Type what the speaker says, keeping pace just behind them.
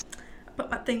Put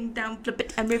my thing down, flip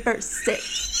it, and reverse it.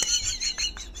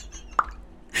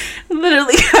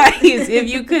 Literally, guys, if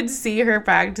you could see her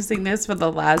practicing this for the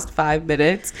last 5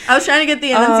 minutes. I was trying to get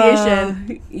the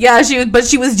enunciation. Yeah,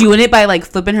 she was doing it by, like,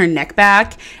 flipping her neck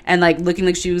back and, like, looking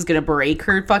like she was going to break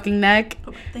her fucking neck.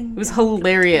 It was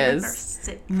hilarious.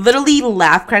 Literally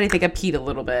laugh, cried. I think I peed a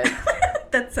little bit.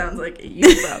 That sounds like you,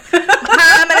 bro.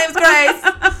 Hi, my name's Grace.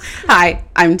 Hi,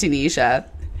 I'm Tanisha.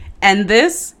 And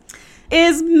this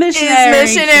is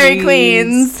Missionary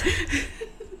Queens.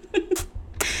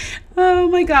 Oh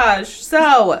my gosh.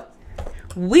 So,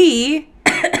 we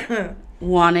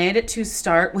wanted to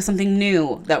start with something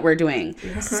new that we're doing.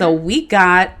 So, we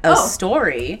got a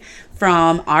story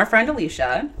from our friend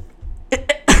Alicia.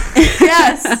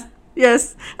 Yes.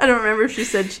 Yes. I don't remember if she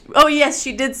said... yes,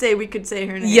 she did say we could say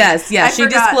her name. Yes, she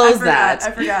disclosed that.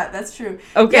 I forgot. That's true.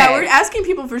 Okay. Yeah, we're asking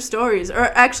people for stories.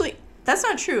 Or actually, that's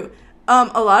not true.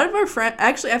 A lot of our friends...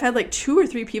 Actually, I've had like 2 or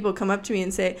 3 people come up to me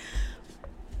and say,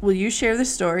 will you share the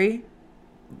story?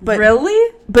 But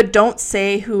really? But don't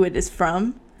say who it is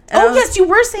from. And yes, you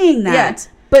were saying that.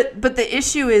 Yeah, but the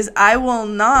issue is I will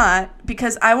not,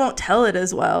 because I won't tell it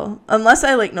as well. Unless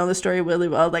I, like, know the story really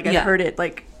well. Like, I've heard it,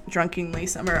 like, drunkenly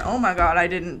somewhere. Oh, my God, I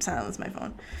didn't silence my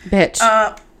phone. Bitch.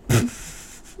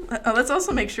 Let's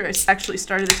also make sure I actually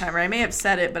started the timer. I may have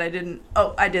said it, but I didn't.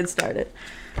 Oh, I did start it.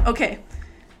 Okay.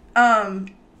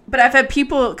 But I've had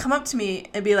people come up to me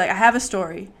and be like, I have a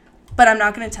story, but I'm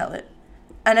not going to tell it.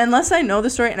 And unless I know the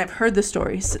story and I've heard the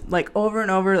story, like, over and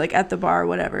over, like, at the bar or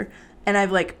whatever, and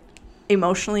I've, like,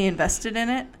 emotionally invested in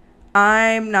it,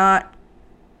 I'm not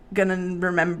going to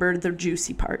remember the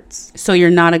juicy parts. So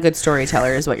you're not a good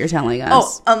storyteller is what you're telling us.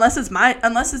 Oh, unless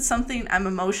it's something I'm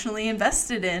emotionally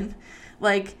invested in,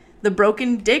 like the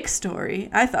broken dick story.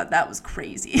 I thought that was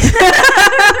crazy.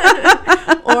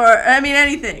 Or, I mean,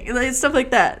 anything, like, stuff like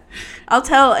that. I'll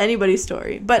tell anybody's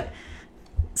story. But,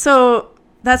 so...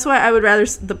 That's why I would rather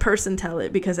the person tell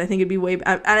it, because I think it'd be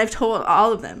and I've told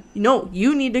all of them, no,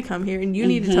 you need to come here and you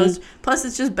need to tell us. Plus,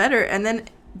 it's just better. And then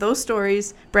those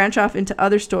stories branch off into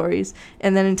other stories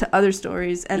and then into other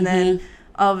stories. And then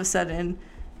all of a sudden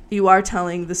you are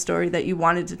telling the story that you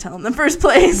wanted to tell in the first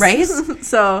place. Right?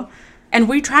 So. And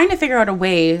we're trying to figure out a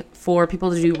way for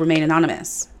people to remain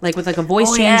anonymous, like with like a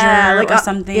voice changer or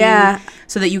something. Yeah.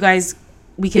 So that you guys,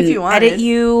 we can edit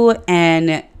you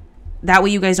and... That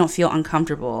way you guys don't feel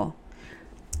uncomfortable.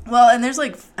 Well, and there's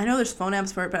like, I know there's phone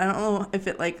apps for it, but I don't know if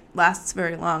it like lasts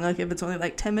very long. Like if it's only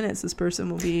like 10 minutes, this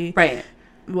person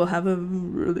will have a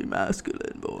really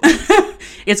masculine voice.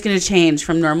 It's going to change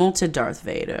from normal to Darth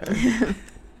Vader.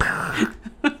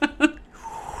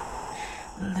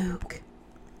 Luke.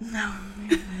 No.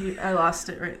 I lost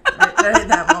it right at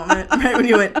that moment. Right when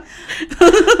you went.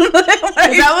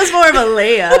 That was more of a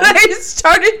Leia. I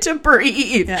started to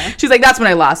breathe. Yeah. She's like, that's when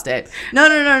I lost it. No.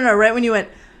 Right when you went.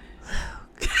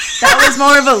 That was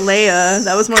more of a Leia.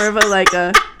 That was more of a like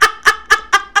a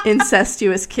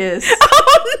incestuous kiss.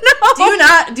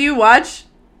 Oh no! Do you watch?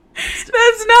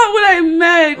 That's not what I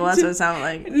meant. Well, that's what it sounded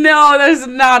like. No, that's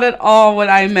not at all what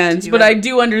I meant. But I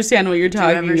do understand what you're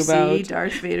talking about. Do you ever see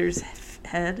Darth Vader's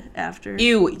head after?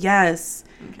 Ew, yes.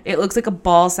 Okay. It looks like a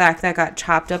ball sack that got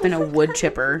chopped up in a wood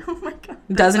chipper. Oh my God.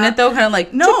 Doesn't it though? Kind of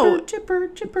like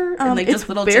chipper. And like just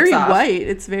little chips off.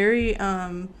 It's very white. It's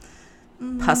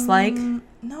very pus-like.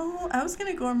 No, I was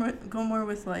gonna go more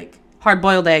with like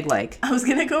hard-boiled egg-like. I was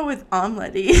gonna go with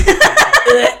omelette-y.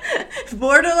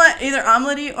 Borderline, either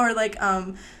omelette-y or like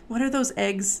what are those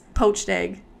eggs? Poached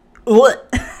egg.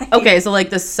 Okay, so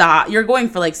like you're going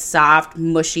for like soft,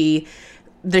 mushy.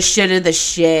 The shit of the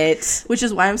shit. Which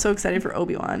is why I'm so excited for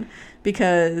Obi-Wan.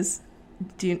 Because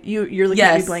you're looking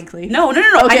at me blankly. No. Okay.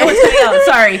 I know what's coming out.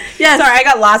 Sorry. Yes. Sorry, I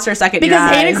got lost for a second.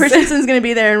 Because Hayden Christensen's going to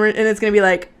be there and it's going to be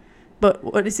like, but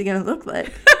what is he going to look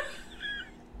like?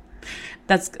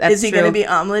 That's Is he going to be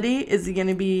omelette-y? Is he going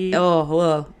to be... Oh,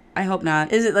 well, I hope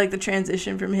not. Is it like the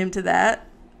transition from him to that?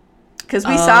 Because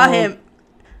we saw him...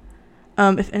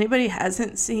 if anybody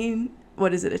hasn't seen...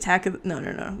 What is it? Attack of... No.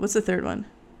 What's the third one?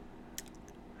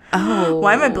 Oh.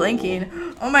 Why am I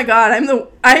blanking? Oh my God,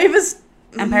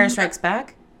 Empire Strikes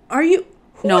Back? Are you?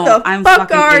 I'm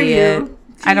fucking idiot.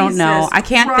 I don't know. I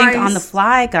can't think on the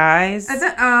fly, guys.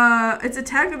 It's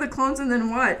Attack of the Clones and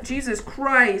then what? Jesus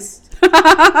Christ.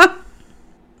 I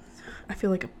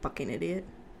feel like a fucking idiot.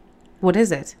 What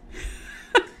is it?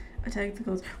 Attack of the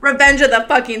Clones. Revenge of the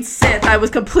fucking Sith. I was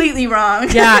completely wrong.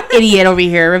 Yeah, idiot over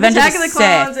here. Revenge Attack of the Sith.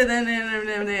 Attack of the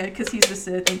Clones and then because he's the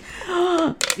Sith. And,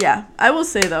 yeah, I will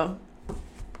say though.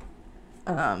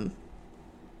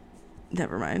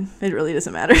 Never mind. It really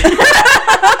doesn't matter.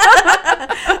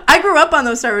 I grew up on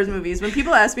those Star Wars movies. When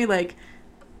people ask me like,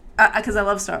 because I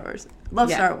love Star Wars.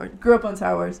 Star Wars. Grew up on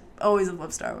Star Wars. Always have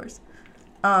loved Star Wars.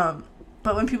 But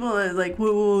when people are like,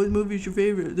 "What movie's your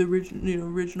favorite?" The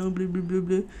original, blah blah blah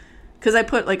blah. Because I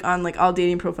put like on like all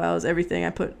dating profiles, everything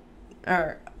I put,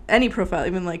 or any profile,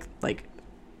 even like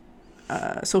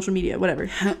social media, whatever,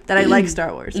 that I like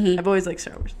Star Wars. Mm-hmm. I've always liked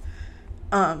Star Wars.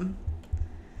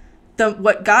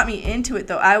 What got me into it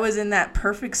though, I was in that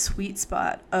perfect sweet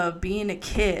spot of being a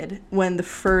kid when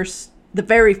not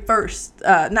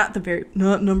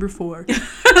number 4,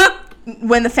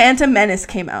 when the Phantom Menace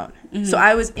came out. Mm-hmm. So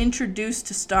I was introduced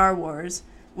to Star Wars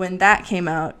when that came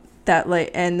out.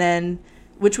 And then,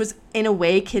 which was in a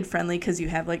way kid friendly because you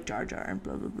have like Jar Jar and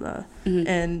blah blah blah, mm-hmm.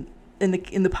 and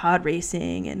in the pod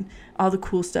racing and all the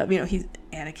cool stuff.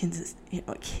 Anakin's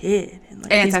a kid, and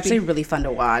it's actually really fun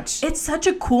to watch. It's such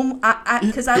a cool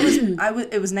because I was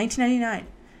it was 1999.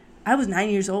 I was 9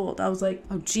 years old. I was like,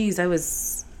 oh geez, I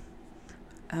was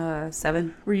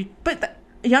 7. Were you? But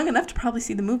young enough to probably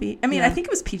see the movie. I mean, yeah. I think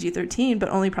it was PG-13, but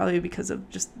only probably because of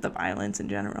just the violence in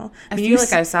general. I feel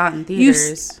like I saw it in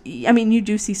theaters. You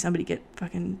do see somebody get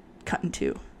fucking cut in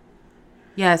two.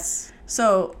 Yes.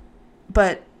 So,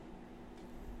 but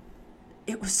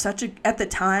it was at the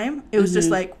time, it was mm-hmm. just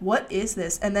like, what is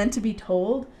this? And then to be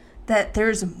told that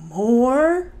there's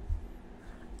more,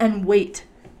 and wait,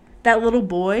 that little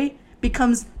boy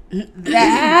becomes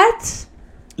that?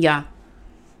 Yeah.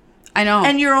 I know.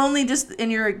 And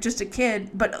you're just a kid,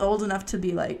 but old enough to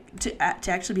be like, to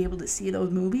actually be able to see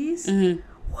those movies? Mm-hmm.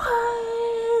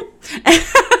 What?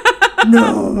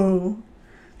 No.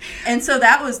 And so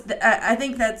that was, I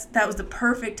think that was the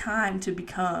perfect time to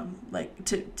become, like,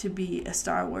 to be a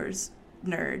Star Wars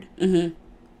nerd. Mm-hmm.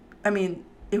 I mean,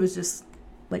 it was just,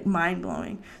 like,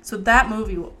 mind-blowing. So that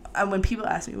movie, when people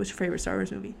ask me, what's your favorite Star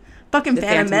Wars movie? Fucking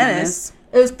Phantom Menace.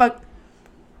 It was,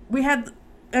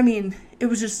 it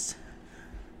was just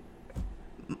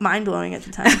mind-blowing at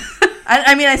the time.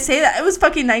 I say that. It was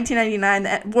fucking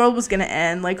 1999. The world was going to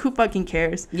end. Like, who fucking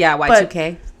cares? Yeah,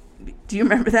 Y2K. Do you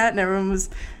remember that? And everyone was...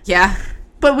 Yeah.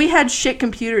 But we had shit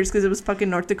computers because it was fucking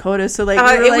North Dakota. So, like...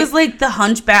 was like the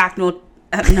Hunchback Notre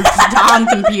Dame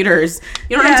computers.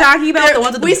 You know what I'm talking about? The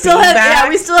ones with the feedback? Yeah,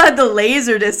 we still had the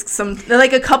laser discs.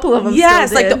 Like, a couple of them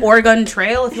yes, like the Oregon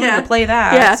Trail, if you want to play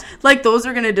that. Yeah, like those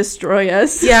are going to destroy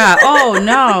us. Yeah. Oh,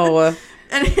 no.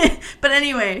 But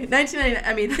anyway,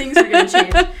 1999, things were going to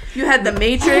change. You had The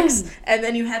Matrix, and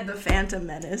then you had The Phantom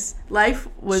Menace. Life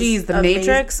was The amazing.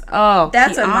 Matrix? Oh,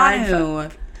 that's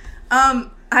Keanu. A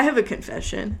mindfuck. I have a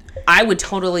confession. I would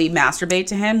totally masturbate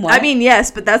to him. What? I mean,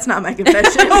 yes, but that's not my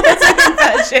confession. What's a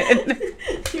confession?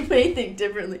 You may think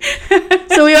differently.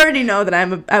 So we already know that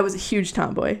I was a huge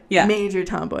tomboy. Yeah. Major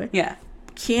tomboy. Yeah.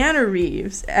 Keanu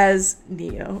Reeves as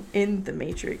Neo in The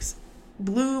Matrix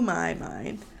blew my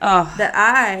mind. Oh. That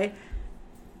I,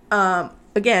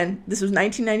 again, this was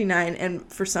 1999, and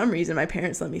for some reason my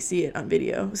parents let me see it on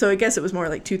video. So I guess it was more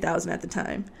like 2000 at the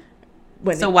time.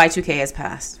 So Y2K has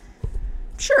passed.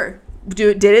 Sure.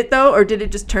 Did it though, or did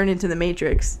it just turn into The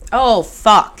Matrix? Oh,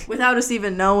 fuck. Without us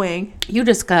even knowing. You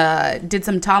just did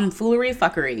some tomfoolery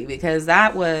fuckery, because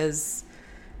that was...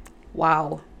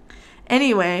 Wow.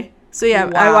 Anyway, so yeah,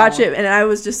 wow. I watched it, and I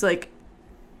was just like...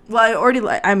 Well,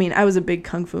 I was a big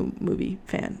Kung Fu movie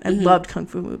fan. I mm-hmm. loved Kung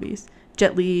Fu movies.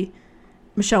 Jet Li,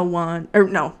 Michelle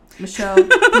Yeoh. Michelle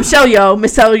Yeoh.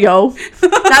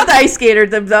 Not the ice skater,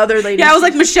 the other lady. Yeah, I was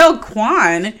like, Michelle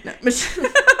Kwan. No, Michelle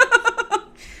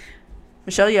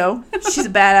Yeoh. She's a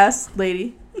badass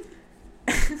lady.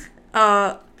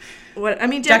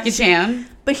 Jackie Chan.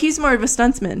 But he's more of a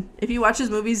stuntsman. If you watch his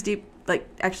movies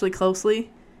actually closely,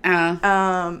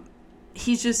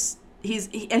 he's just... He's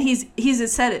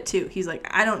said it too. He's like,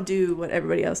 I don't do what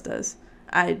everybody else does.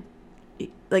 One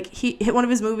of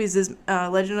his movies is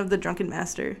Legend of the Drunken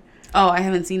Master. Oh, I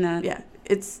haven't seen that. Yeah,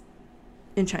 it's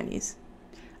in Chinese.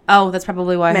 Oh, that's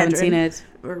probably why Mandarin. I haven't seen it.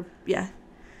 Or yeah.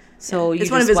 So you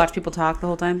just watch people talk the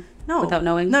whole time? No, without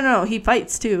knowing. No. He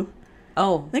fights too.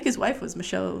 Oh, I think his wife was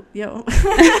Michelle Yeoh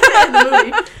in the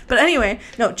movie. But anyway,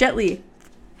 no, Jet Li.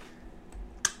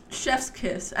 Chef's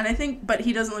kiss. And I think, but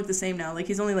he doesn't look the same now. Like,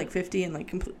 he's only like 50 and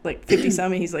like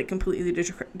 50-some, and he's like completely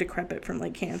decrepit from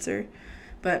like cancer.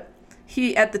 But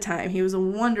he, at the time, he was a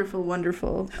wonderful,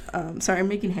 wonderful, sorry, I'm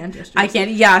making hand gestures. I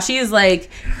can't, yeah, she is like,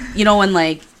 when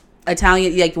like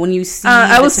Italian, like when you see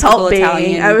I was salt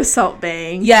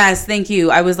baying. Yes, thank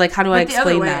you. I was like, how do I explain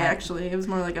the other way, that? Actually, it was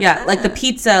more like like the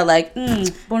pizza, like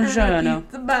buongiorno.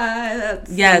 Pizza, bye,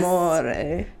 that's yes.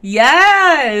 amore.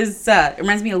 Yes. It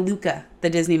reminds me of Luca, the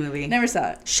Disney movie. Never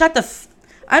saw it. Shut the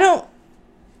I don't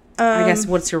I guess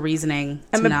what's your reasoning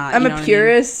to not? I'm a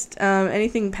purist.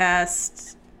 Anything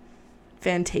past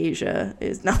Fantasia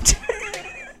is not.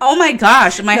 Oh my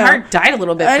gosh, my heart died a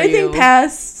little bit. Anything for you.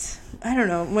 past, I don't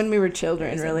know, when we were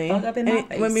children, really.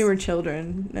 When we were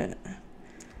children.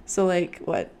 So like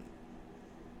what?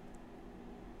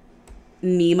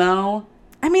 Nemo.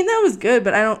 I mean, that was good,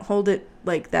 but I don't hold it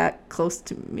like that close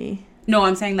to me. No,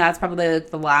 I'm saying that's probably like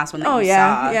the last one that you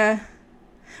saw. Oh yeah.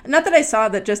 Not that I saw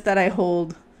that, just that I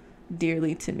hold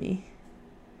dearly to me.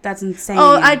 That's insane.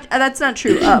 Oh, that's not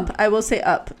true. Up. I will say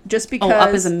Up. Just because.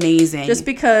 Up is amazing. Just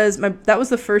because that was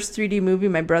the first 3D movie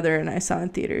my brother and I saw in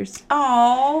theaters.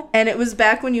 Oh. And it was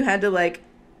back when you had to like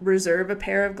reserve a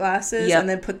pair of glasses and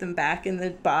then put them back in the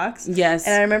box. Yes.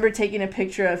 And I remember taking a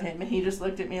picture of him and he just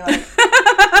looked at me like.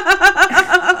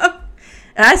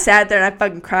 And I sat there and I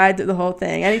fucking cried through the whole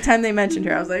thing. Anytime they mentioned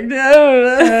her, I was like,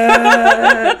 no.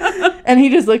 And he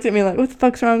just looked at me like, what the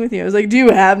fuck's wrong with you? I was like, do you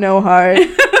have no heart?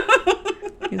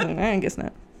 He's like, I guess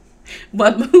not.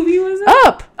 What movie was it?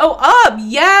 Up. Oh, Up.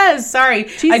 Yes. Sorry.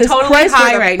 Jesus I totally Christ,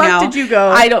 high right now. Where the fuck did you go?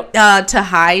 I don't, to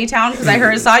Hightown because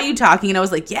I saw you talking and I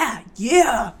was like, yeah.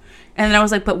 And then I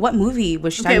was like, but what movie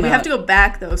was she talking about? Okay, we have to go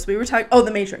back though. So we were talking,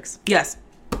 The Matrix. Yes.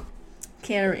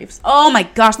 Keanu Reeves. Oh my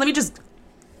gosh. Let me just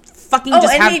fucking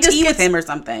have tea with him or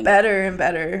something. Better and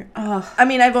better. Oh. I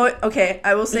mean, I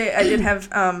will say I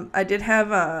did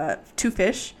have 2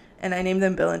 fish and I named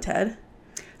them Bill and Ted.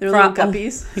 They're little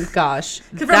guppies. Oh gosh,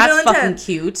 that's fucking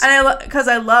cute. And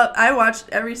I watched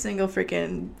every single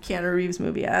freaking Keanu Reeves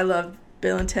movie. I loved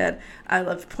Bill and Ted. I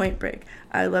loved Point Break.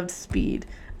 I loved Speed.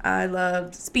 I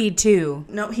loved Speed 2.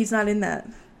 No, he's not in that.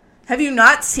 Have you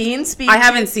not seen Speed? I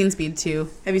haven't seen Speed 2.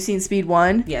 Have you seen Speed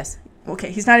 1? Yes.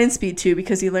 Okay, he's not in Speed 2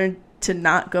 because he learned to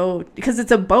not go because it's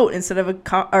a boat instead of a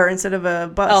car or instead of a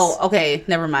bus. Oh, okay.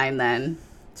 Never mind then.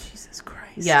 Jesus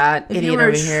Christ. Yeah, if you were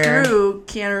a true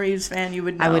Keanu Reeves fan, you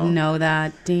would know. I would know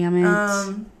that. Damn it.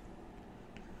 I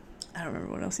don't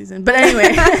remember what else he's in. But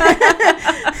anyway.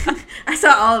 I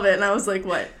saw all of it and I was like,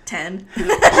 what, 10?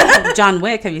 John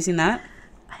Wick, have you seen that?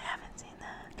 I haven't seen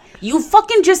that. You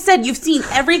fucking just said you've seen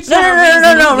every Keanu Reeves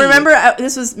movie. No. Remember,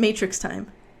 this was Matrix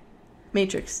time.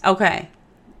 Matrix. Okay.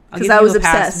 Because I was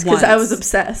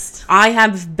obsessed. I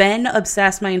have been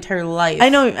obsessed my entire life. I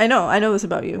know this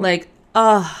about you. Like,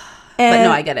 but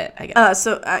no, I get it.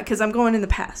 So, because I'm going in the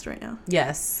past right now.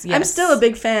 Yes. I'm still a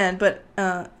big fan, but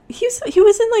he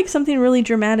was in like something really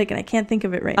dramatic, and I can't think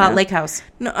of it right now. Lake House.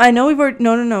 No, I know we've already.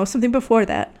 No, something before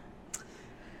that.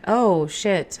 Oh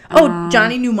shit.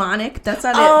 Johnny Mnemonic. That's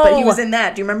not it, but he was in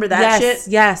that. Do you remember that shit?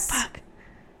 Yes. Fuck.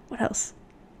 What else?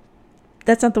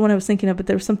 That's not the one I was thinking of, but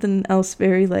there was something else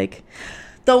very like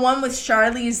the one with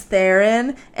Charlize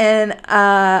Theron and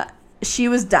she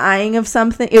was dying of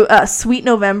something. Sweet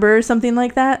November, something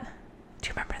like that. Do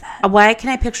you remember that? Why can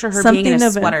I picture her being in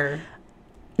a sweater?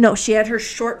 No, she had her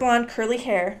short blonde curly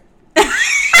hair. I'm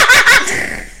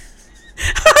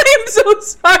so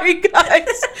sorry,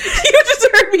 guys. You just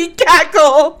heard me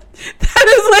cackle. That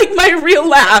is like my real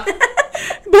laugh.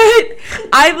 But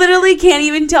I literally can't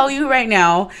even tell you right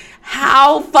now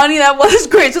how funny that was.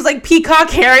 Grace was like peacock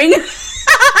herring.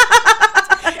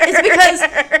 It's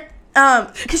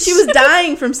because she was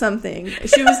dying from something.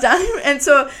 She was dying, and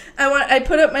so I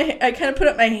kind of put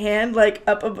up my hand like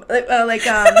up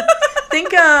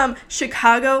think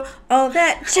Chicago, all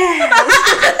that jazz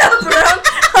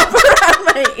up around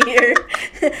my ear.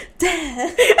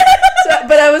 So,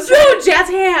 but I was jazz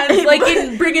hands like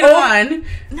bring it on.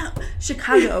 No,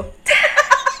 Chicago.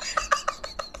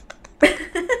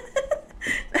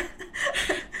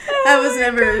 I was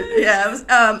never,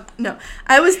 no.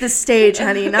 I was the stage,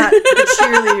 honey, not the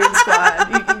cheerleading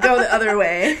squad. You can go the other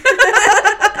way.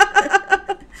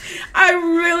 I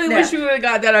really wish we would have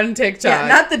got that on TikTok. Yeah,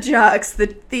 not the jocks, the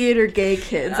theater gay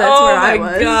kids. That's where I was.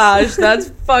 Oh my gosh, that's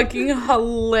fucking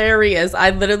hilarious.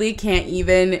 I literally can't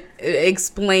even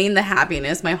explain the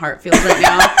happiness my heart feels right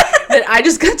now that I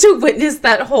just got to witness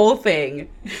that whole thing.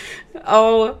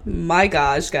 Oh my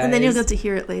gosh, guys. And then you'll get to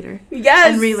hear it later.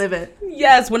 Yes. And relive it.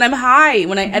 Yes, when I'm high,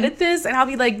 when I edit this, and I'll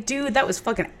be like, dude, that was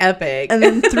fucking epic. And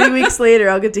then 3 weeks later,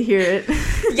 I'll get to hear it.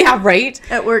 Yeah, right?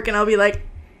 At work, and I'll be like,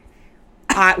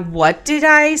 what did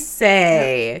I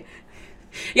say?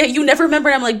 Yeah, you never remember.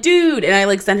 And I'm like, dude. And I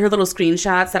like send her little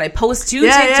screenshots that I post to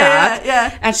TikTok.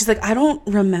 Yeah. And she's like, I don't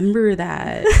remember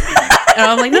that. And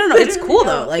I'm like, no, it's cool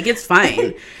though. Like, it's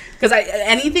fine. Because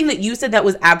anything that you said that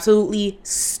was absolutely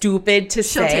stupid to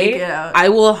say, take it out. I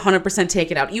will 100%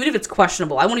 take it out. Even if it's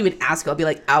questionable. I won't even ask you. I'll be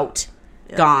like, out.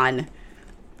 Yeah. Gone.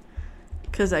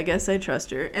 Because I guess I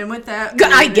trust her. And with that...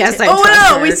 I guess I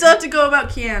trust her. We still have to go about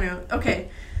Keanu. Okay.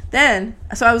 Then,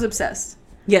 so I was obsessed.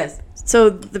 Yes. So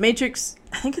The Matrix,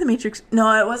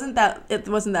 no, it wasn't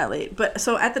that late. But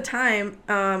so at the time,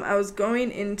 I was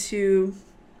going into,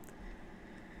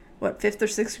 5th or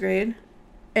 6th grade?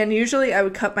 And usually I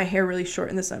would cut my hair really short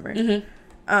in the summer. Mm-hmm.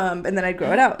 And then I'd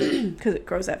grow it out because it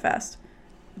grows that fast.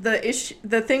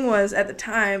 The thing was, at the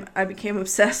time, I became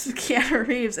obsessed with Keanu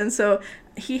Reeves. And so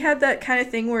he had that kind of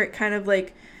thing where it kind of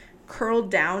like curled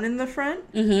down in the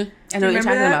front. Mm-hmm. I know what you're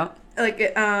talking about. Like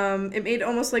it made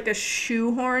almost like a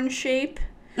shoehorn shape.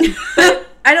 But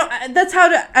that's how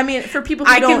to, I mean, for people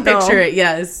who don't know. I can picture it,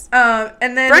 yes.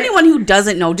 And then for anyone who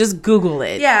doesn't know, just Google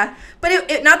it. Yeah. But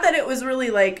it not that it was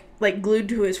really like glued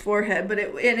to his forehead, but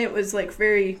it was like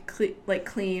very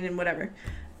clean and whatever.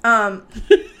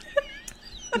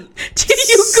 Did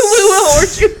you glue a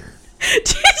horseshoe? Did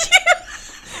you?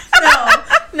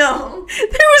 No.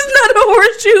 There was not a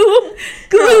horseshoe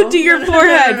glued to your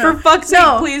forehead. No. For fuck's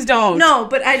sake, please don't. No,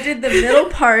 but I did the middle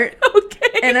part.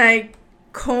 Okay. And I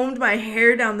combed my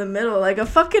hair down the middle like a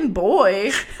fucking boy.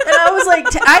 And I was like,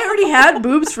 I already had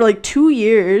boobs for like 2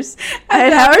 years. I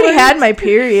had already had my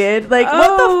period. Like,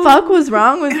 what the fuck was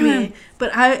wrong with me?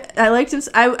 But I liked him.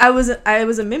 I was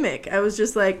a mimic. I was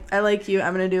just like, I like you.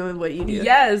 I'm gonna do what you do.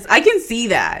 Yes, I can see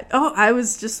that. Oh, I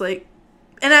was just like,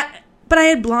 but I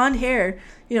had blonde hair.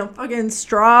 You know, fucking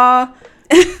straw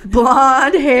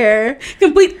blonde hair.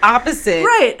 Complete opposite.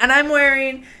 Right, and I'm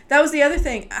wearing. That was the other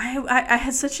thing. I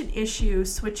had such an issue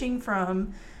switching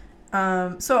from.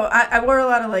 So I wore a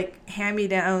lot of like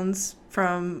hand-me-downs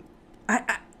from.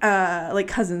 Like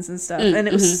cousins and stuff, and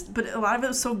it was, but a lot of it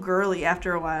was so girly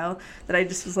after a while that I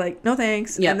just was like, no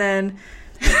thanks. Yep. And then,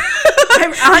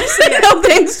 honestly, no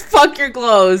thanks. Fuck your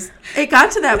clothes. It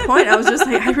got to that point. I was just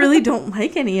like, I really don't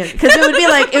like any of it because it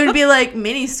would be like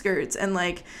mini skirts and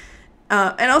like,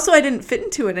 and also I didn't fit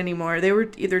into it anymore. They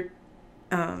were either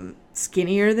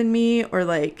skinnier than me or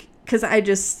like, because I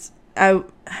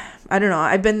don't know.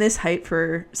 I've been this height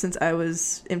since I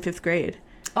was in 5th grade.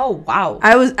 Oh, wow.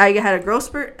 I had a growth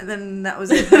spurt, and then that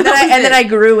was it. And then I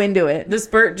grew into it. The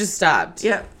spurt just stopped.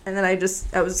 Yep. And then I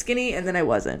was skinny, and then I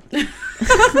wasn't.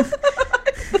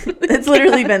 It's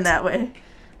literally been that way.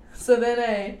 So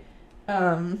then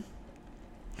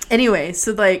anyway,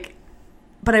 so like,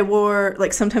 but I wore,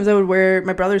 like, sometimes I would wear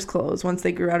my brother's clothes once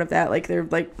they grew out of that, like, they're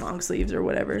like long sleeves or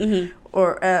whatever. Mm-hmm.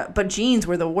 Or, but jeans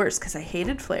were the worst because I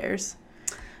hated flares.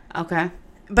 Okay.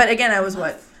 But again, I was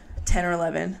 10 or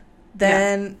 11.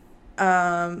 Then,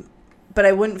 but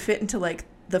I wouldn't fit into like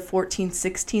the 14,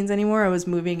 16s anymore. I was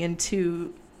moving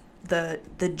into the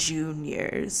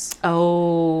juniors.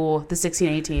 Oh, the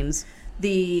 16, 18s.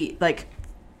 The like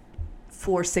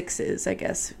 4, 6s, I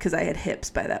guess, because I had hips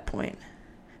by that point.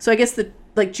 So I guess the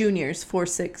like juniors, 4,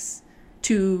 6,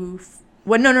 2.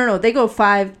 Well, no. They go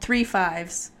 5, 3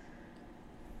 5s.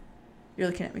 You're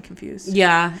looking at me confused.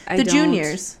 Yeah, the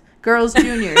juniors. Girls,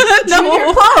 juniors. No.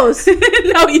 Junior close.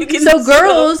 No, you can. So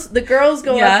the girls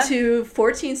go up to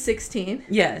 14, 16.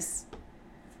 Yes.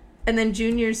 And then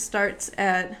juniors starts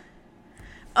at,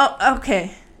 oh,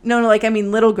 okay. No, like, I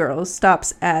mean, little girls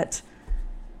stops at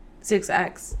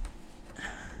 6X.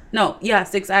 No, yeah,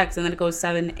 6X. And then it goes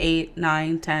 7, 8,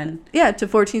 9, 10. Yeah, to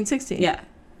 14, 16. Yeah.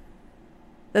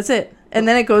 That's it. And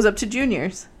then it goes up to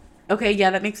juniors. Okay, yeah,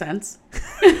 that makes sense.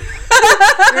 We're going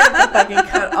to fucking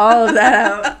cut all of that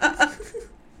out.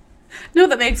 No,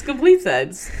 that makes complete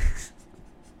sense.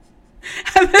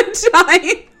 I've been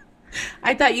trying.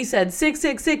 I thought you said 6,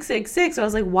 6, 6, 6, 6. I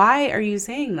was like, why are you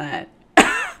saying that?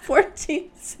 14,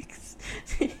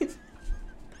 16.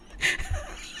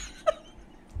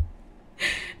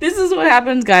 This is what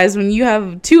happens, guys, when you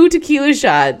have 2 tequila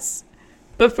shots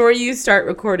before you start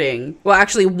recording. Well,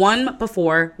 actually, 1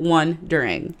 before, 1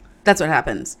 during. That's what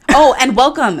happens. Oh, and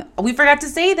welcome. We forgot to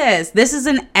say this. This is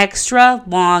an extra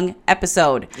long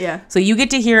episode. Yeah. So you get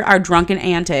to hear our drunken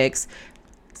antics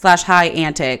 / high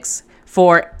antics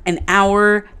for an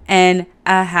hour and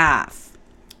a half.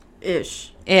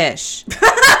 Ish.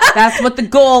 That's what the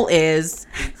goal is.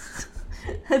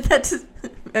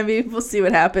 I mean, we'll see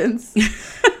what happens.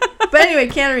 But anyway,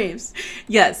 Keanu Reeves.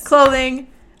 Yes. Clothing.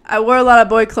 I wore a lot of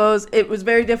boy clothes. It was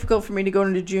very difficult for me to go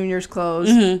into juniors' clothes.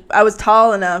 Mm-hmm. I was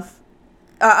tall enough.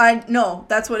 No,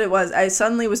 that's what it was. I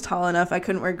suddenly was tall enough. I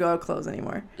couldn't wear girl clothes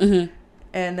anymore. Mm-hmm.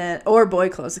 And then, or boy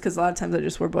clothes, because a lot of times I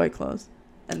just wore boy clothes.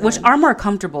 Which are more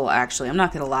comfortable, actually. I'm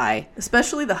not going to lie.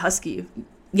 Especially the husky.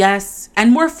 Yes, and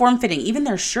more form-fitting. Even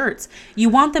their shirts. You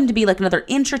want them to be like another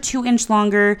inch or 2 inch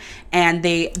longer, and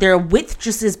their width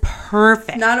just is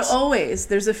perfect. Not always.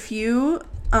 There's a few...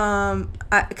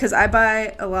 because I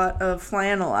buy a lot of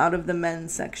flannel out of the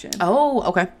men's section. Oh,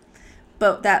 okay.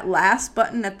 But that last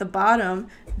button at the bottom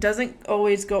doesn't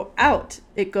always go out.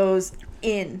 It goes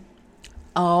in.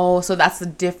 Oh, so that's the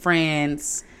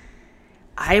difference.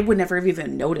 I would never have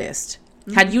even noticed.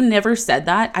 Mm-hmm. Had you never said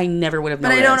that, I never would have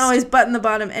noticed. But I don't always button the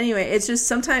bottom anyway. It's just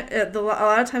sometimes, a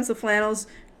lot of times the flannels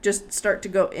just start to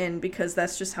go in because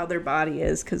that's just how their body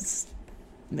is. Because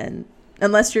men,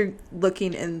 unless you're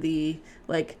looking in the,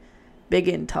 like, big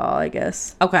and tall, I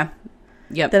guess. Okay.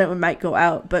 Yep. Then it might go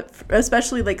out. But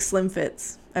especially, like, slim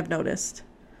fits, I've noticed.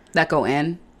 That go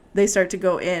in? They start to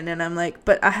go in, and I'm like,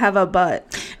 but I have a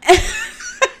butt.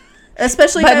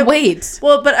 Especially, but wait.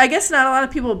 Well, but I guess not a lot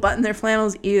of people button their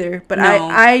flannels either. But no.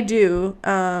 I do,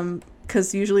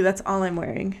 because usually that's all I'm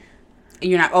wearing.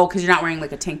 You're not. Oh, because you're not wearing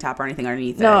like a tank top or anything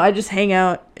underneath it. No, I just hang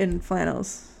out in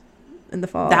flannels in the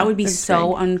fall. That would be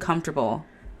so uncomfortable.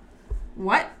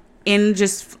 What?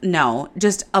 Just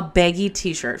a baggy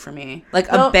t-shirt for me, like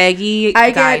a baggy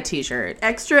guy t-shirt.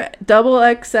 Extra double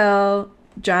XL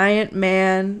giant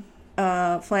man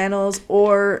flannels,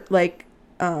 or like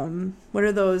what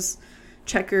are those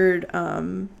checkered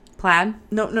plaid?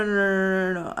 No.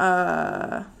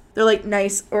 They're like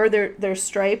nice, or they're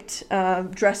striped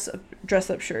dress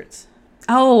up shirts.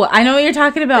 Oh, I know what you're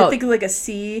talking about. I think like a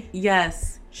C.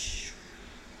 Yes.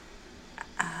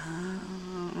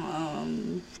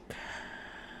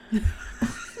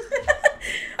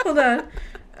 Hold on.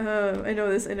 I know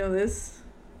this.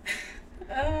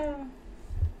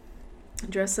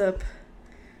 Dress up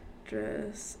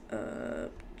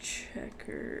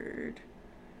checkered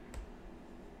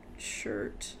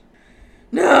shirt.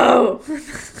 No!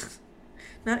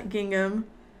 Not gingham.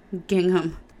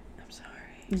 Gingham. I'm sorry.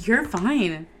 You're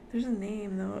fine. There's a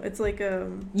name though. It's like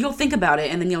You'll think about it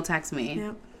and then you'll text me.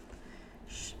 Yep.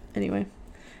 Anyway.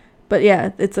 But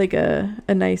yeah, it's like a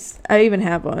nice... I even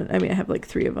have one. I mean, I have like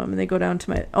 3 of them, and they go down to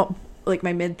my... Oh, like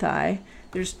my mid-thigh.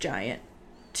 There's giant.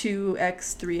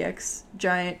 2X, 3X,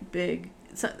 giant, big.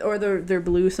 Or they're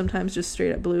blue sometimes, just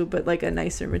straight up blue, but like a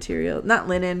nicer material. Not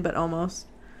linen, but almost.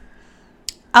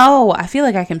 Oh, I feel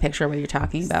like I can picture what you're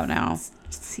talking about now.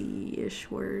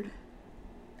 C-ish word.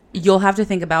 You'll have to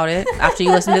think about it after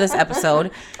you listen to this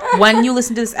episode. When you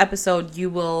listen to this episode, you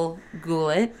will Google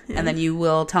it, and then you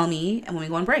will tell me, and when we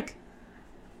go on break.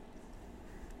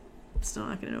 I'm still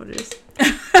not going to know what it is.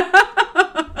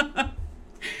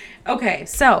 Okay,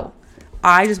 so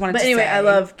I just wanted to say... But anyway, I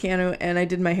love Keanu, and I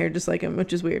did my hair just like him,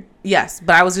 which is weird. Yes,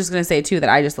 but I was just going to say, too, that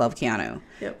I just love Keanu.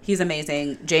 Yep. He's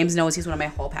amazing. James knows he's one of my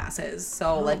hall passes.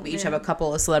 So, we each have a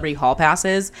couple of celebrity hall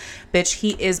passes. Bitch,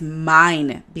 he is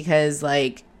mine because,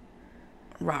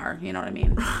 rawr, you know what I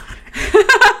mean?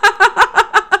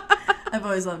 I've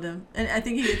always loved him. And I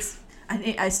think he gets...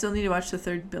 I still need to watch the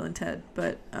 3rd Bill and Ted,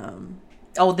 but...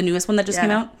 Oh, the newest one that just came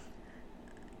out?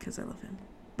 Because I love him.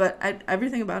 But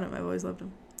everything about him, I've always loved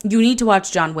him. You need to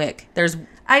watch John Wick. There's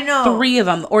 3 of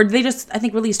them. Or they just, I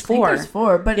think, released 4. I think there's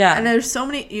 4. But, yeah. And there's so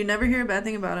many... You never hear a bad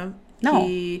thing about him. No.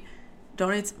 He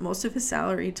donates most of his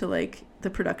salary to, the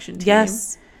production team.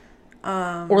 Yes.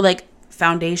 Or,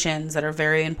 foundations that are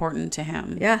very important to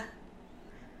him. Yeah.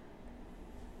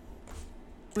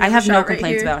 I have no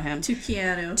complaints about him. To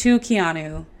Keanu. To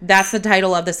Keanu. That's the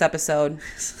title of this episode.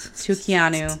 To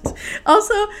Keanu.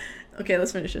 Also, okay,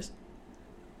 let's finish this.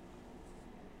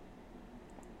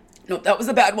 Nope, that was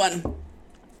a bad one.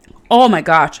 Oh my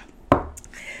gosh.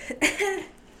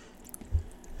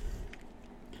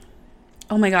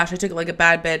 Oh my gosh, I took it like a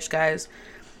bad bitch, guys.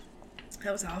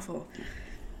 That was awful.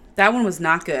 That one was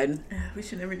not good. We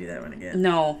should never do that one again.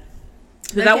 No.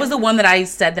 That was the one that I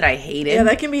said that I hated. Yeah,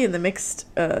 that can be in the mixed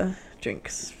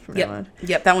drinks from now on.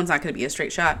 Yep, that one's not going to be a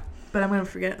straight shot. But I'm going to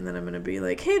forget, and then I'm going to be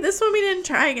like, hey, this one we didn't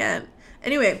try again.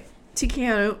 Anyway, to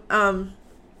Keanu.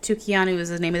 To Keanu is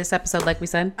the name of this episode, like we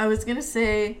said. I was going to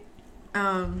say,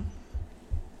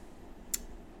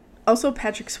 also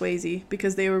Patrick Swayze,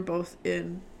 because they were both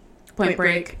in Point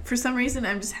Break. For some reason,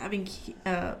 I'm just having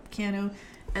Keanu,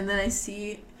 and then I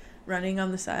see running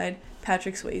on the side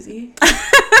Patrick Swayze.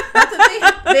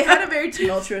 They had a very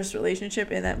tumultuous relationship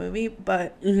in that movie,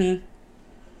 but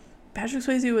Patrick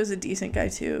Swayze was a decent guy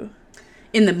too.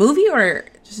 In the movie or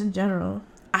just in general?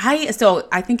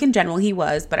 I think in general he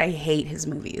was, but I hate his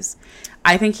movies.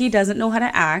 I think he doesn't know how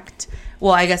to act.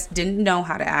 Well, I guess didn't know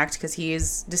how to act because he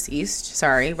is deceased.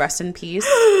 Sorry, rest in peace,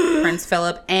 Prince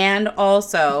Philip, and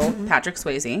also Patrick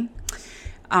Swayze.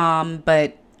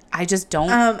 But I just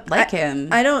don't like him.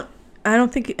 I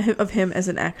don't think of him as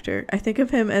an actor. I think of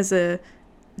him as a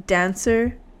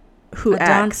dancer who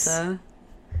acts. Dancer.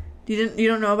 You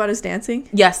don't know about his dancing?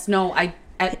 Yes, no, at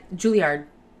Juilliard.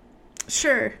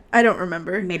 Sure, I don't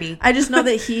remember. Maybe. I just know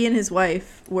that he and his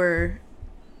wife were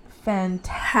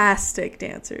fantastic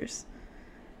dancers.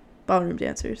 Ballroom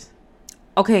dancers.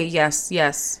 Okay,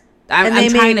 yes. I'm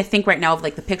trying to think right now of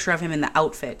like the picture of him in the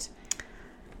outfit.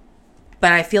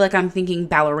 But I feel like I'm thinking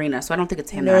ballerina, so I don't think it's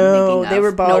him that I'm thinking of. They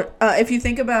were nope. If you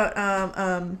think about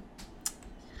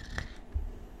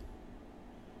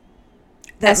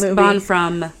that Esteban movie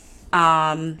from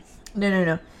No.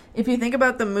 If you think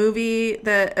about the movie,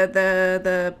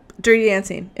 the Dirty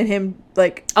Dancing, and him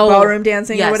like ballroom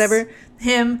dancing or whatever,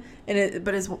 him and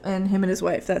him and his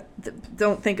wife.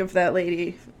 Don't think of that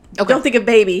lady. Okay. Don't think of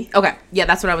Baby. Okay, yeah,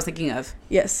 that's what I was thinking of.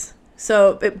 Yes.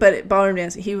 So, but ballroom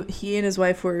dancing. He and his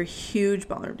wife were huge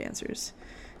ballroom dancers,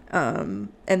 and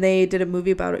they did a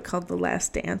movie about it called The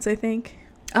Last Dance, I think.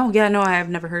 Oh yeah, no, I have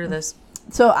never heard of this.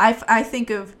 So I think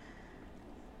of,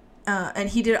 and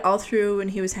he did it all through when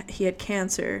he had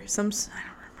cancer. I don't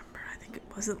remember. I think it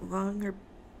wasn't lung or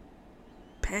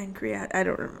pancreatic. I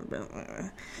don't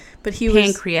remember. But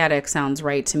pancreatic sounds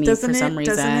right to me for some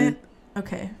reason. Doesn't it?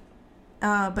 Okay.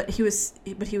 But he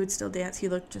would still dance. He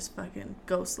looked just fucking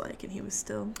ghost-like, and he was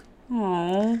still.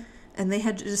 Aww. And they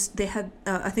had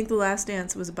I think The Last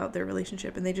Dance was about their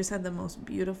relationship, and they just had the most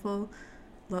beautiful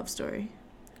love story.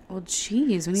 Well,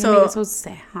 jeez, when you make it so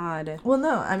sad. Well,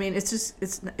 no, I mean it's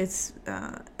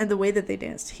and the way that they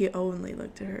danced, he only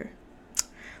looked to her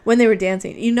when they were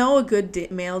dancing. You know, a good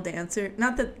male dancer.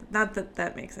 Not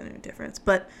that makes any difference,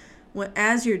 but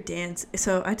as you're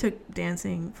so I took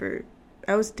dancing for.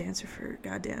 I was a dancer for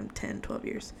goddamn 10, 12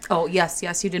 years. Oh, yes,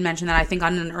 you did mention that, I think,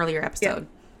 on an earlier episode.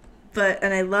 Yeah.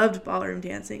 And I loved ballroom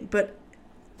dancing, but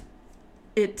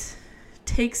it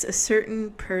takes a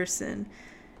certain person,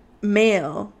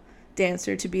 male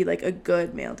dancer, to be like a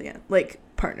good male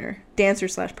partner,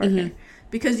 dancer/partner,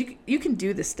 because you can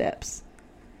do the steps.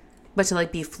 But to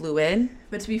like be fluid?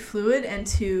 But to be fluid and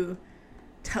to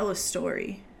tell a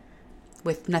story.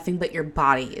 With nothing but your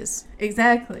bodies.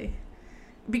 Exactly.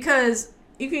 Because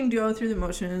you can go through the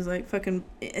motions like fucking,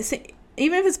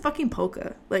 even if it's fucking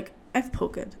polka. Like, I've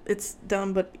polka'd. It's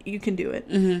dumb, but you can do it.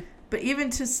 Mm-hmm. But even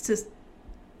to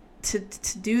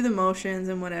do the motions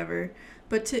and whatever,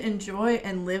 but to enjoy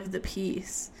and live the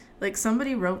piece. Like,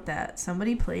 somebody wrote that.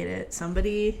 Somebody played it.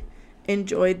 Somebody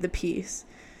enjoyed the piece.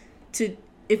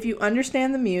 If you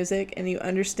understand the music and you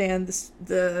understand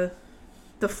the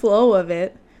flow of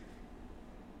it,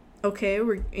 okay,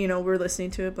 we're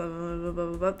listening to it, blah, blah, blah, blah,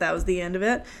 blah, blah. That was the end of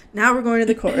it. Now we're going to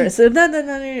the chorus. So,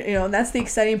 that's the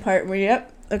exciting part where,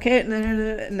 okay,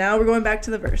 now we're going back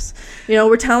to the verse.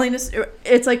 We're telling us,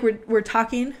 it's like we're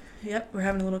talking. Yep, we're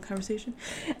having a little conversation.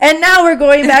 And now we're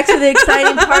going back to the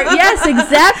exciting part. Yes,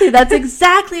 exactly. That's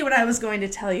exactly what I was going to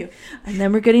tell you. And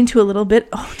then we're getting to a little bit,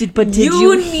 did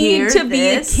you need to be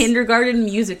a kindergarten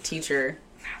music teacher.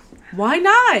 Why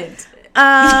not?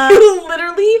 You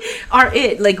literally are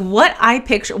it. Like, what I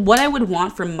would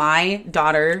want from my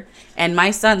daughter and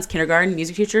my son's kindergarten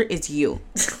music teacher is you.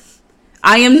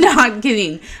 I am not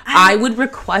kidding. I would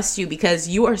request you because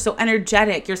you are so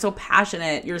energetic. You're so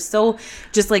passionate. You're so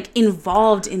just like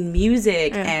involved in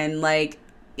music. Yeah. And like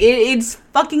it's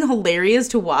fucking hilarious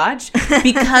to watch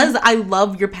because I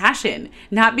love your passion.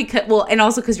 Not because, and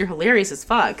also because you're hilarious as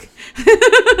fuck.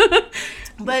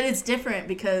 But it's different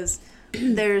because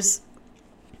there's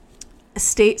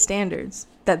state standards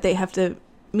that they have to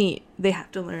meet. They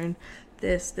have to learn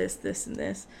this, and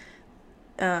this.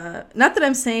 Not that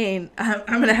I'm saying I'm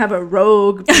going to have a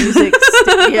rogue music.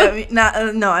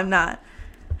 No, I'm not.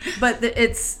 But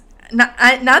it's not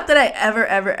that I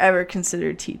ever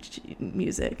considered teaching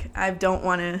music. I don't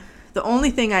want to. The only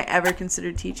thing I ever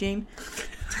considered teaching.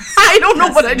 I don't know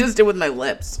what I just did with my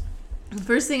lips.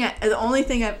 The only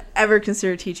thing I've ever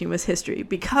considered teaching was history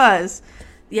because.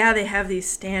 Yeah, they have these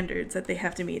standards that they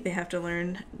have to meet. They have to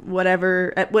learn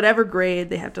at whatever grade,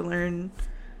 they have to learn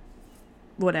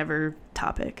whatever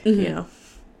topic,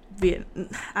 Honestly,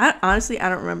 I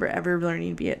don't remember ever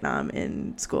learning Vietnam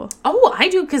in school. Oh, I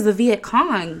do because the Viet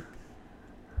Cong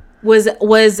was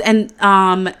in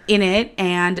it,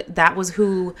 and that was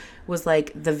who was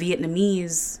like the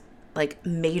Vietnamese like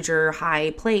major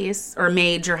high place or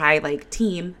major high like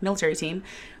team, military team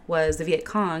was the Viet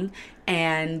Cong,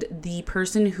 and the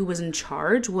person who was in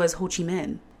charge was Ho Chi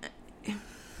Minh.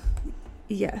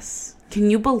 Yes. Can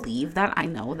you believe that? I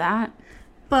know that.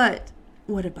 But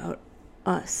what about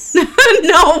us?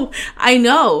 No, I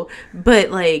know.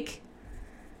 But like,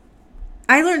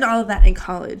 I learned all of that in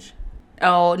college.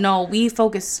 Oh, no, we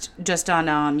focused just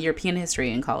on European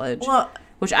history in college,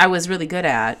 which I was really good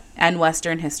at, and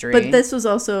Western history. But this was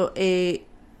also a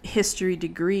history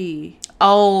degree.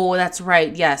 Oh, that's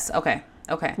right. Yes. Okay.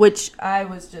 Which I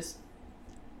loved.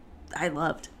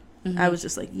 Mm-hmm. I was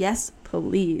just like, yes,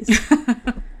 please.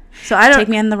 So I don't take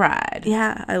me on the ride.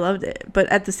 Yeah, I loved it. But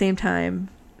at the same time,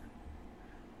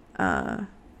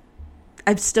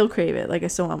 I still crave it. Like, I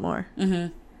still want more.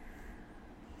 Mm-hmm.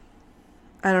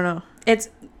 I don't know. It's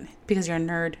because you're a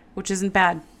nerd, which isn't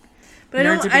bad. But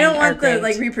I don't want the,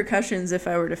 like, repercussions if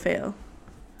I were to fail.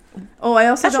 Oh, I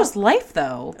also That's just life,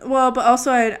 though. Well, but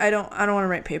also I don't want to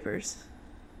write papers.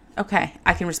 Okay,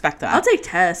 I can respect that. I'll take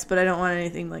tests, but I don't want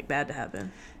anything, like, bad to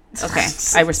happen. Okay,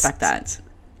 I respect that.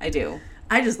 I do.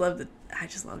 I just love the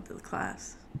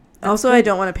class. That's also good. I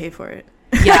don't want to pay for it.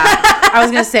 Yeah, I was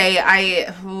gonna say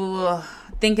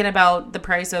thinking about the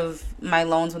price of my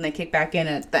loans when they kick back in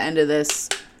at the end of this,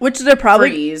 which they're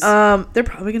probably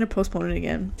gonna postpone it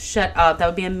again. Shut up! That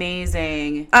would be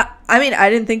amazing. I mean, I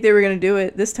didn't think they were gonna do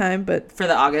it this time, but for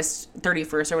the August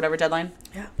 31st or whatever deadline.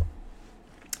 Yeah.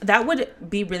 That would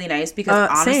be really nice because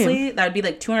honestly, same. That would be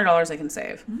like $200 I can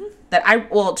save. Mm-hmm.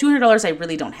 $200 I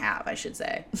really don't have, I should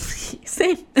say.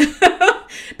 Same.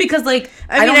 Because like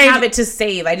I don't have it to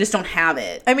save. I just don't have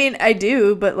it. I mean, I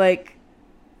do, but like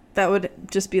that would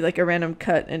just be like a random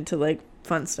cut into like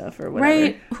fun stuff or whatever.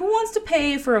 Right? Who wants to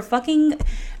pay for a fucking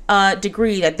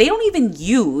degree that they don't even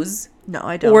use? No,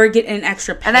 I don't. Or get an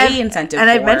extra pay incentive and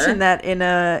I mentioned that in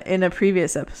a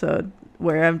previous episode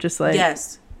where I'm just like,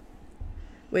 yes,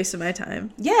 wasting my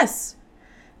time. Yes.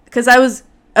 Because I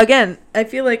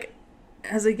feel like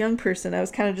as a young person, I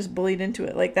was kind of just bullied into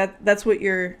it. Like that's what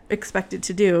you're expected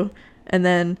to do. And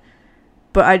then,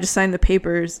 but I just signed the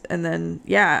papers and then,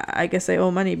 yeah, I guess I owe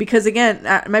money. Because again,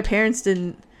 my parents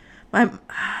didn't, I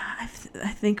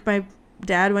think my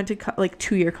dad went to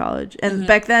 2-year college. And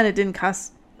back then it didn't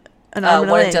cost an arm and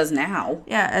a leg. What it does now.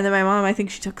 Yeah. And then my mom, I think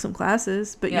she took some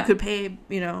classes, but you could pay,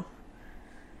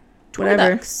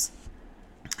 whatever. $20.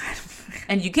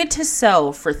 And you get to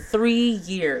sew for 3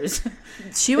 years.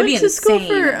 She went to school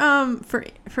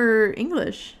for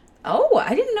English. Oh,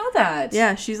 I didn't know that.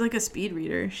 Yeah, she's like a speed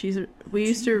reader. We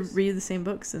used to read the same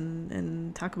books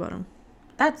and talk about them.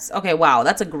 That's okay. Wow,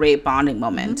 that's a great bonding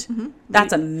moment. Mm-hmm.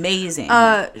 That's amazing.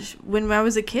 When I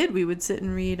was a kid, we would sit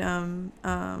and read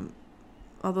all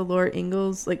the Laura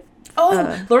Ingalls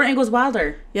Laura Ingalls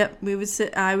Wilder. Yep, we would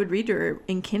sit. I would read to her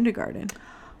in kindergarten.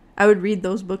 I would read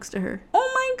those books to her.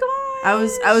 Oh my god!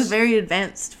 I was very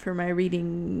advanced for my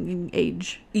reading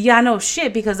age. Yeah, no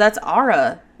shit, because that's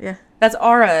Ara. Yeah, that's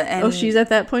Ara. And she's at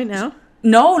that point now.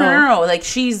 No. Like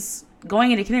she's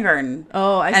going into kindergarten.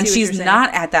 Oh, I see. And she's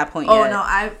not at that point yet. Oh no,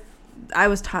 I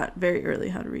was taught very early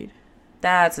how to read.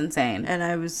 That's insane. And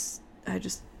I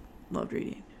just loved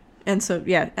reading. And so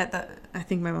yeah, I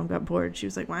think my mom got bored. She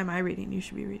was like, "Why am I reading? You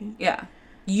should be reading." Yeah,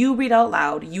 you read out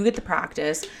loud. You get the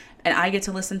practice. And I get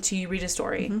to listen to you read a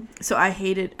story. Mm-hmm. So I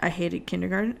hated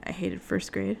kindergarten. I hated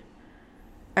first grade.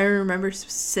 I remember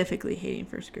specifically hating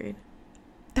first grade.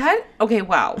 Okay,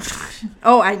 wow.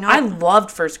 Oh, I know. I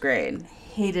loved first grade.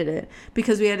 Hated it.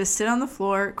 Because we had to sit on the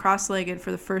floor cross-legged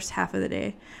for the first half of the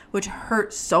day, which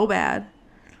hurt so bad.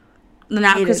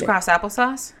 Not crisscross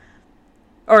applesauce?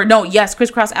 Or no, yes,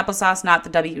 crisscross applesauce, not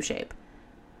the W shape.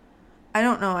 I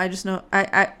don't know. I just know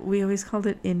we always called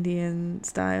it Indian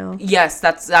style. Yes,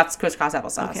 that's crisscross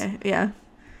applesauce. Okay, yeah.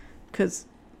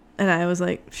 And I was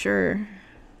like, sure.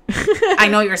 I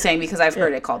know what you're saying because I've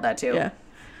heard it called that too. Yeah.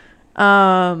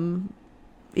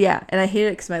 Yeah, and I hated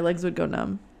it because my legs would go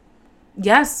numb.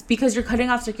 Yes, because you're cutting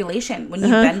off circulation when you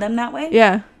bend them that way.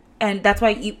 Yeah. And that's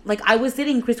why, I was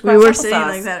sitting crisscross. We were sitting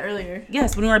like that earlier.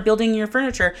 Yes, when we were building your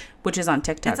furniture, which is on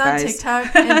TikTok, guys. It's on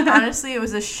TikTok, and honestly, it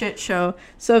was a shit show.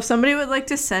 So if somebody would like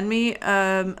to send me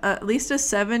at least a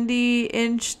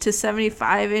 70-inch to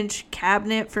 75-inch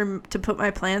cabinet to put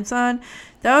my plants on,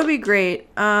 that would be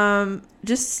great.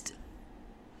 Just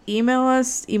email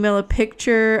us, email a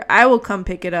picture. I will come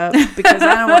pick it up because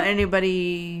I don't want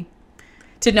anybody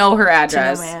to know her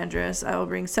address. To know my address. I will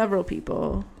bring several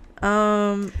people.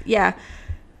 Yeah,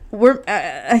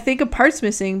 I think a part's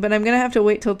missing, but I'm gonna have to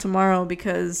wait till tomorrow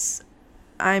because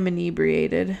I'm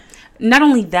inebriated. Not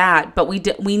only that, but we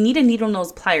need a needle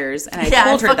nose pliers, and I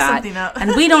told her that,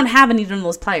 and we don't have a needle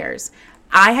nose pliers.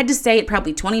 I had to say it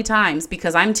probably 20 times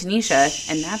because I'm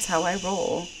Tanisha, and that's how I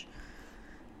roll.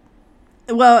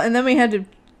 Well, and then we had to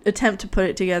attempt to put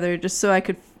it together just so I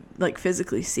could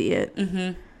physically see it.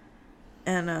 Mm-hmm.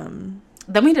 And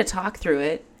then we had to talk through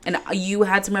it. And you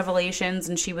had some revelations,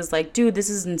 and she was like, dude,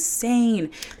 this is insane.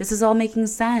 This is all making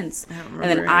sense. And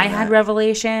then I had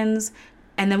revelations,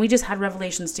 and then we just had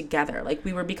revelations together. Like,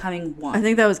 we were becoming one. I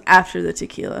think that was after the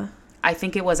tequila. I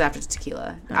think it was after the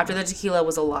tequila. Oh. After the tequila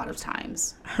was a lot of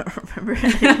times. I don't remember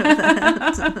any of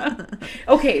that.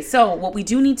 Okay, so what we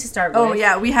do need to start with. Oh,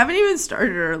 yeah. We haven't even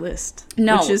started our list.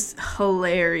 No. Which is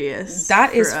hilarious.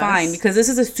 That is fine, because this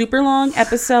is a super long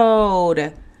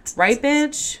episode. Right,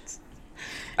 bitch?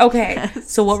 Okay,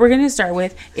 yes. So what we're going to start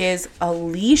with is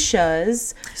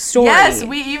Alicia's story. Yes,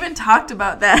 we even talked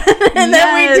about that, and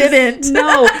then we didn't.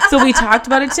 No, so we talked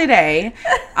about it today.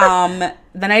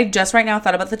 Then I just right now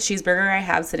thought about the cheeseburger I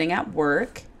have sitting at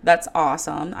work. That's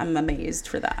awesome. I'm amazed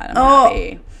for that.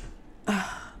 I'm happy.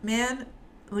 Man,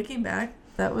 looking back,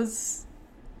 that was,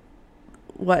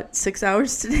 6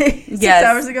 hours today? Yes. 6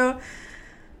 hours ago?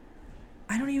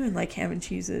 I don't even like ham and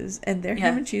cheeses, and their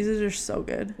ham and cheeses are so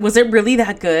good. Was it really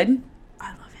that good?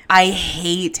 I love ham. I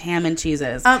hate ham and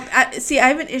cheeses. I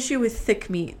have an issue with thick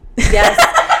meat. Yes.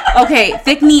 Okay,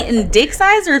 thick meat in dick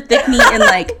size or thick meat in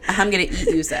like I'm gonna eat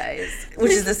you size,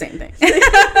 which is the same thing.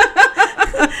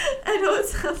 I know it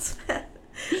sounds bad.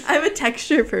 I'm a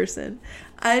texture person.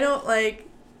 I don't like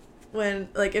when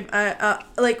if I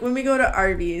when we go to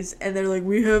Arby's and they're like,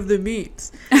 we have the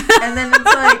meats, and then it's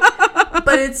like,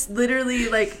 but it's literally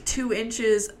like 2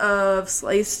 inches of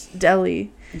sliced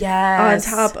deli, on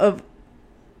top of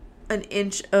an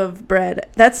inch of bread.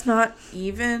 That's not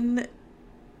even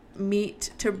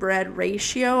meat to bread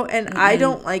ratio, and I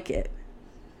don't like it.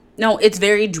 No, it's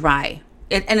very dry,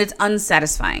 and it's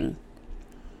unsatisfying.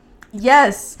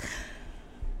 Yes.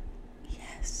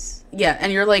 Yeah,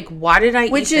 and you're like, why did I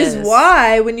eat this? Which is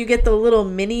why when you get the little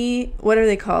mini, what are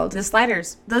they called? The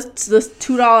sliders. The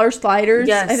 $2 sliders,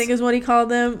 yes. I think is what he called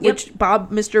them, which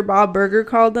Mr. Bob Burger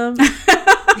called them.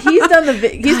 He's done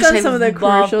some of the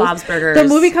commercials. Bob's Burgers. The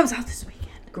movie comes out this weekend.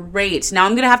 Great. Now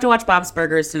I'm going to have to watch Bob's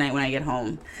Burgers tonight when I get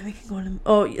home. And we can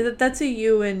go to that's a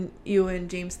you and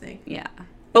James thing. Yeah.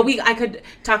 But we could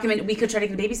talk him in, we could try to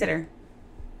get a babysitter.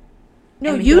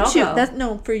 No,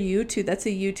 YouTube. For YouTube. That's a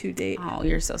YouTube date. Oh,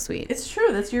 you're so sweet. It's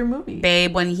true. That's your movie.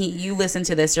 Babe, when you listen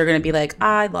to this, you're going to be like,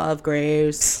 I love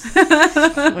Grace.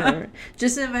 Whatever.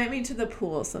 Just invite me to the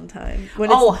pool sometime. When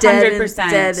it's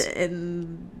 100%. Dead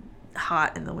and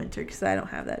hot in the winter, because I don't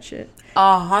have that shit.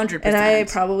 100%. And I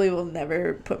probably will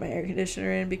never put my air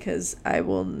conditioner in because I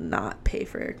will not pay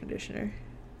for air conditioner.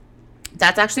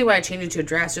 That's actually why I changed it to a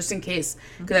dress, just in case.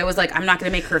 Because I was like, I'm not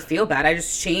going to make her feel bad. I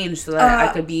just changed so that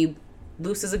I could be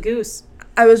loose as a goose.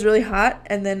 I was really hot,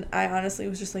 and then I honestly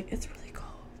was just like, it's really cold.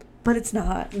 But it's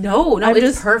not. No,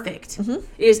 it's perfect. Mm-hmm.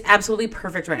 It is absolutely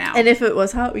perfect right now. And if it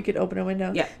was hot, we could open a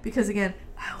window. Yeah. Because, again,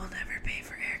 I will never pay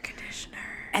for air conditioner.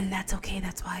 And that's okay.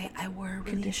 That's why I wear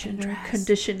conditioning.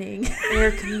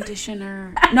 Air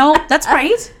conditioner. No, that's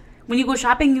right. When you go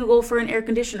shopping, you go for an air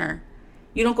conditioner.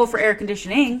 You don't go for air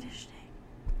conditioning.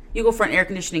 You go for an air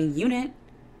conditioning unit.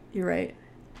 You're right.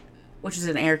 Which is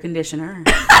an air conditioner.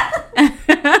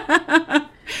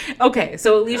 Okay,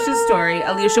 so Alicia's story.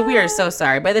 Alicia, we are so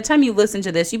sorry. By the time you listen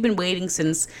to this, you've been waiting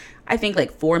since, I think,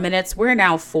 4 minutes. We're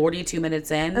now 42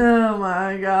 minutes in. Oh,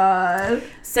 my God.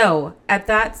 So, at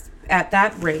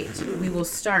that rate, we will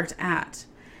start at,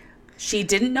 she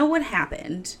didn't know what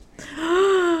happened,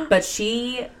 but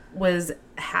she was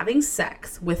having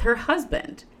sex with her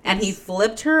husband, and he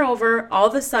flipped her over. All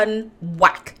of a sudden,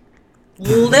 whack.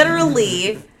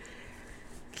 Literally...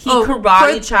 He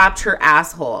karate chopped her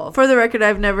asshole. For the record,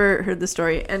 I've never heard the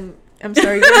story, and I'm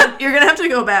sorry, you're gonna have to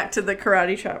go back to the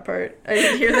karate chop part. I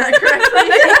didn't hear that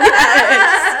correctly.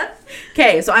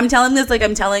 Okay, so I'm telling this like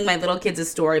I'm telling my little kids a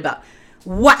story about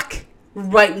whack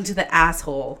right into the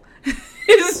asshole.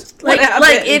 like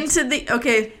into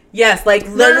the Yes,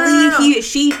 literally,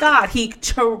 she thought he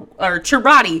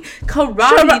karate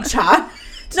chopped.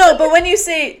 No, but when you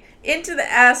say into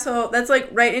the asshole, that's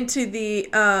right into the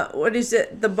what is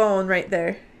it? The bone right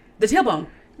there. The tailbone.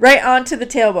 Right onto the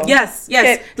tailbone. Yes.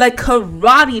 Okay.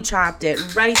 Karate chopped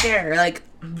it right there.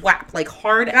 Whap.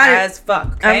 Hard as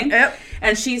fuck. Okay? Yep.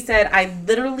 And she said, I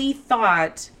literally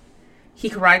thought he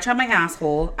karate chopped my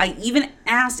asshole. I even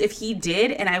asked if he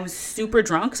did, and I was super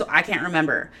drunk, so I can't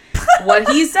remember what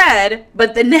he said.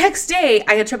 But the next day,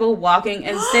 I had trouble walking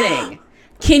and sitting.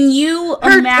 Can you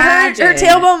imagine? Her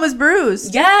tailbone was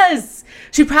bruised. Yes.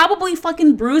 She probably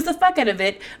fucking bruised the fuck out of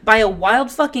it by a wild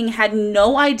fucking had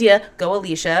no idea. Go,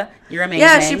 Alicia. You're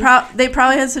amazing. Yeah, they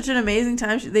probably had such an amazing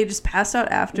time. They just passed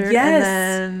out after. Yes.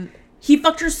 And then... He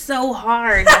fucked her so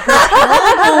hard. Her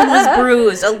tailbone was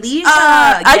bruised. Alicia,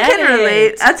 I can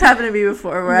relate. That's happened to me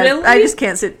before. Where really? I just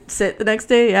can't sit the next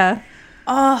day. Yeah.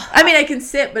 Oh, I mean, I can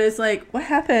sit, but it's what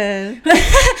happened?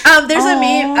 There's a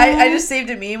meme. I just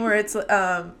saved a meme where it's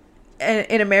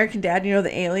in American Dad,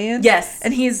 the alien. Yes.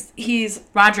 And he's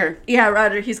Roger. Yeah,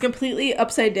 Roger. He's completely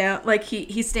upside down.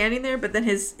 He's standing there, but then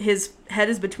his head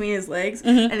is between his legs,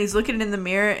 and he's looking in the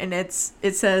mirror, and it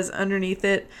says underneath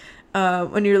it,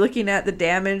 when you're looking at the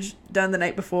damage done the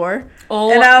night before.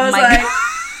 Oh, and I was my like,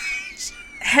 gosh.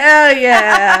 Hell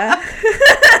yeah.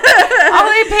 All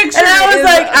I picture. And I was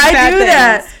like, I do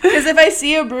that because if I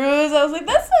see a bruise, I was like,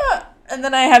 that's not. And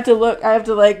then I have to look. I have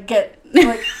to like get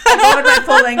like I go in my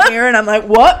full length mirror, and I'm like,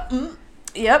 what?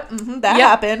 Yep, that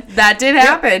happened. That did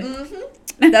happen.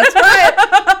 That's right.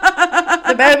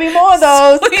 There better be more of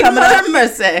those coming up.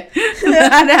 Mercy.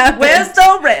 That happened. Where's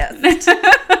the rest?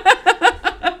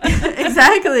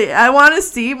 Exactly. I want to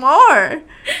see more.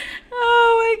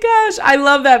 Oh my gosh. I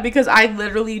love that because I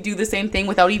literally do the same thing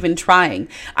without even trying.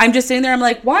 I'm just sitting there. I'm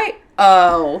like, why?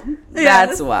 Oh,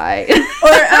 that's why.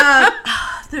 Or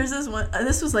there's this one.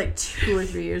 This was like 2 or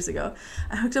 3 years ago.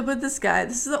 I hooked up with this guy.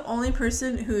 This is the only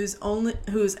person who's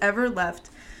ever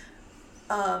left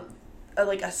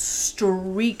like a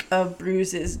streak of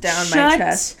bruises down my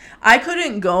chest. I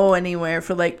couldn't go anywhere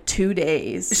for like 2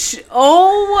 days.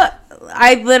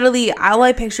 I literally, all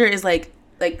I picture is like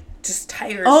just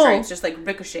tire stripes, just like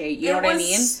ricochet. You know what I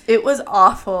mean? It was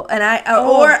awful, and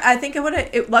I think it would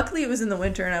have. Luckily, it was in the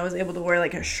winter, and I was able to wear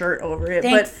like a shirt over it.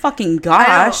 Thank fucking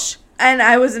gosh! And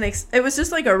I wasn't. It was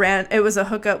just like it was a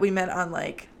hookup we met on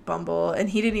like Bumble, and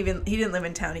he didn't live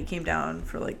in town. He came down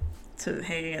for like to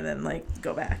hang and then like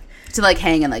go back to like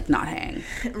hang and like not hang.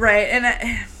 Right, and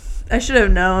I should have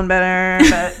known better,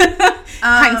 but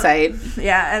hindsight.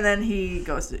 Yeah, and then he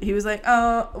ghosted. He was like,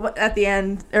 "Oh," at the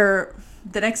end or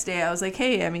the next day, I was like,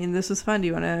 "Hey, I mean, this was fun. Do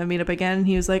you want to meet up again?" And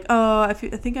he was like, "Oh, I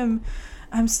think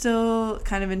I'm still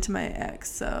kind of into my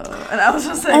ex." So, and I was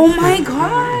just like, "Oh my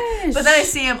gosh!" But then I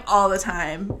see him all the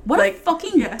time. What a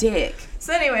fucking dick.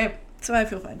 So anyway, so I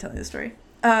feel fine telling the story.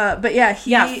 But yeah,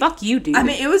 fuck you, dude. I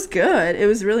mean, it was good. It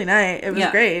was really nice. It was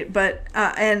great. But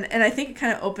and I think it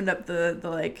kind of opened up the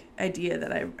like idea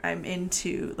that I'm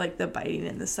into like the biting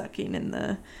and the sucking and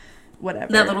the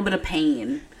whatever. That little bit of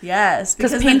pain. Yes,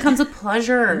 because pain comes with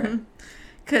pleasure.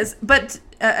 But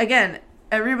again,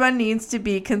 everyone needs to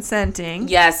be consenting.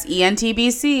 Yes,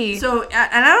 ENTBC. So,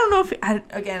 and I don't know if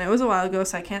again, it was a while ago,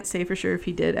 so I can't say for sure if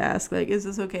he did ask like, "Is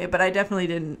this okay?" But I definitely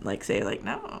didn't like say like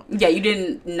no. Yeah, you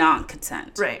didn't not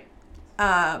consent. Right.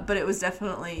 But it was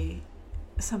definitely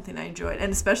something I enjoyed,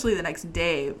 and especially the next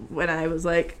day when I was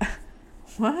like,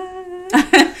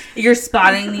 "What?" You're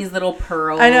spotting these little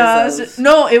pearls. I know.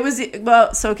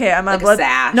 So okay. I'm on blood.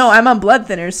 Sash. No, I'm on blood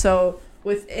thinners. So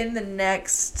within the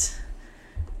next,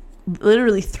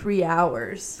 literally 3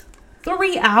 hours.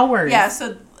 3 hours. Yeah.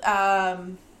 So, I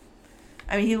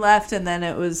mean, he left, and then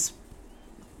it was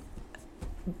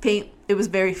faint. It was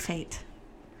very faint.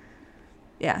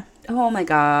 Yeah. Oh my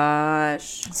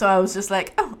gosh. So I was just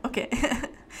like, oh, okay.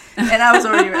 And I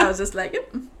was just like,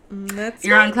 yep, that's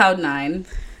You're on cloud 9.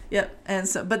 Yep. And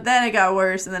so, but then it got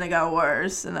worse, and then it got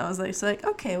worse, and I was like,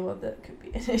 okay, well, that could be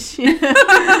an issue.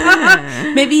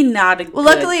 Maybe not a Well,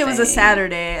 luckily it was a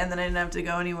Saturday, and then I didn't have to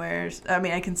go anywhere. I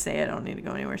mean, I can say I don't need to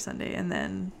go anywhere Sunday,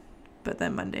 but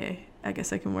then Monday, I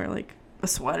guess I can wear like a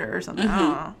sweater or something. I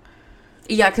don't know.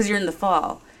 Yeah, because you're in the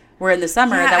fall. We're in the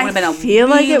summer. That would have been a feel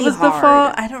really like it was hard. The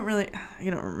fall. I don't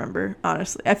remember,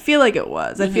 honestly. I feel like it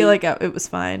was. I feel like it was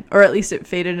fine, or at least it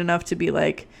faded enough to be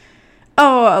like,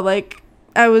 oh, like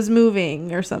I was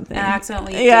moving or something. And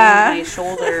accidentally hit my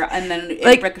shoulder, and then it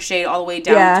like, ricocheted all the way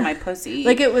down to my pussy.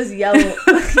 Like it was yellow.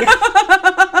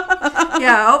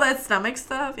 Yeah, all that stomach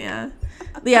stuff. Yeah,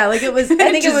 like it was.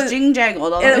 I think it was jing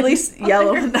jangled. At least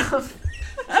yellow enough.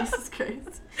 Jesus Christ.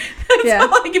 That's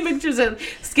all I can picture is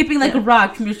skipping like a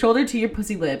rock from your shoulder to your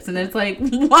pussy lips, and it's like,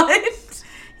 what?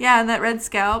 Yeah, and that red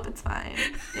scalp, it's fine.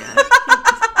 Yeah.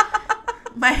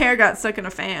 My hair got stuck in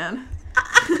a fan.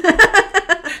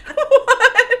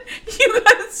 What? You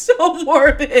got so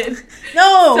morbid.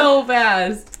 No. So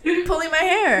fast. Pulling my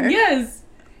hair. Yes.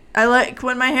 I like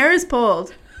when my hair is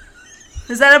pulled.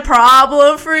 Is that a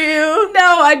problem for you?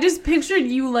 No, I just pictured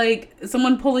you like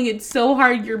someone pulling it so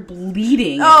hard you're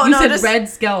bleeding. Oh, you said red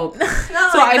scalp.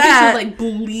 Not so like I pictured like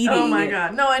bleeding. Oh my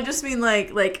god. No, I just mean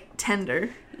like tender.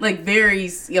 Like very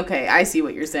okay, I see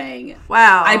what you're saying.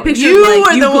 Wow. I pictured you like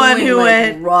were you the one who like,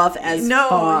 went rough as fuck.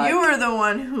 No, you were the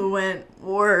one who went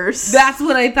worse. That's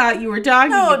what I thought you were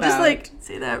talking about. No, just like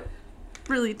say that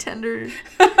really tender.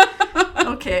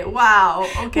 Okay, wow.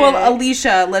 Okay. Well,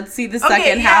 Alicia, let's see the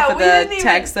second half of the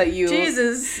text that you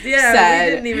said. We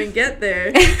didn't even get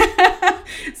there.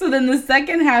 So then the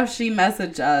second half she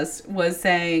messaged us was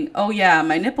saying, oh yeah,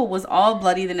 my nipple was all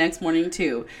bloody the next morning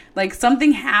too. Like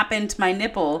something happened to my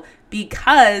nipple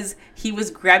because he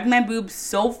was grabbing my boobs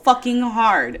so fucking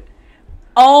hard.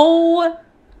 Oh,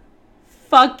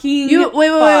 fucking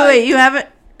Wait. You haven't...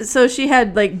 So she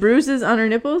had like bruises on her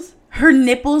nipples? Her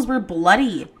nipples were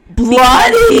bloody.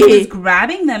 Bloody? He was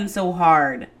grabbing them so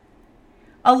hard.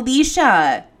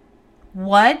 Alicia,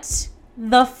 what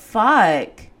the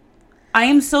fuck? I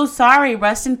am so sorry.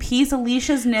 Rest in peace,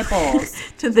 Alicia's nipples.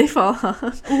 Did they fall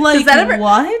off? Like,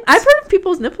 what? I've heard of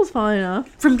people's nipples falling off.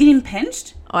 From getting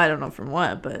pinched? Oh, I don't know from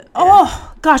what, but... Yeah.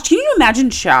 Oh, gosh. Can you imagine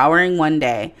showering one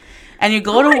day and you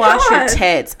go to wash your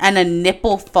tits and a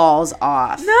nipple falls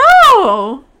off?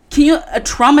 No! Can you...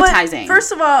 traumatizing. But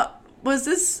first of all, was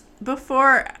this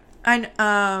before...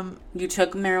 You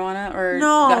took marijuana or...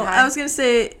 No, I was going to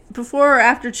say before or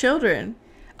after children.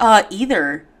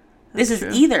 Either. This is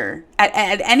either.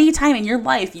 At any time in your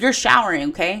life, you're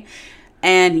showering, okay?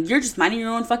 And you're just minding your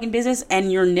own fucking business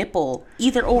and your nipple,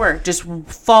 either or, just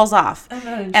falls off.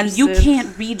 And you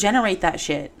can't regenerate that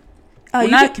shit. You're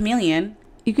not a chameleon.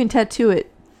 You can tattoo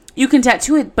it. You can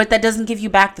tattoo it, but that doesn't give you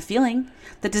back the feeling.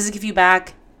 That doesn't give you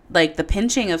back, like, the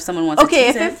pinching of someone wants to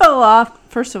tease if it fell off,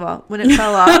 first of all, when it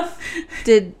fell off,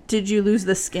 did you lose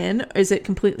the skin? Or is it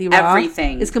completely raw?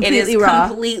 Everything. It's completely raw.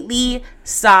 Completely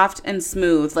soft and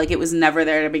smooth, like it was never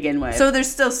there to begin with. So there's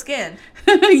still skin.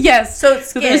 Yes. So it's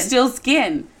skin. So there's still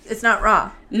skin. It's not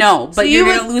raw. No, but you're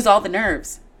going to lose all the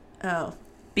nerves. Oh.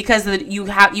 Because you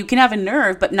can have a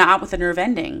nerve, but not with a nerve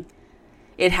ending.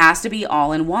 It has to be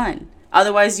all in one.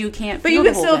 Otherwise, you can't feel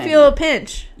the whole thing. But you can still feel a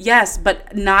pinch. Yes,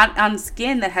 but not on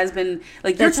skin that has been...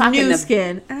 like that's new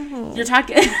skin. Oh. You're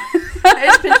talking... I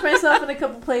just pinched myself in a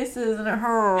couple places and it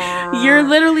hurt. You're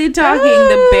literally talking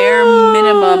the bare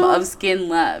minimum of skin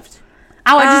left.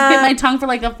 Ow, I just bit my tongue for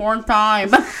like the 4th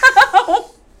time.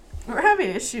 We're having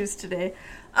issues today.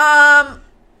 I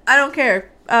don't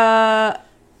care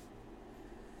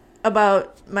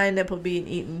about my nipple being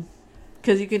eaten.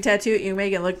 Because you can tattoo it, you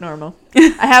make it look normal.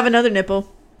 I have another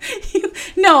nipple.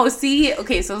 No, see,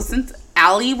 okay, so since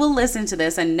Allie will listen to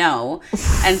this and know,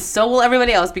 and so will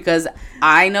everybody else, because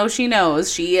I know she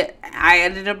knows. I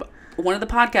edited up one of the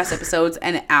podcast episodes,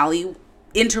 and Allie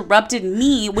interrupted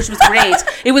me, which was great.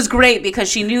 It was great because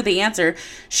she knew the answer.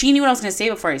 She knew what I was going to say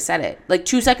before I said it. Like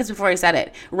 2 seconds before I said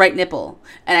it. Right nipple.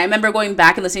 And I remember going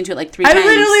back and listening to it like 3 times. I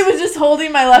literally was just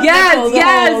holding my left nipple.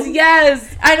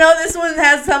 Yes. I know this one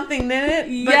has something in it.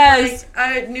 But yes. Like,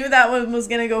 I knew that one was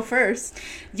going to go first.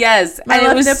 Yes. My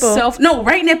left nipple. No,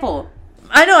 right nipple.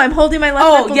 I know, I'm holding my left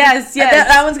nipple. Oh, yes.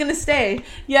 That one's going to stay.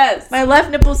 Yes. My left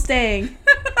nipple's staying.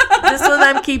 This one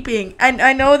I'm keeping.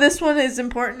 I know this one is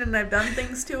important and I've done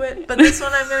things to it, but this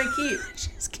one I'm going to keep.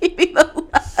 She's keeping the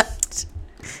left.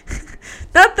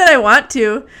 Not that I want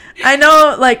to. I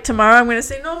know, like, tomorrow I'm going to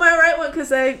say, no, my right one,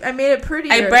 because I made it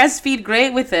prettier. I breastfeed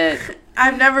great with it.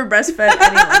 I've never breastfed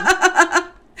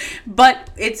anyone. But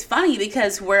it's funny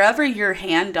because wherever your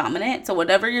hand dominant, so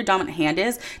whatever your dominant hand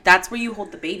is, that's where you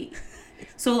hold the baby.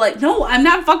 So, like, no, I'm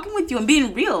not fucking with you. I'm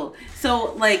being real.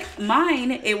 So, like,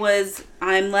 mine,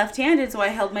 I'm left-handed, so I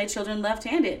held my children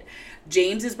left-handed.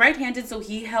 James is right-handed, so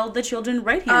he held the children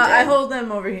right-handed. I hold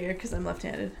them over here because I'm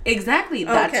left-handed. Exactly.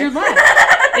 That's your left.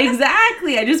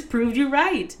 Exactly. I just proved you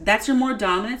right. That's your more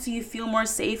dominant, so you feel more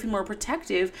safe and more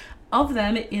protective of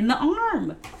them in the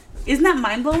arm. Isn't that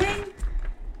mind-blowing?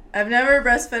 I've never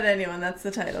breastfed anyone. That's the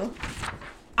title.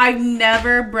 I've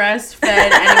never breastfed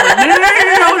anyone.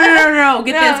 No.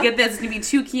 Get this. It's going to be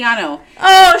 2 Keanu.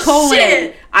 Oh,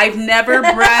 shit. I've never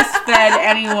breastfed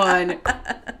anyone.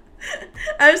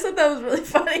 I just thought that was really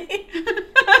funny.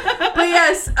 But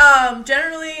yes,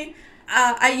 generally,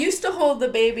 I used to hold the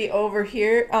baby over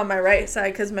here on my right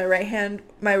side because my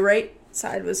right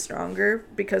side was stronger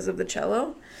because of the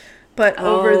cello. But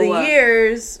over the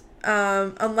years,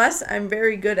 unless I'm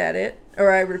very good at it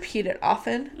or I repeat it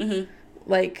often,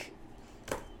 like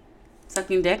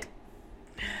sucking dick.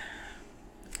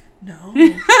 No.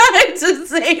 It's the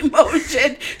same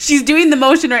motion. She's doing the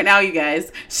motion right now, you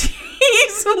guys.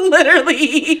 She's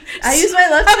literally. I use my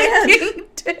left hand.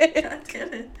 God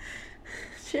damn it.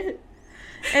 Shit.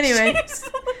 Anyway,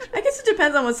 I guess it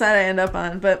depends on what side I end up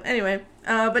on. But anyway,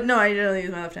 but no, I generally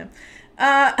use my left hand.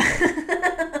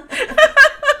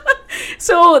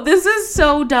 So this is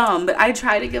so dumb, but I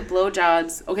try to give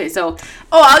blowjobs. Okay, so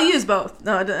I'll use both.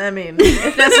 No, I mean,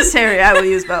 if necessary, I will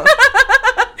use both.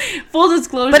 Full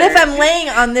disclosure. But if I'm laying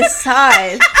on this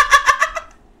side,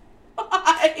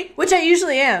 why? Which I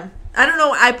usually am. I don't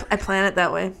know. I plan it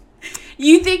that way.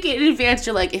 You think in advance,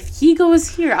 you're like, if he goes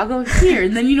here, I'll go here.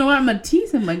 And then you know what? I'm going to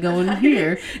tease him by going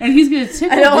here. And he's going to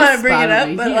tickle I don't want to bring it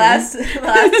up, but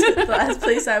the last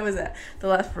place I was at, the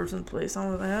last person's place I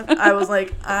was at, I was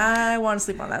like, I want to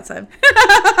sleep on that side.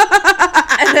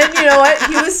 And then, you know what?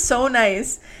 He was so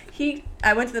nice.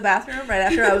 I went to the bathroom right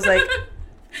after. I was like,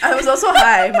 I was also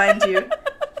high, mind you.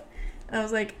 And I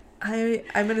was like,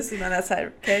 I'm gonna sleep on that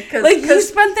side, okay? Cause you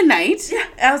spent the night. Yeah,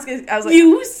 I was like,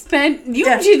 you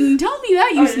didn't tell me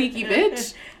that, you sneaky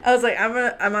bitch. I was like,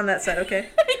 I'm on that side, okay?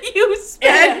 You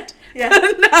spent Yeah.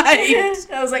 Night.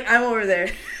 I was like, I'm over there.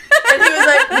 And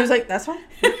he was like, that's fine.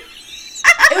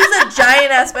 It was a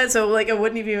giant ass bed, so like it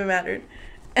wouldn't have even mattered.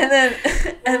 And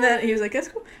then he was like, that's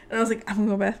cool. And I was like, I'm gonna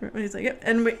go to the bathroom. And he's like, yep.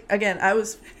 And again, I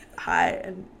was high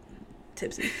and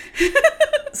tipsy.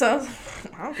 So I was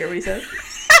like, I don't care what he says.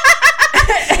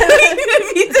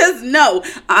 If he says no,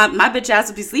 my bitch ass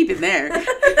will be sleeping there.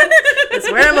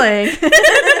 That's where I'm laying.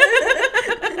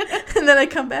 And then I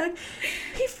come back.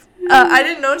 I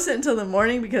didn't notice it until the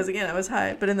morning because again I was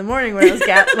high. But in the morning when I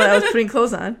was putting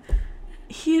clothes on,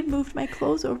 he had moved my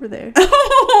clothes over there.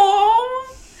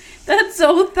 Oh, that's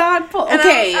so thoughtful. And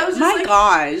okay, I was my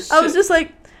gosh. I was just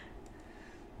like,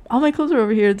 all my clothes are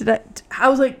over here. I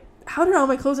was like, how did all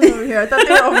my clothes get over here? I thought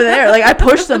they were over there. Like I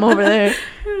pushed them over there.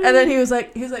 And then he was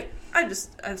like, I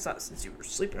thought since you were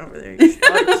sleeping over there,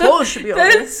 all your clothes should be over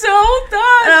there. That's so thoughtful.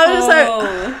 And I was just like,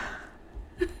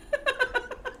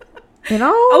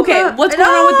 okay, what's going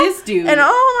on with this dude? In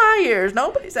all my years,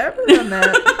 nobody's ever done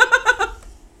that.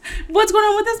 What's going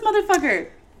on with this motherfucker?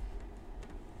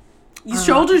 You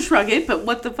shoulder shrug it, but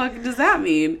what the fuck does that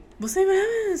mean? We'll see what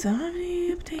happens. I don't have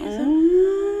any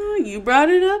updates. You brought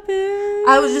it up.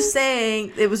 I was just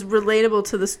saying it was relatable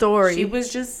to the story. She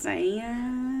was just saying.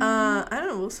 I don't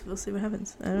know. We'll see what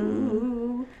happens. I don't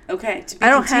know. Okay. I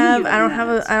don't have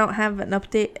an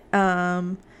update.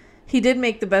 He did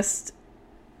make the best.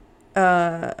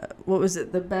 What was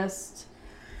it? The best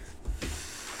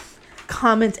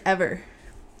comment ever.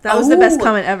 That was the best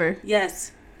comment ever.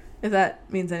 Yes. If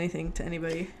that means anything to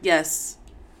anybody. Yes.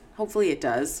 Hopefully it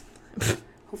does.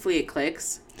 Hopefully it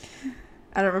clicks.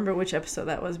 I don't remember which episode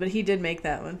that was, but he did make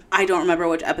that one. I don't remember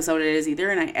which episode it is either,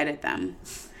 and I edit them.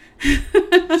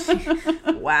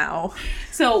 Wow.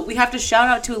 So we have to shout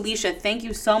out to Alicia. Thank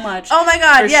you so much. Oh my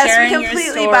God. Yes, we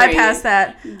completely bypassed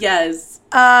that. Yes.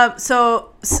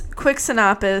 So quick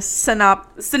synopsis.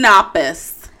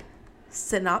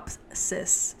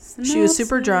 She was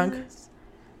super drunk,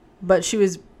 but she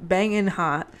was banging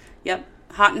hot. Yep.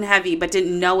 Hot and heavy, but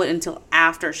didn't know it until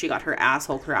after she got her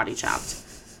asshole karate chopped.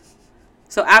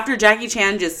 So after Jackie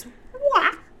Chan just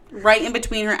right in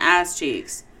between her ass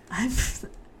cheeks.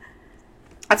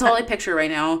 That's all I picture right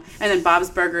now. And then Bob's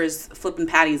Burgers flipping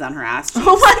patties on her ass cheeks.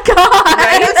 Oh my God.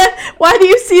 Right? Why do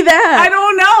you see that? I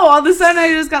don't know. All of a sudden I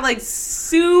just got like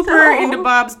super into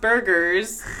Bob's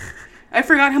Burgers. I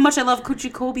forgot how much I love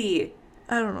Coochie Kobe.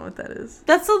 I don't know what that is.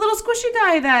 That's the little squishy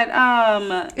guy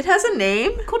that It has a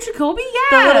name? Coochie Kobe?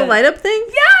 Yeah. The little light up thing?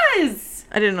 Yes.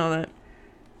 I didn't know that.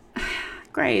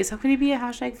 Grace, how can you be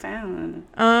a fan?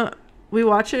 We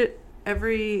watch it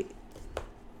every...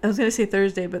 I was going to say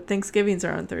Thursday, but Thanksgivings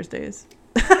are on Thursdays.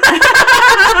 Do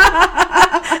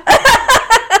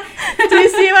you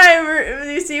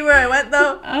see where I went,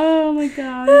 though? Oh, my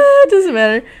God. It doesn't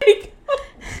matter.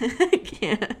 I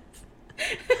can't.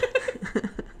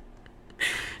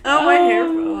 Oh, my hair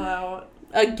fell out.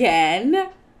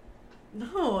 Again?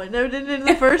 No, I never did it in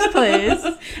the first place.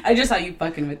 I just saw you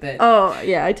fucking with it. Oh,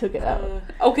 yeah, I took it out.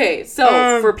 Okay,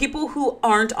 so for people who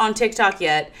aren't on TikTok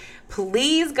yet,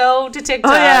 please go to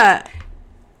TikTok. Oh, yeah.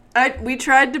 We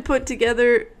tried to put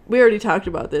together... We already talked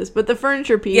about this, but the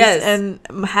furniture piece, yes. And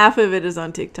half of it is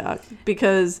on TikTok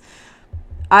because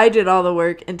I did all the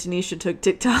work and Tanisha took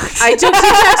TikToks. I took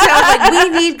TikToks and I was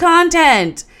like, we need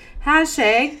content.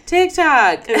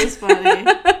 #TikTok. It was funny.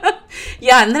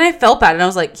 Yeah, and then I felt bad and I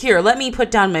was like, here, let me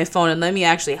put down my phone and let me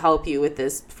actually help you with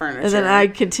this furniture. And then I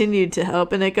continued to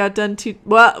help and it got done too...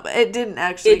 Well, it didn't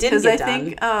actually. It didn't get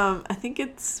done. I think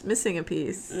it's missing a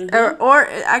piece.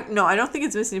 Mm-hmm. No, I don't think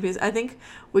it's missing a piece. I think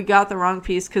we got the wrong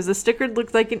piece because the sticker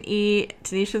looked like an E.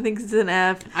 Tanisha thinks it's an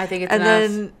F. I think it's an F.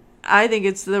 And then I think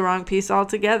it's the wrong piece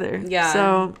altogether. Yeah.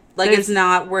 So like it's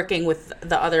not working with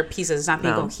the other pieces. It's not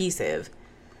being cohesive.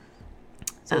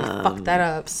 So we fucked that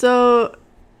up. So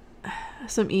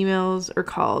some emails or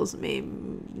calls may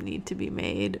need to be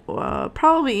made.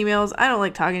 Probably emails. I don't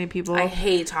like talking to people. I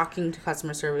hate talking to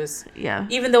customer service. Yeah.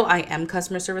 Even though I am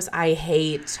customer service, I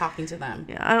hate talking to them.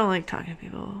 Yeah, I don't like talking to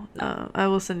people. No. I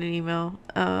will send an email.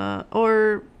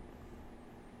 Or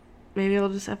maybe I'll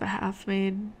just have a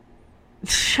half-made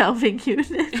shelving unit.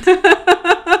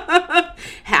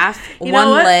 One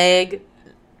leg.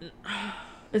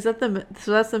 Is that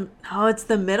it's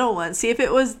the middle one. See, if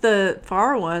it was the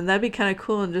far one, that'd be kind of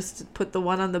cool and just put the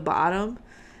one on the bottom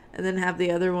and then have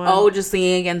the other one. Oh, just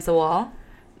leaning against the wall?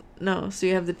 No, so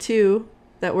you have the two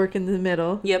that work in the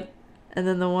middle. Yep. And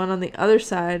then the one on the other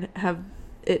side, have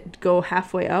it go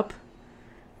halfway up.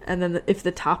 And then if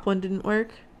the top one didn't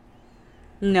work.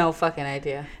 No fucking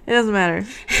idea. It doesn't matter.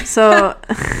 So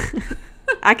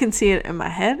I can see it in my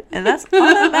head and that's all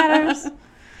that matters.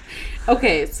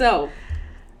 Okay, so...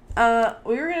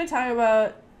 we were gonna talk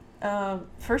about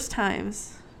first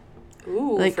times.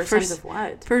 Ooh, like first times of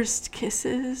what? First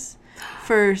kisses,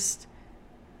 first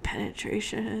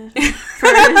penetration,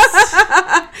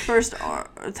 first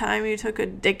time you took a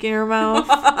dick in your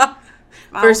mouth.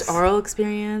 First oral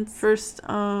experience. First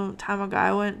time a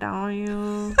guy went down on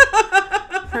you.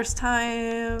 First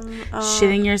time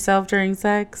shitting yourself during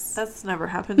sex. That's never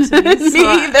happened to me. Me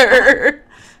either.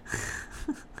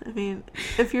 I mean,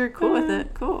 if you're cool with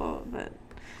it, cool. But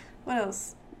what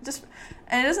else?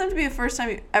 And it doesn't have to be the first time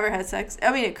you ever had sex.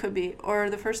 I mean, it could be, or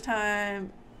the first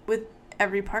time with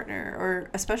every partner, or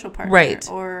a special partner, right?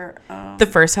 Or the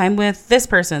first time with this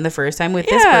person, the first time with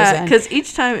this person. Because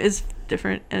each time is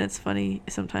different, and it's funny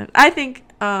sometimes. I think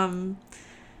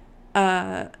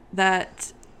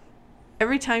that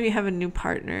every time you have a new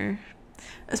partner,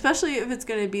 especially if it's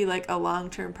going to be like a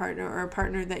long-term partner or a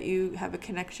partner that you have a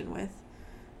connection with,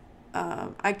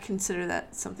 I consider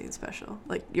that something special,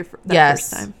 like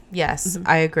first time. Yes, mm-hmm.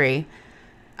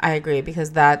 I agree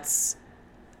because that's,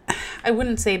 I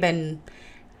wouldn't say been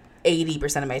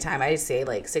 80% of my time. I'd say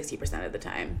like 60% of the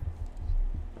time.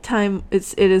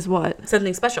 It is what?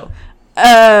 Something special.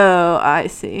 Oh, I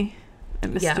see. I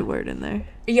missed a word in there.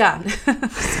 Yeah.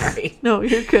 Sorry. No,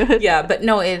 you're good. Yeah, but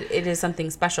no, it is something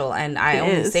special. And I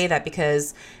only say that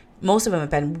because most of them have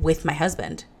been with my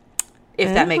husband,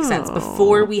 if that makes sense.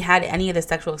 Before we had any of the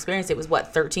sexual experience, it was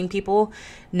 13 people.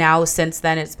 Now, since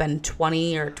then, it's been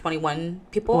 20 or 21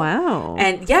 people. Wow.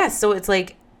 And so it's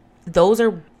like, those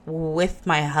are with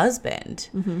my husband.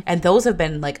 Mm-hmm. And those have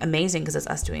been like amazing because it's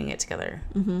us doing it together.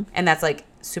 Mm-hmm. And that's like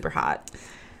super hot.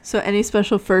 So any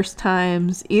special first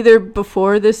times, either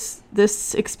before this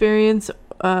experience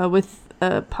with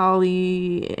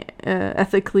ethically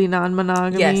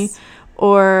non-monogamy,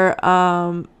 or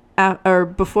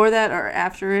before that or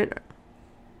after it?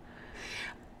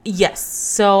 Yes.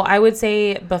 So I would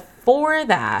say before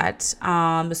that,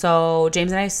 so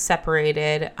James and I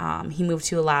separated. He moved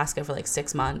to Alaska for like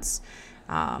 6 months.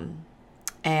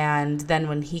 And then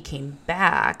when he came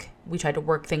back, we tried to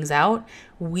work things out.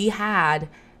 We had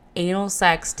anal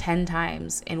sex 10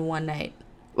 times in one night.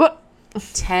 What?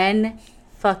 10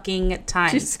 fucking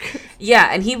times. Yeah,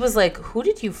 and he was like, who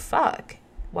did you fuck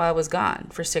while I was gone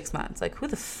for 6 months? Like, who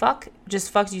the fuck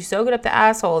just fucked you so good up the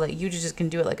asshole that you just can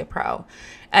do it like a pro?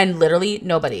 And literally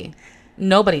nobody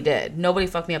did. Nobody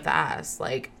fucked me up the ass.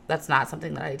 Like, that's not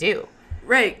something that I do.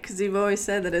 Right, because you've always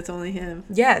said that it's only him.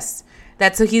 Yes.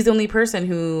 So he's the only person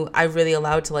who I really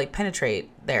allowed to like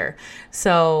penetrate there.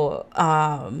 So,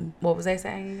 what was I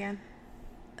saying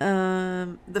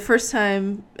again? The first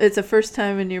time, it's a first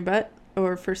time in your butt,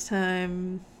 or first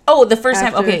time. Oh, the first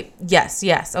time. Okay. Yes.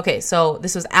 Okay. So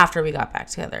this was after we got back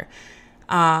together.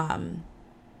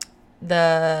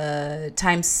 The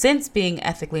time since being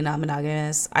ethically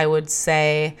non-monogamous, I would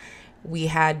say we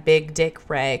had Big Dick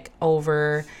Rick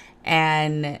over,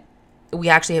 and we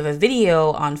actually have a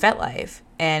video on FetLife,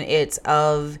 and it's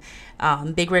of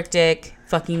Big Rick Dick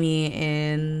fucking me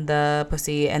in the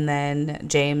pussy, and then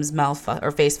James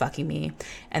face fucking me,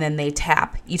 and then they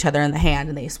tap each other in the hand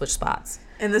and they switch spots.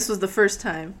 And this was the first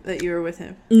time that you were with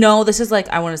him? No, this is like,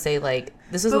 I want to say like,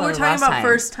 this is one of the last times. But we're talking about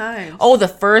first time. Oh, the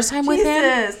first time with him?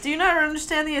 Jesus, do you not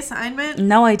understand the assignment?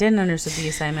 No, I didn't understand the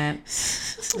assignment.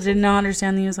 I did not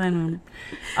understand the assignment.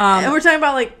 And we're talking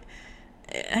about like,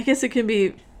 I guess it can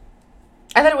be.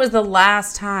 I thought it was the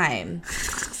last time.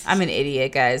 I'm an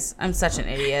idiot, guys. I'm such an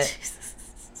idiot.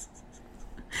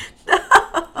 No.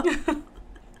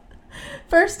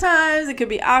 First times, it could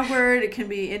be awkward, it can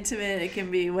be intimate, it can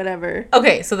be whatever.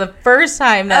 Okay, so the first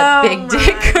time that Big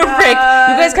Dick Rick, you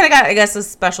guys kind of got, I guess, a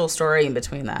special story in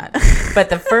between that. But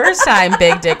the first time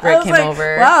Big Dick Rick came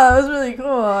over. Wow, that was really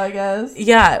cool, I guess.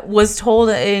 Yeah, was told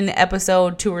in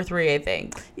episode 2 or 3, I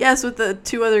think. Yes, with the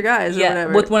 2 other guys or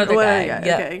whatever. With one other guy.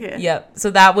 Yep. Okay. Yep.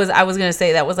 So that was, I was going to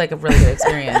say, that was like a really good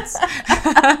experience.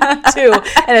 Too.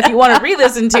 And if you want to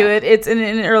re-listen to it, it's in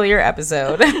an earlier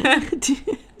episode.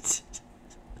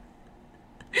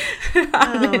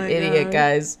 I'm an idiot,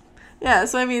 guys. Yeah,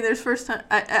 so I mean, there's first time.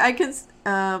 I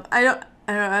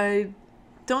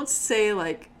don't say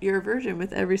like you're a virgin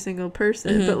with every single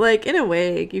person, mm-hmm. but like in a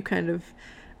way, you kind of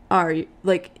are.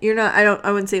 Like you're not. I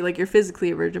wouldn't say like you're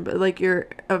physically a virgin, but like you're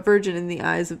a virgin in the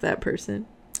eyes of that person.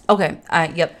 Okay.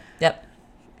 Yep.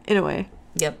 In a way.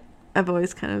 Yep. I've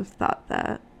always kind of thought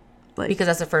that, like, because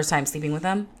that's the first time sleeping with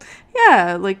them.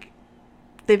 Yeah, like.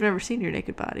 They've never seen your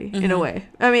naked body, mm-hmm. in a way.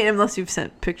 I mean, unless you've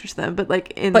sent pictures to them, but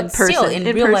like in person. But still, in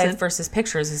real life versus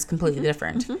pictures is completely mm-hmm.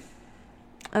 different. Mm-hmm.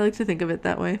 I like to think of it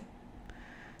that way.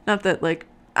 Not that like,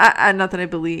 not that I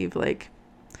believe like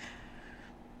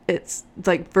it's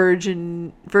like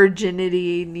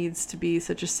virginity needs to be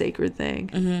such a sacred thing.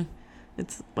 Mm-hmm.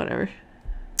 It's whatever.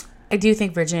 I do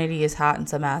think virginity is hot in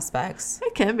some aspects.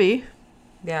 It can be.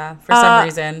 Yeah, for some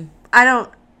reason. I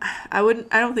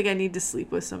don't think I need to sleep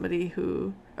with somebody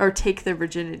or take their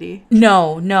virginity.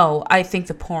 No. I think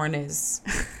the porn is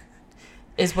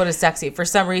what is sexy for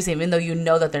some reason, even though you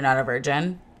know that they're not a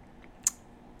virgin.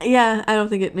 Yeah, I don't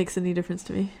think it makes any difference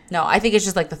to me. No, I think it's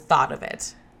just like the thought of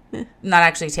it. Yeah. Not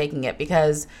actually taking it,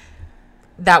 because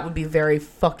that would be very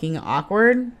fucking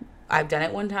awkward. I've done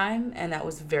it one time and that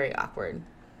was very awkward.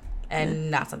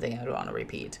 And not something I would want to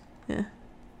repeat. Yeah.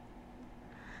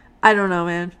 I don't know,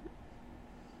 man.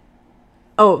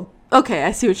 Oh, okay.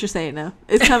 I see what you're saying now.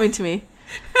 It's coming to me.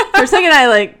 For a second,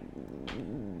 I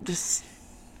just.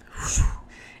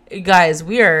 Guys,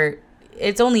 we're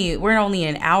only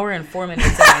an hour and 4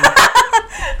 minutes in.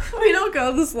 We don't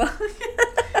go this long.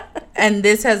 And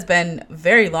this has been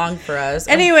very long for us.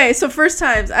 Anyway, so first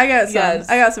times. I got some. Yes.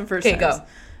 I got some first times. Okay, go.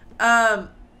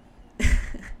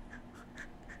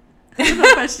 I don't know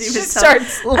if I should even tell. I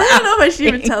don't know if I should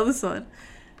even tell this one.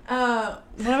 One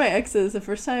of my exes, the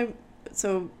first time,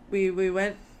 so we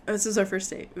went. This was our first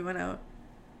date. We went out.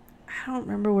 I don't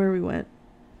remember where we went.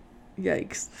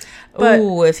 Yikes!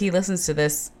 Oh, if he listens to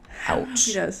this, ouch.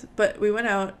 He does. But we went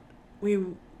out.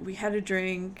 We had a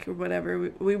drink or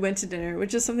whatever. We went to dinner,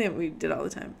 which is something that we did all the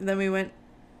time. And then we went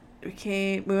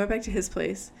back to his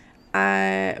place.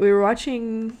 We were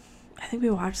watching. I think we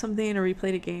watched something or we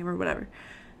played a game or whatever.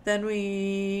 Then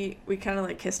we kind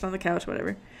of kissed on the couch,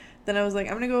 whatever. Then I was like,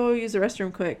 I'm going to go use the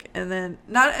restroom quick. And then,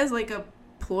 not as a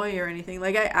ploy or anything.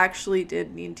 I actually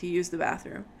did need to use the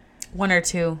bathroom. 1 or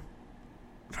 2?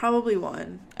 Probably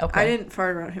 1. Okay. I didn't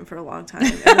fart around him for a long time.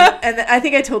 And then I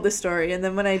think I told this story. And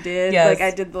then when I did, yes. I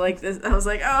did this. I was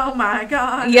like, oh my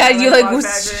God. Yeah, you I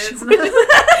said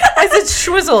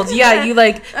schwizzled. Yeah, you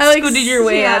scooted your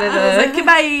way out of the. I was like,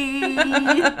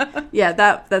 goodbye. Yeah,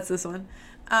 that's this one.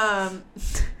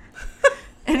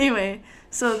 Anyway,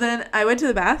 so then I went to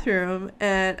the bathroom,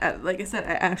 and like I said,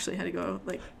 I actually had to go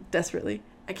desperately.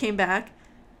 I came back.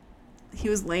 He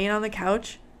was laying on the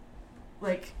couch,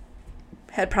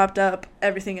 head propped up,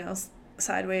 everything else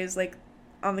sideways,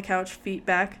 on the couch, feet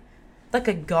back, like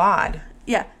a god.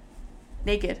 Yeah,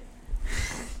 naked.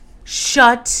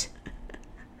 Shut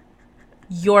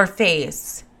your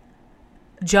face.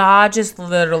 Jaw just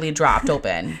literally dropped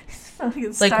open. What?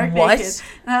 Naked.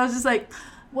 And I was just like,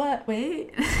 what?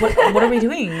 Wait. What are we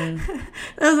doing? I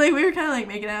was like, we were kind of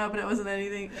making out, but it wasn't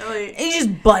anything. And he's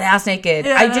just butt ass naked.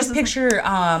 Yeah, I just picture,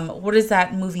 what is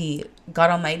that movie? God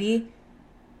Almighty?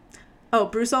 Oh,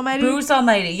 Bruce Almighty? Bruce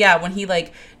Almighty, yeah. When he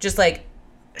just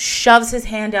shoves his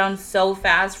hand down so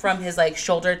fast from his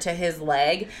shoulder to his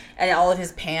leg, and all of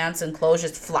his pants and clothes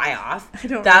just fly off.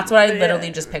 That's what I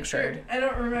literally just pictured. I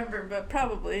don't remember, but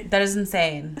probably. That is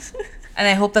insane. And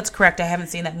I hope that's correct. I haven't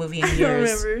seen that movie in years. I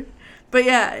don't remember. But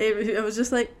yeah, it was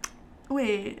just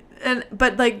wait.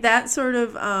 But that sort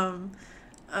of,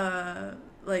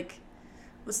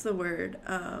 what's the word?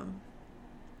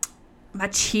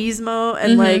 Machismo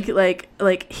and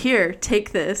mm-hmm. Here,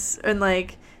 take this. And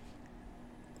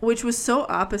which was so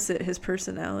opposite his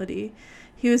personality.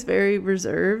 He was very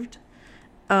reserved.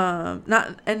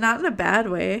 Not in a bad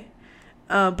way.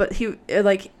 But he,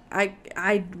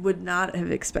 I would not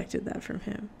have expected that from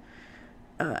him.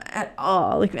 At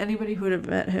all. Anybody who would have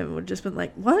met him would just been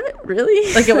like, what? Really?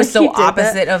 It was so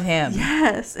opposite of him.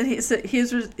 Yes.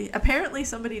 And apparently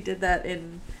somebody did that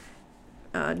in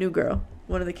New Girl.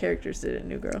 One of the characters did it in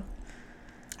New Girl.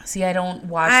 See, I don't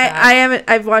watch that.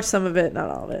 I've watched some of it,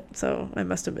 not all of it. So I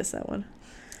must have missed that one.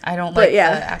 I don't like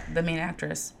the main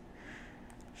actress.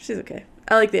 She's okay.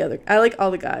 I like all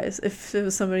the guys. If it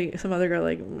was some other girl,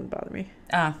 it wouldn't bother me.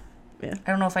 Yeah. I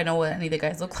don't know if I know what any of the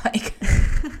guys look like.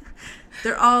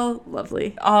 They're all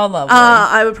lovely. All lovely.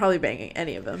 I would probably bang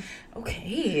any of them.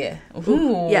 Okay.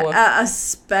 Ooh. Yeah.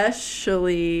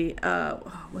 Especially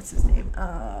what's his name?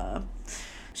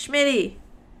 Schmidt.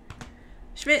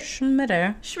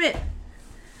 I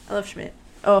love Schmidt.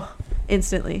 Oh,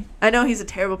 instantly. I know he's a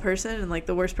terrible person and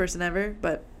the worst person ever,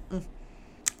 but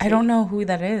I don't know who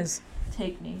that is.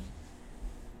 Take me,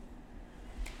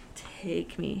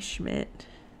 Schmidt.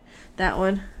 That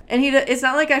one. And it's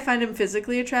not like I find him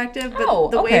physically attractive,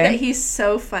 but the way that he's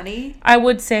so funny. I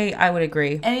would say I would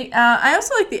agree. And I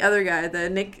also like the other guy,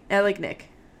 Nick. I like Nick.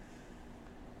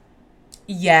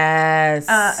 Yes.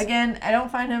 Again, I don't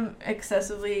find him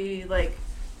excessively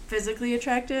physically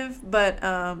attractive, but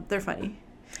they're funny.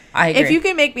 I agree. If you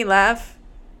can make me laugh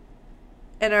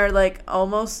and are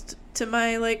almost to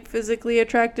my physically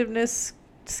attractiveness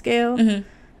scale,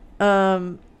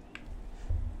 mm-hmm.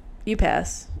 You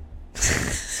pass.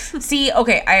 See,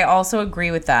 okay, I also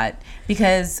agree with that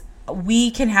because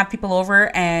we can have people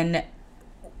over and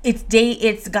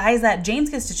it's guys that James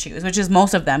gets to choose, which is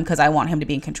most of them because I want him to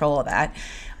be in control of that.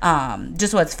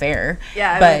 Just what's fair.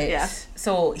 Yeah. But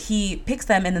so he picks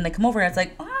them and then they come over and it's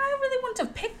like, oh, I really want to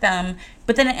pick them,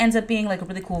 but then it ends up being like a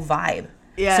really cool vibe.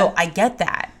 Yeah. So I get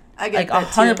that. I get like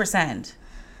 100%.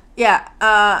 Yeah.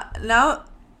 Now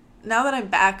that I'm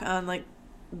back on like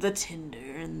the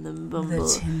Tinder and the Bumble,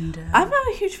 I'm not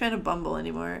a huge fan of Bumble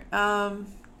anymore.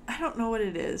 I don't know what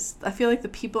it is. I feel like the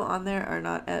people on there are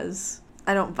not as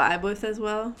I don't vibe with as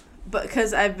well. But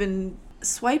because I've been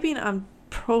swiping on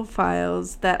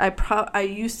profiles that I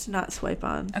used to not swipe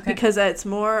on. Okay. Because it's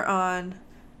more on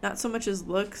not so much as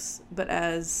looks, but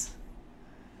as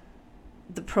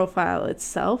the profile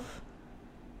itself.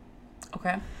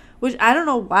 Okay. Which I don't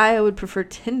know why I would prefer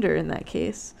Tinder in that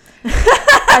case.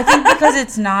 I think because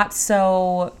it's not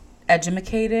so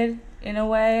educated in a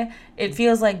way. It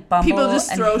feels like Bumble people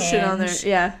just throw Hinge. Shit on there.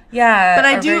 Yeah. Yeah. But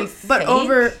I do.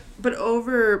 But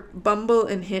over Bumble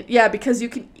and Hinge, yeah, because you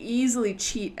can easily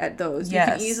cheat at those. Yes.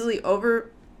 You can easily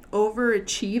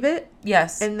overachieve it.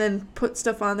 Yes. And then put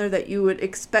stuff on there that you would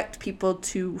expect people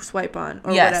to swipe on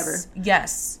or whatever.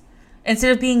 Yes.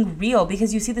 Instead of being real,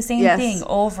 because you see the same thing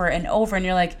over and over, and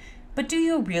you're like, but do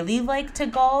you really like to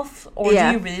golf? Or do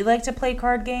you really like to play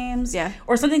card games? Yeah.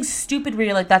 Or something stupid where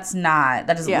you're like, that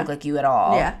doesn't look like you at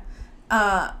all. Yeah.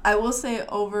 I will say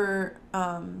over,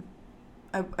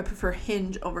 I prefer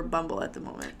Hinge over Bumble at the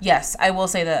moment. Yes, I will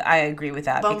say that I agree with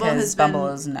that because Bumble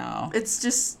is no. It's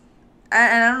just,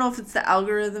 and I don't know if it's the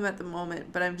algorithm at the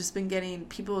moment, but I've just been getting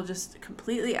people just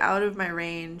completely out of my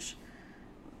range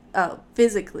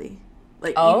physically.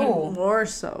 Like, even more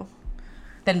so.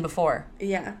 Than before.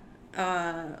 Yeah.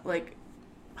 Like,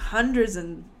 hundreds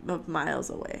of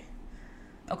miles away.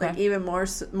 Okay. Like, even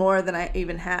more than I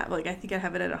even have. Like, I think I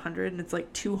have it at 100, and it's,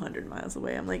 like, 200 miles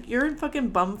away. I'm like, you're in fucking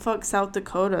bumfuck South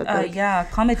Dakota. Like, yeah,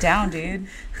 calm it down, dude.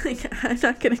 Like, I'm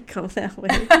not gonna go that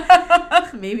way.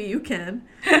 Maybe you can.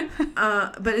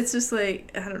 But it's just,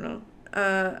 like, I don't know.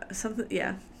 Something,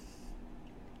 yeah.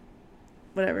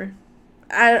 Whatever.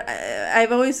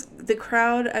 I've always, the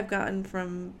crowd I've gotten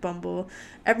from Bumble,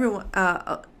 everyone,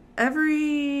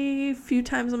 every few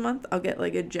times a month, I'll get,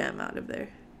 like, a gem out of there.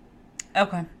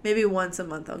 Okay. Maybe once a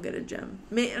month I'll get a gem.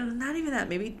 Not even that.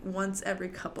 Maybe once every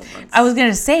couple months. I was going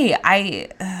to say, I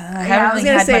haven't really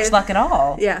had much luck at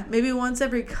all. Yeah. Maybe once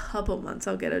every couple months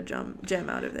I'll get a gem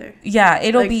out of there. Yeah.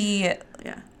 It'll be,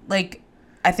 like,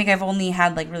 I think I've only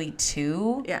had, like, really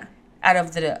 2. Yeah. Out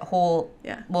of the whole,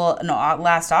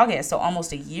 last August, so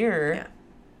almost a year. Yeah.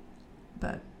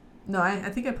 But, no, I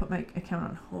think I put my account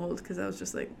on hold because I was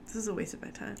just like, this is a waste of my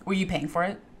time. Were you paying for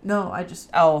it? No, I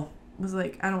just was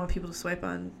like, I don't want people to swipe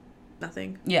on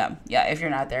nothing. Yeah, if you're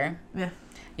not there. Yeah.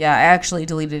 Yeah, I actually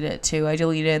deleted it too. I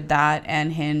deleted that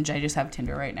and Hinge. I just have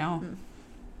Tinder right now.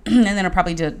 And then I'll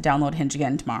probably download Hinge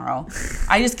again tomorrow.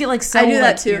 I just get like so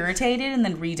irritated and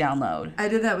then re-download. I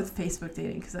did that with Facebook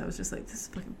dating because I was just like, this is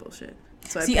fucking bullshit.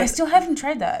 So I still haven't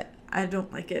tried that. I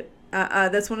don't like it.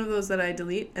 That's one of those that I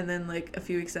delete, and then like a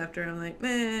few weeks after, I'm like,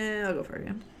 I'll go for it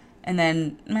again. And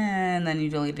then you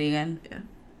delete it again. Yeah.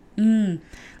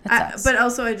 That sucks. But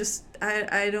also,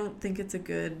 I don't think it's a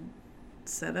good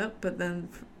setup. But then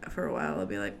for a while, I'll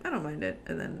be like, I don't mind it,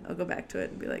 and then I'll go back to it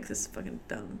and be like, this is fucking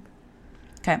dumb.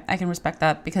 Okay, I can respect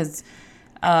that because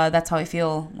that's how I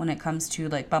feel when it comes to,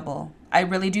 like, Bumble. I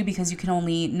really do because you can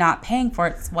only, not paying for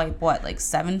it, swipe, like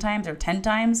 7 times or 10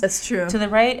 times? That's true. To the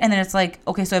right, and then it's like,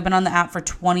 okay, so I've been on the app for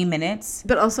 20 minutes.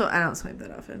 But also, I don't swipe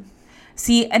that often.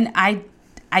 See, and I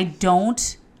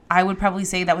don't. I would probably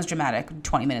say that was dramatic.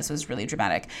 20 minutes was really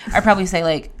dramatic. I'd probably say,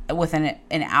 like, within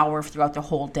an hour throughout the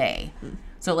whole day.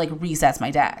 So it, like, resets my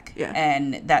deck. Yeah.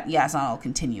 And that, it's not all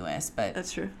continuous, but...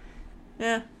 That's true.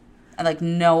 Yeah. And, like,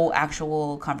 no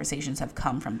actual conversations have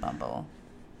come from Bumble.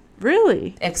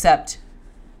 Really? Except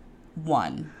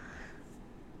one.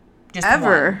 Just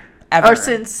ever? One. Ever. Or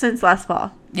since last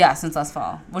fall? Yeah, since last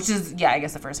fall. Which is, I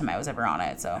guess the first time I was ever on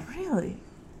it, so. Really?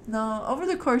 No, over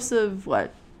the course of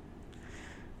what?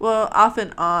 Well, off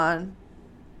and on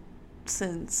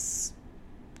since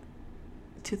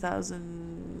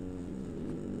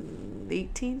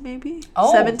 2018, maybe?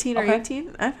 17 or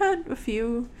 18. I've had a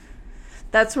few.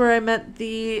 That's where I met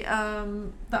the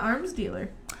arms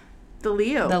dealer. The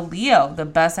Leo. The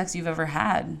best sex you've ever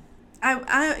had.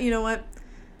 I you know what?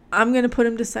 I'm going to put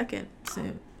him to second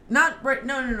soon. Not right.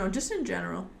 No. Just in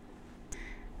general.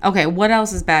 Okay, what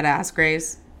else is badass,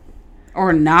 Grace?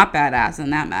 Or not badass in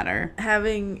that matter?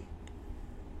 Having.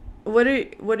 What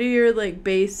are your, like,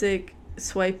 basic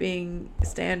swiping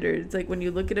standards. Like, when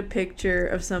you look at a picture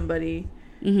of somebody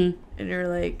and you're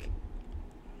like,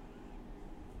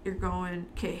 you're going,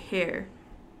 okay, hair,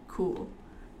 cool.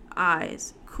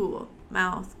 Eyes, cool.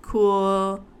 Mouth,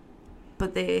 cool.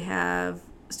 But they have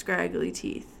scraggly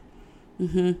teeth.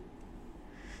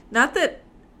 Not that,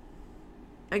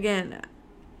 again,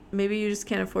 maybe you just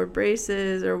can't afford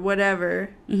braces or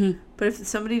whatever. But if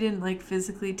somebody didn't, like,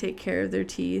 physically take care of their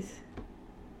teeth.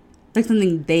 Like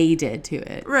something they did to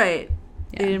it. Right.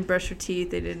 Yeah. They didn't brush their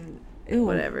teeth. They didn't,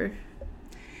 whatever.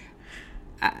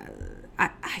 I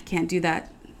can't do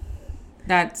that.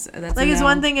 That's like, it's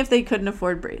one thing if they couldn't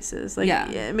afford braces. Like,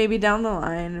 yeah, maybe down the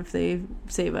line, if they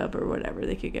save up or whatever,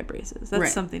 they could get braces.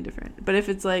 That's something different. But if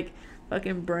it's like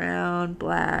fucking brown,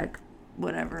 black,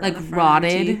 whatever, like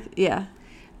rotted, teeth, yeah.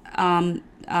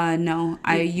 No,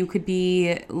 you could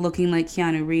be looking like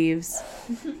Keanu Reeves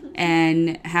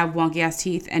and have wonky ass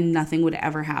teeth and nothing would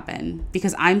ever happen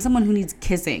because I'm someone who needs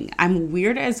kissing. I'm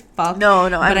weird as fuck. No,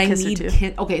 but I need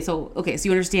too. Okay, so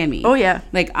you understand me. Oh yeah.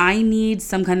 Like, I need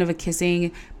some kind of a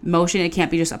kissing motion. It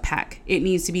can't be just a peck. It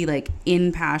needs to be like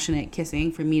impassionate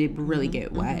kissing for me to really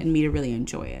get wet and me to really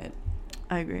enjoy it.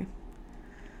 I agree.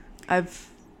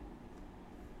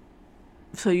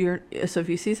 So if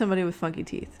you see somebody with funky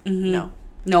teeth,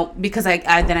 no, because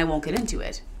I then I won't get into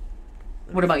it.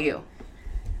 What about you?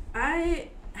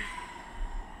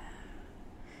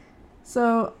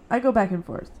 So I go back and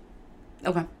forth.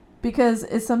 Okay. Because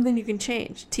it's something you can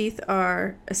change. Teeth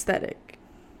are aesthetic.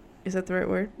 Is that the right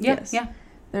word? Yeah, yes. Yeah.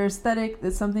 They're aesthetic.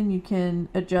 That's something you can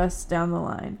adjust down the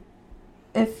line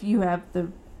if you have the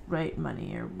right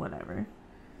money or whatever.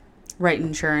 Right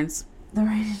insurance. The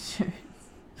right insurance.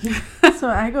 So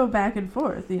I go back and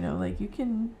forth, like, you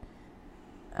can,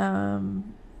 I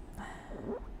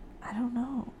don't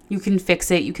know. You can fix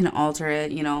it. You can alter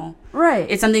it, Right.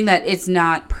 It's something that it's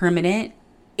not permanent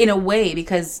in a way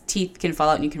because teeth can fall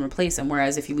out and you can replace them.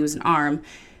 Whereas if you lose an arm,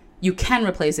 you can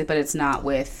replace it, but it's not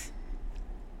with,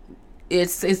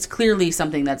 it's clearly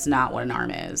something that's not what an arm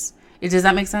is. Does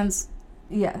that make sense?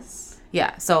 Yes.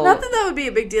 Yeah, so. Not that would be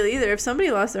a big deal either. If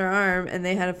somebody lost their arm and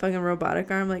they had a fucking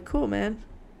robotic arm, like, cool, man.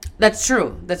 That's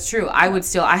true. I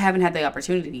haven't had the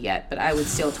opportunity yet, but I would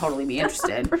still totally be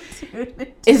interested.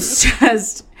 It's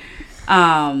just, yeah,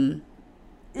 I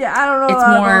don't know. It's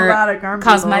more robotic arm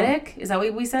cosmetic. People. Is that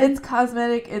what we said? It's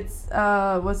cosmetic. It's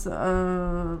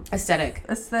aesthetic.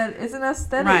 Aesthetic. It's an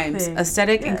aesthetic rhymes. thing.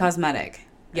 Aesthetic and cosmetic.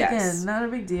 Yes. Again, not a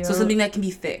big deal. So something that can be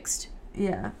fixed.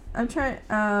 Yeah, I'm trying.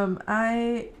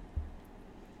 I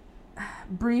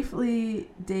briefly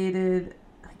dated.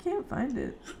 I can't find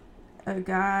it. A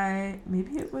guy,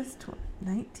 maybe it was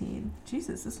 19.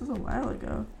 Jesus, this was a while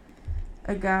ago.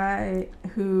 A guy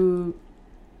who,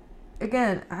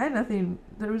 again, I had nothing,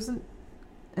 there wasn't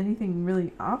anything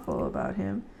really awful about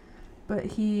him, but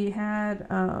he had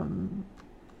some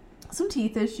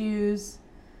teeth issues,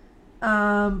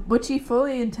 which he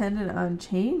fully intended on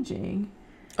changing.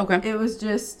 Okay. It was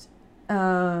just,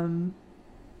 man,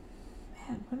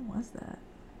 when was that?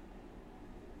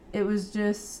 It was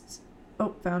just,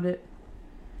 found it.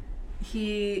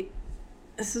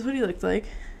 This is what he looked like.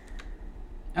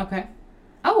 Okay.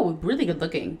 Oh, really good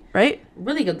looking. Right?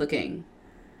 Really good looking.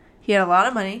 He had a lot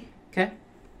of money. Okay.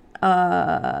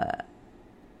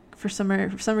 For some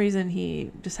reason, he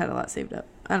just had a lot saved up.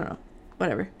 I don't know.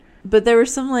 Whatever. But there were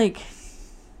some, like,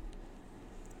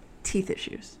 teeth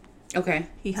issues. Okay.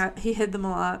 He hid them a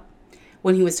lot.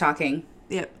 When he was talking.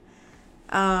 Yep.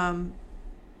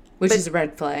 Which is a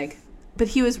red flag. But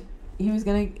he was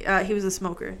a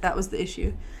smoker. That was the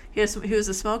issue. He was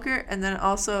a smoker, and then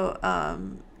also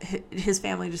his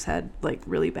family just had, like,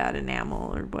 really bad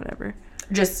enamel or whatever.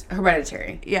 Just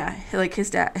hereditary. Yeah, like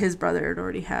his brother had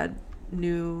already had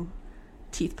new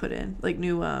teeth put in, like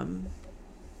new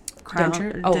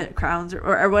crowns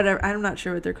or whatever. I'm not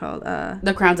sure what they're called.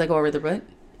 The crowns that go over the root.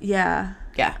 Yeah.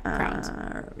 Yeah, crowns.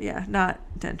 Yeah, not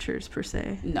dentures per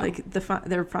se. No. Like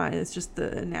they're fine. It's just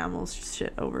the enamel's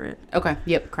shit over it. Okay.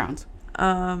 Yep. Crowns.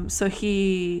 So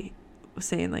he was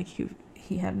saying, like,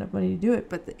 he had enough money to do it,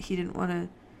 but he didn't want to.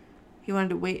 He wanted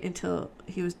to wait until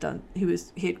he was done.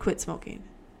 He had quit smoking.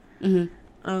 Mm-hmm.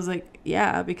 I was like,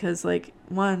 yeah, because, like,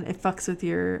 one, it fucks with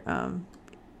your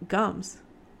gums.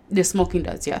 The smoking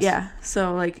does, yes. Yeah.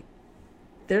 So, like,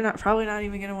 they're probably not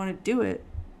even gonna want to do it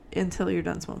until you're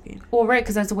done smoking. Well, right,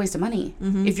 because that's a waste of money.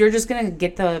 Mm-hmm. If you're just going to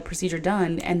get the procedure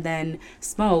done and then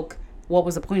smoke, what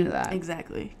was the point of that?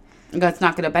 Exactly. That's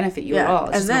not going to benefit you at all.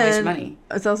 It's just a waste of money.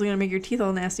 It's also going to make your teeth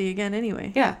all nasty again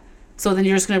anyway. Yeah. So then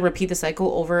you're just going to repeat the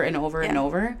cycle over and over and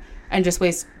over and just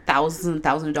waste thousands and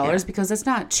thousands of dollars because it's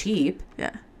not cheap.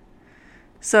 Yeah.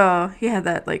 So he had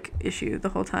that like issue the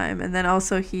whole time, and then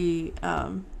also he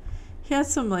had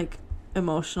some like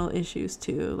emotional issues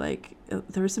too. Like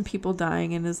there were some people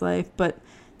dying in his life, but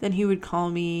then he would call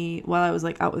me while I was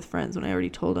like out with friends when I already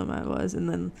told him I was, and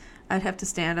then I'd have to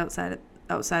stand outside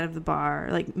of the bar,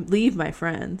 like leave my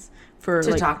friends for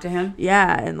to like, talk to him.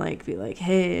 Yeah, and like be like,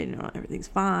 hey, you know, everything's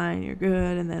fine, you're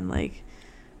good, and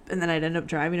then I'd end up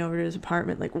driving over to his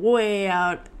apartment, like way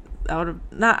out of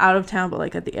not out of town, but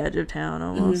like at the edge of town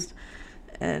almost,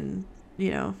 and you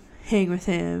know, hang with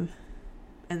him,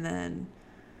 and then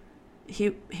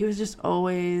he was just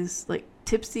always like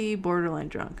tipsy, borderline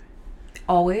drunk.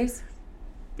 Always?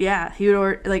 Yeah, he would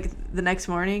order, like the next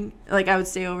morning, like I would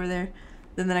stay over there,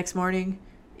 then the next morning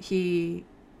he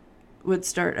would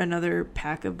start another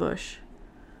pack of Bush.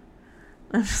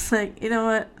 I'm just like, you know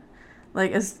what?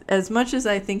 Like as much as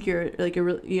I think you're like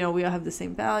we all have the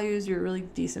same values, you're a really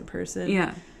decent person.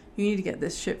 Yeah. You need to get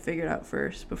this shit figured out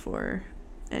first before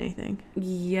anything.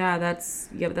 Yeah, that's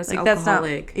like, That's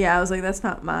alcoholic. not, I was like, that's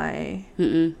not my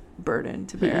burden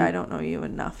to bear. I don't know you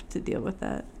enough to deal with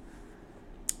that.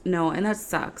 No, and that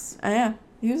sucks. Yeah,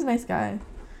 he was a nice guy.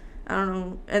 I don't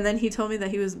know. And then he told me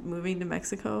that he was moving to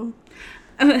Mexico.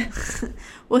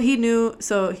 Well, he knew.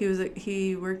 So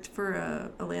he worked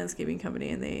for a landscaping company,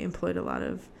 and they employed a lot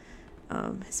of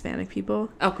Hispanic people.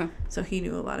 Okay. So he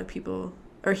knew a lot of people,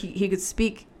 or he could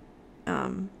speak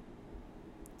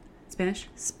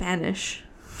Spanish.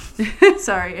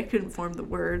 Sorry, I couldn't form the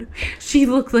word. She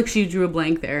looked like she drew a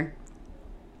blank there.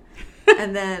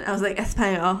 And then I was like,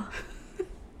 Español.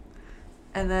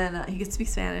 And then he could speak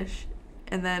Spanish.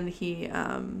 And then he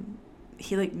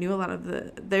like knew a lot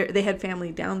of they had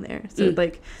family down there. So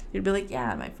like he'd be like,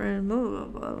 yeah, my friend, blah, blah,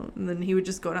 blah. And then he would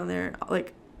just go down there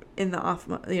like in the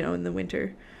in the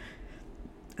winter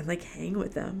and like hang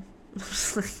with them. I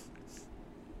was like,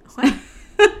 what?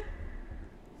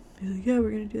 He's like, yeah,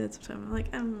 we're going to do that sometime.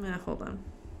 I'm like, hold on.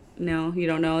 No, you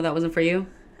don't know? That wasn't for you?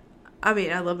 I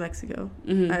mean, I love Mexico.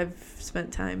 Mm-hmm. I've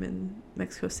spent time in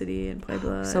Mexico City and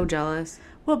Puebla. So jealous.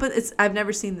 Well, but I've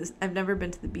never seen this. I've never been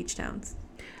to the beach towns.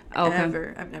 Okay.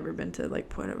 I've never been to like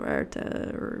Puerto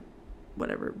Vallarta or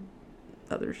whatever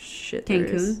other shit Cancun?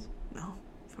 there is. No,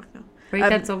 fuck no. Right,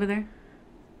 that's over there?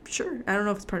 Sure. I don't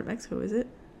know if it's part of Mexico, is it?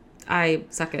 I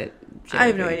suck at geography. I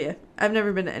have no idea. I've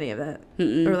never been to any of that.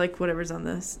 Mm-mm. Or like whatever's on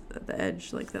the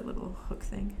edge, like that little hook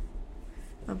thing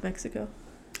of Mexico.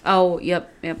 Oh,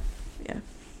 yep. Yeah.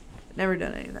 Never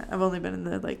done any of that. I've only been in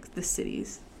the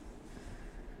cities.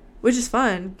 Which is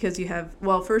fun because you have,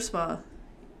 well, first of all,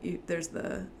 there's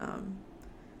the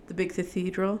big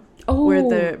cathedral. Oh.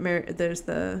 Where there's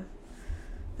the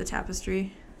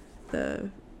tapestry.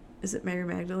 Is it Mary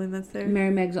Magdalene that's there?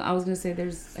 Mary Magdalene. I was gonna say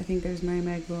I think there's Mary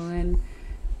Magdalene.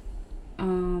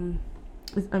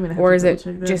 Or is it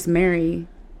just Mary,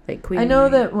 like Queen? I know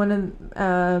Mary? that when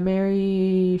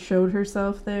Mary showed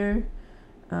herself there,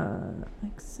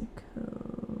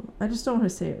 Mexico. I just don't want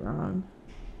to say it wrong.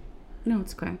 No,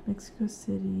 it's okay. Mexico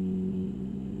City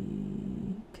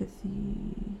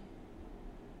Cathedral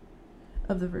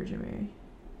of the Virgin Mary.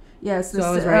 Yes, so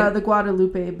I was right. The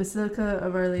Guadalupe Basilica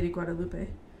of Our Lady Guadalupe.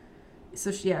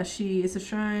 So she is a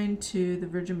shrine to the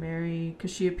Virgin Mary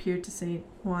because she appeared to Saint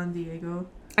Juan Diego.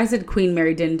 I said Queen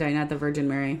Mary, didn't I? Not the Virgin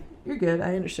Mary. You're good.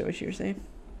 I understood what you were saying.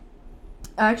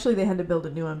 Actually, they had to build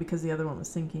a new one because the other one was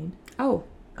sinking. Oh.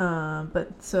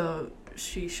 But so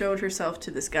she showed herself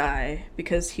to this guy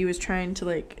because he was trying to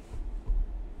like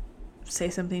say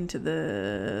something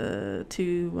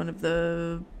to one of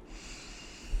the,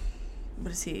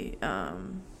 what is he? The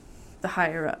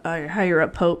higher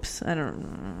up popes. I don't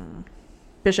know.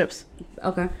 Bishops.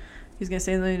 Okay. He's gonna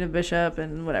say something to bishop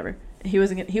and whatever. He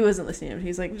wasn't listening to him.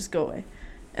 He's like, just go away.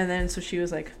 And then so she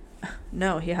was like,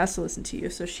 no, he has to listen to you.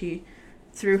 So she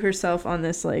threw herself on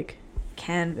this like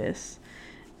canvas,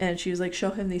 and she was like,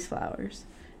 show him these flowers.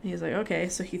 And he was like, okay.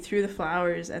 So he threw the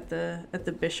flowers at the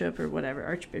bishop or whatever,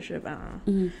 archbishop, I don't know.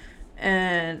 Mm-hmm.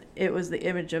 And it was the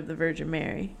image of the Virgin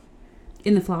Mary.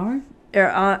 In the flower?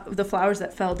 Or the flowers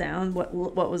that fell down. What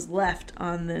was left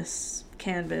on this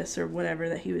canvas or whatever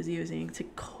that he was using to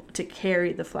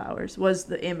carry the flowers was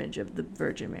the image of the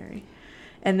Virgin Mary.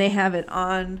 And they have it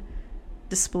on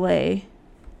display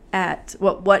at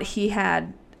what he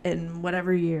had in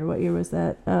whatever year. What year was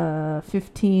that?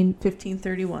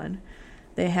 1531.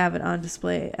 They have it on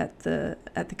display at the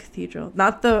cathedral.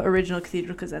 Not the original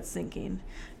cathedral because that's sinking.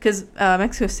 Because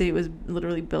Mexico City was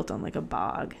literally built on like a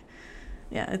bog.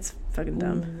 Yeah, it's fucking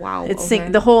dumb. Wow. It's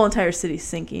the whole entire city's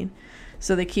sinking.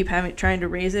 so they keep trying to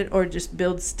raise it or just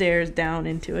build stairs down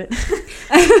into it.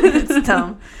 It's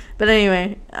dumb. But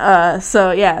anyway,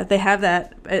 so yeah, they have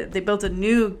that. They built a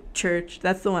new church.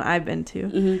 That's the one I've been to.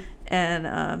 Mm-hmm.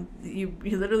 And you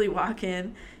literally walk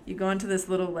in, you go into this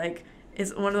little, like,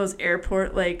 it's one of those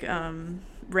airport, like,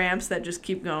 ramps that just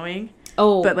keep going.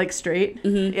 Oh. But, like, straight.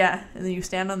 Mm-hmm. Yeah. And then you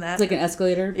stand on that. It's like an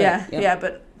escalator. Yeah,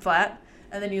 but flat.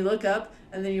 And then you look up,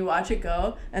 and then you watch it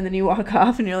go, and then you walk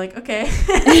off, and you're like, okay.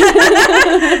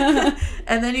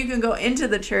 And then you can go into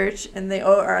the church, and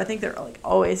I think they're, like,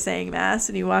 always saying mass,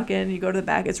 and you walk in, and you go to the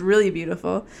back. It's really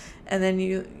beautiful. And then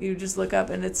you just look up,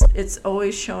 and it's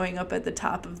always showing up at the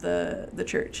top of the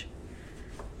church.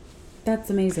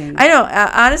 That's amazing. I know.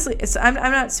 Honestly, I'm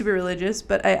not super religious,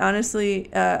 but I honestly,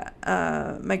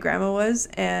 my grandma was,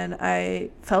 and I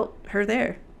felt her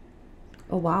there.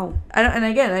 Oh wow! And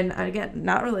again,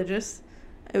 not religious.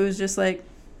 It was just like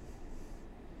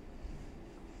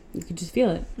you could just feel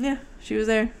it. Yeah, she was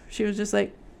there. She was just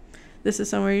like, "This is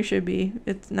somewhere you should be."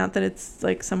 It's not that it's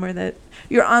like somewhere that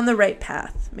you're on the right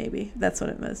path. Maybe that's what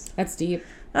it was. That's deep.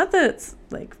 Not that it's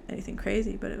like anything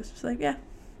crazy, but it was just like, yeah.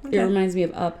 Okay. It reminds me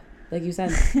of Up, like you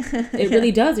said. It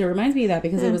really does. It reminds me of that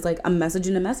because it was like a message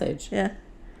in a message. Yeah.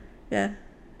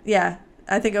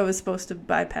 I think I was supposed to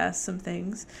bypass some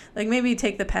things. Like, maybe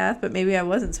take the path, but maybe I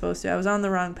wasn't supposed to. I was on the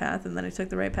wrong path, and then I took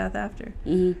the right path after.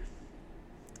 Mm-hmm.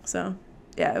 So,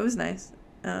 yeah, it was nice.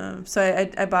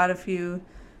 So I bought a few,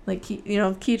 like,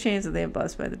 keychains that they have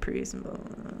blessed by the priest, and blah,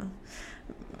 blah,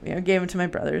 blah. Gave them to my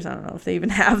brothers. I don't know if they even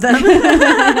have them.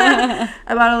 I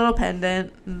bought a little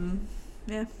pendant, and,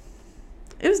 yeah.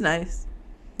 It was nice.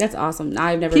 That's awesome.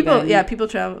 I've never been. Yeah, people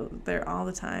travel there all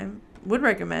the time. Would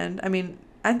recommend. I mean,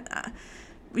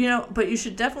 but you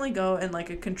should definitely go in, like,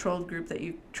 a controlled group that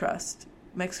you trust.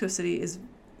 Mexico City is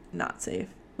not safe.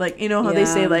 Like, you know how they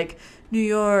say, like, New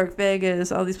York,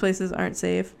 Vegas, all these places aren't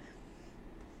safe.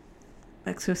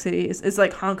 Mexico City it's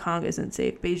like Hong Kong isn't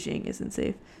safe. Beijing isn't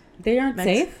safe. They aren't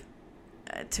safe?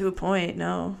 To a point,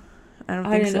 no. I don't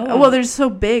think so. Well, they're so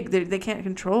big. They can't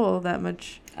control that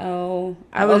much. Oh.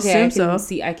 I would assume so.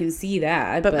 I can see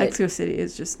that. But Mexico City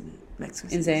is just... Mexico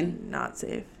City insane. Is not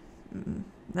safe. Mm-mm.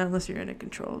 Not unless you're in a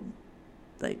controlled,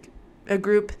 like, a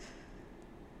group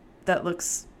that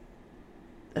looks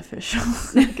official,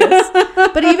 I guess.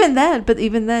 But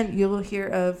even then, you'll hear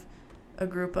of a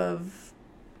group of,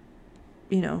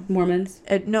 Mormons?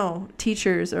 No,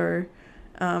 teachers or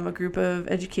a group of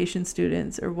education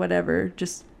students or whatever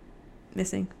just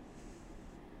missing.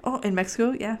 Oh, in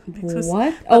Mexico? Yeah.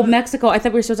 What? Oh, Mexico. I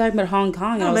thought we were still talking about Hong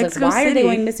Kong. And I was Mexico like, why City. Are they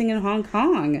going missing in Hong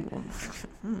Kong?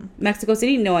 Mexico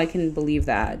City? No, I can believe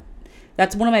that.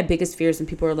 That's one of my biggest fears when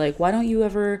people are like, why don't you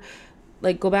ever,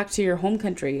 like, go back to your home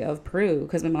country of Peru?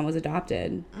 Because my mom was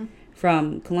adopted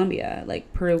from Colombia,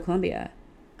 like Peru, Colombia.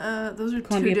 Those are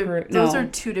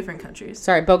two different countries.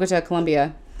 Sorry, Bogota,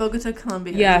 Colombia. Bogota,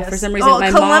 Colombia. Yeah, yes. For some reason, my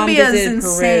mom visited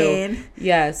insane. Peru.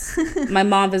 Yes, my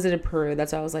mom visited Peru.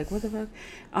 That's why I was like, what the fuck?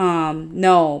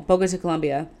 No, Bogota,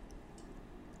 Colombia.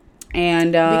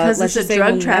 And because it's a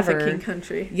drug trafficking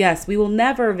country. Yes, we will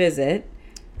never visit.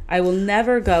 I will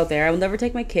never go there. I will never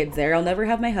take my kids there. I'll never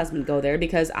have my husband go there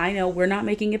because I know we're not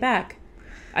making it back.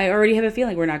 I already have a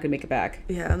feeling we're not going to make it back.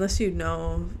 Yeah, unless you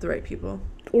know the right people.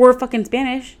 Or fucking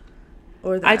Spanish.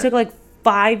 Or that. I took like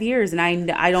 5 years and I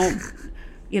don't,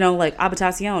 like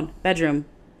habitación, bedroom.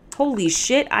 Holy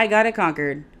shit, I got it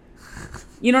conquered.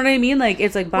 You know what I mean? Like,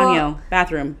 it's like baño,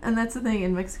 bathroom. And that's the thing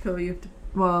in Mexico. You have to,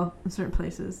 in certain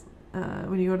places,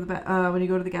 when you go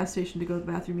to the gas station to go to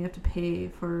the bathroom, you have to pay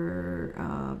for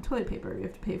toilet paper. You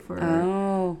have to pay for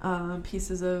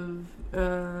pieces of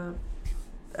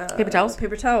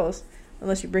paper towels,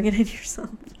 unless you bring it in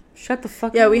yourself. Shut the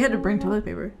fuck up. Yeah, we had to bring toilet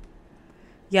paper.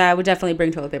 Yeah, I would definitely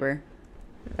bring toilet paper.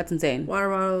 That's insane. Water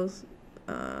bottles.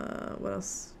 What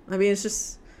else? I mean, it's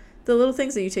just the little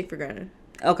things that you take for granted.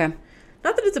 Okay.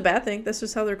 Not that it's a bad thing. That's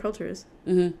just how their culture is.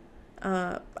 Mm-hmm.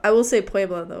 I will say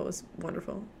Puebla though was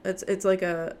wonderful. It's like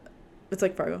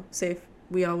Fargo, safe.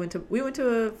 We went to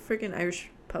a freaking Irish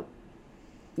pub.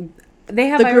 They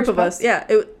have the Irish group of pubs? Us. Yeah,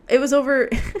 it was over.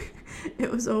 It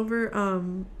was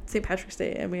over St. Patrick's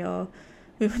Day, and we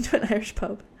went to an Irish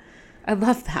pub. I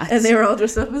love that. And they were all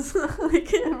dressed up as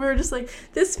like, and we were just like,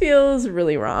 this feels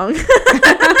really wrong.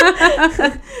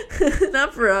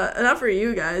 Not for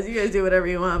you guys. You guys do whatever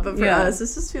you want, but for us,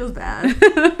 this just feels bad.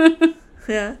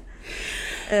 Yeah.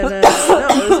 And it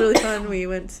was really fun. We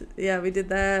did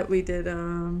that. We did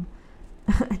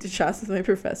I did shots with my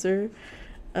professor.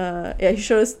 He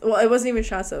showed us, well, it wasn't even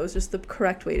shots though, it was just the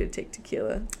correct way to take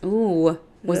tequila. Ooh.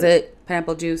 Was it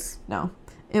pineapple juice? No.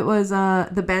 It was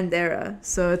the bandera,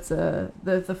 so it's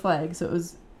the flag. So it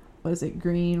was what is it,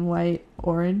 green, white,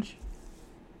 orange,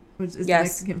 which is the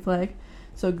Mexican flag.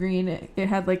 So green, it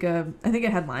had like I think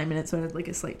it had lime in it, so it had like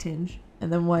a slight tinge.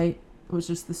 And then white was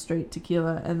just the straight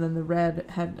tequila, and then the red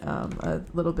had a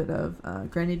little bit of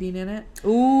grenadine in it.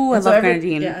 Ooh, I love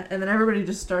grenadine. Yeah, and then everybody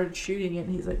just started shooting it,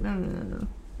 and he's like, no.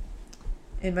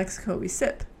 In Mexico, we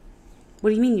sip.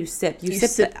 What do you mean you sip? You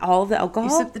sip all the alcohol?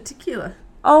 You sip the tequila.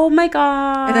 Oh my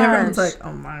god! And everyone's like,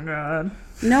 oh my god.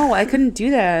 No, I couldn't do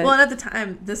that. Well, and at the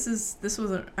time,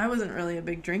 I wasn't really a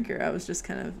big drinker. I was just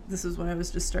this was when I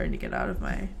was just starting to get out of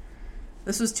my.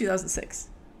 This was 2006.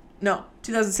 No,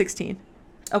 2016.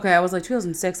 Okay, I was like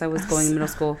 2006. I was going to middle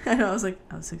school. I know. I was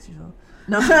 6 years old.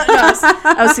 No,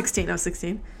 I was 16. I was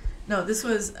 16. No, this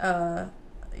was I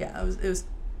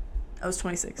was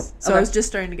 26. So okay. I was just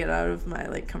starting to get out of my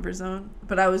like comfort zone,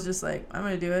 but I was just like, I'm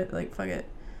gonna do it. Like, fuck it,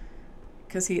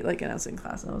 because he like announced it in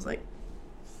class, and I was like,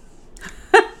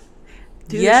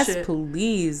 yes,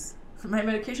 please. My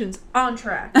medication's on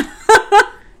track.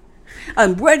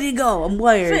 I'm ready to go. I'm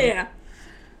wired. Yeah.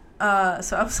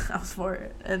 So I was for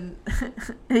it, and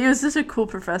he was such a cool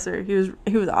professor. He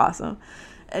was awesome,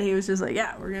 and he was just like,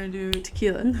 yeah, we're gonna do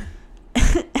tequila, and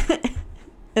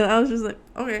I was just like,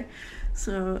 okay,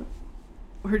 so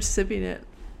we're just sipping it,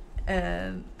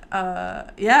 and I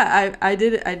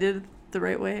did it the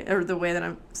right way, or the way that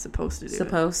I'm supposed to do it.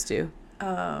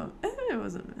 It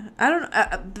wasn't. I don't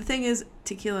know. The thing is,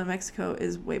 tequila in Mexico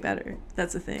is way better.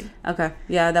 That's the thing. Okay.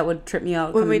 Yeah, that would trip me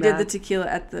out. When we did the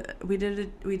tequila we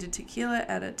did tequila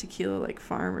at a tequila like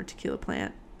farm or tequila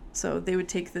plant. So they would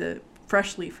take the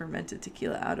freshly fermented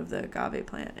tequila out of the agave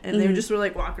plant, and they just were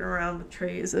like walking around with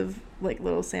trays of like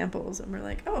little samples, and we're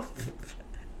like, oh.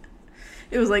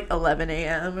 It was like 11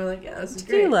 a.m. We're like, yeah, this is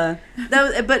tequila.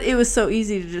 Great. But it was so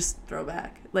easy to just throw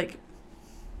back. Like,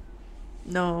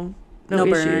 no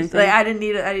issues. Like I didn't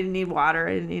need water.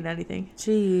 I didn't need anything.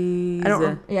 Jeez. I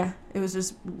don't. Yeah, it was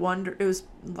just It was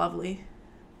lovely.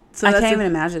 So I can't even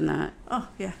imagine that. Oh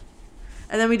yeah,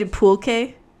 and then we did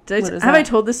pulque. Have I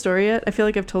told this story yet? I feel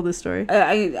like I've told this story.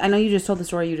 I know you just told the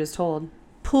story you just told.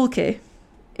 Pulque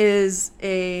is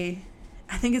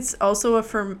I think it's also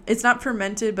it's not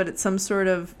fermented, but it's some sort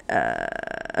of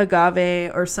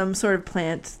agave or some sort of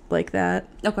plant like that.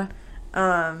 Okay.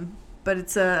 But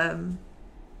it's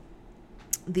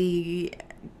the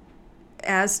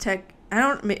Aztec.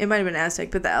 It might have been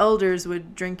Aztec, but the elders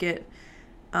would drink it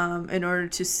in order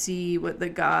to see what the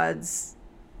gods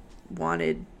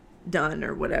wanted done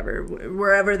or whatever,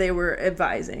 wherever they were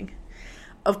advising.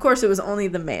 Of course, it was only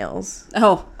the males.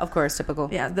 Oh, of course, typical.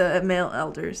 Yeah, the male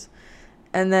elders.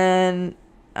 And then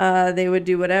they would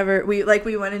do whatever. We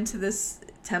went into this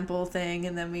temple thing,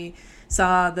 and then we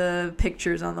saw the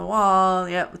pictures on the wall.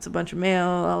 Yep, it's a bunch of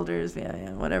male elders.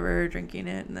 Yeah, whatever, drinking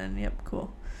it. And then, yep,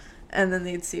 cool. And then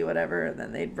they'd see whatever, and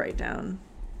then they'd write down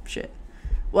shit.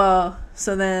 Well,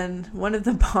 so then one of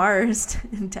the bars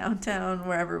in downtown,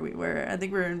 wherever we were, I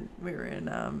think we weren't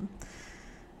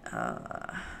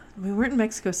in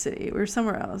Mexico City. We were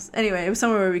somewhere else. Anyway, it was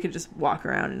somewhere where we could just walk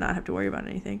around and not have to worry about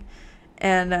anything.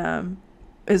 And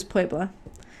it was Puebla.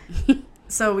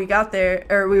 So we got there,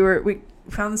 or we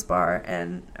found this bar,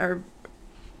 and our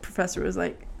professor was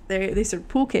like, they served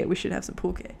pulque. We should have some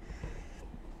pulque.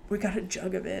 We got a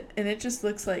jug of it, and it just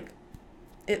looks like,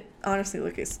 it honestly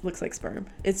looks like sperm.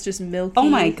 It's just milky. Oh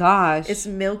my gosh. It's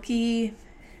milky,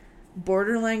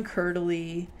 borderline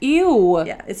curdly. Ew.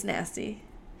 Yeah, it's nasty.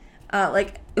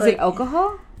 Is it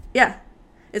alcohol? Yeah,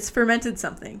 it's fermented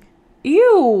something.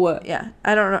 Ew. Yeah,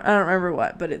 I don't remember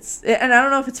what, but and I don't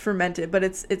know if it's fermented, but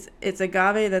it's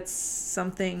agave. That's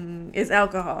something. It's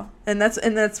alcohol, and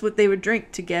that's what they would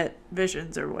drink to get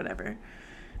visions or whatever,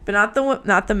 but not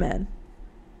the men.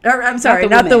 Or, I'm sorry,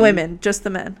 not the women, just the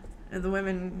men. And the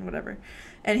women, whatever.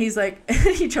 And he's like,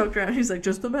 he choked around. He's like,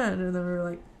 just the men, and then we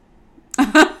were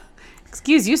like,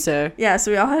 excuse you, sir. Yeah, so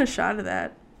we all had a shot of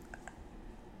that.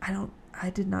 I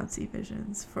did not see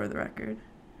visions, for the record.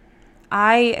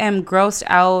 I am grossed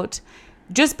out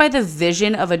just by the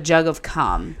vision of a jug of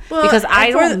cum. Well, because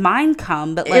I don't mind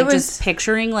cum, but like just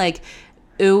picturing like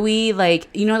ooey, like,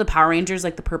 you know the Power Rangers,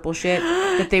 like the purple shit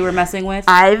that they were messing with?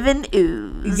 Ivan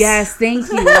Ooze. Yes, thank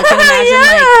you. I can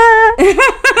imagine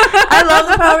I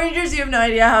love the Power Rangers. You have no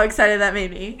idea how excited that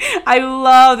made me. I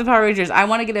love the Power Rangers. I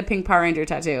want to get a pink Power Ranger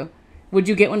tattoo. Would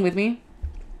you get one with me?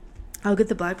 I'll get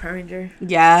the black Power Ranger.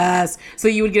 Yes. So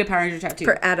you would get a Power Ranger tattoo.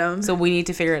 For Adam. So we need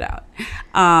to figure it out.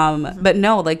 But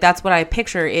no, like that's what I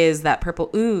picture is that purple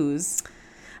ooze.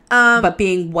 But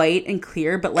being white and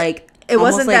clear, but like it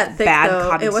wasn't like that thick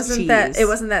though. It wasn't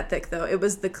that thick though. It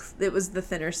was the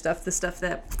thinner stuff, the stuff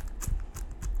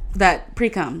that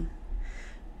pre-cum.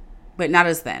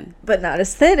 But not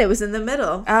as thin. It was in the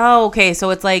middle. Oh, okay. So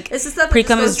it's like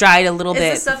pre-cum is dried a little bit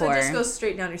before. It's the stuff that just goes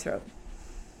straight down your throat.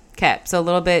 Okay, so a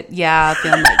little bit,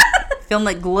 feeling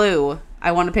like glue.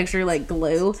 I want to picture like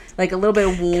glue, like a little bit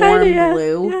of warm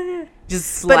glue, just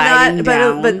sliding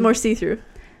down, but more see-through.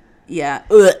 Yeah.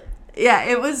 Yeah,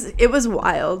 it was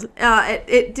wild.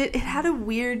 It had a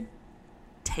weird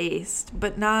taste,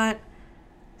 but not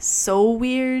so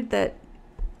weird that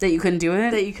you couldn't do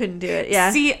it.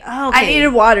 Yeah. See, okay. I needed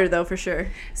water though for sure.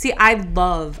 See, I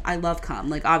love cum.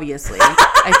 Like obviously,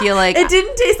 I feel like it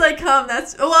didn't taste like cum.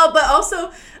 That's but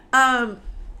also,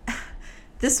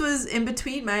 this was in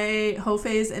between my hoe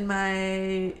phase and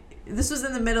this was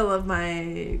in the middle of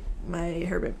my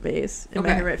hermit phase.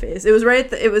 My hermit phase. It was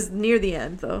it was near the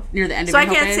end though. Near the end. So I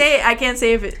can't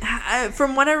say if it.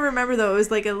 From what I remember though, it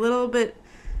was like a little bit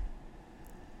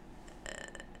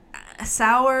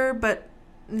sour, but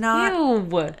not. Ew.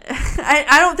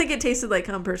 I don't think it tasted like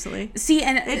cum personally. See,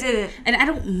 and it didn't. And I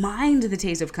don't mind the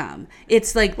taste of cum.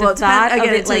 It's like the thought of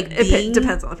it like being. It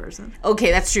depends on the person. Okay,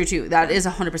 that's true too. That is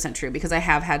 100% true because I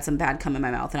have had some bad cum in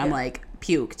my mouth and I'm like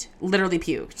literally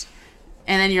puked.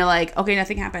 And then you're like, okay,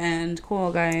 nothing happened.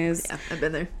 Cool, guys. Yeah, I've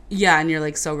been there. Yeah, and you're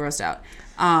like so grossed out.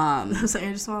 I was like,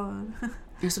 I just swallowed.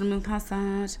 You're sort of moved past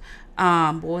that.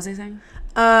 What was I saying?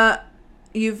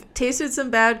 You've tasted some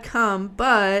bad cum,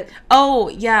 but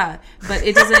yeah, but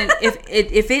it doesn't.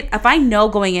 if I know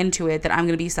going into it that I'm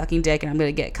gonna be sucking dick and I'm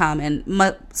gonna get cum and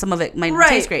some of it might not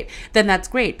taste great, then that's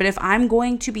great. But if I'm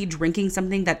going to be drinking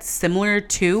something that's similar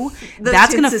to,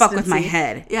 that's gonna fuck with my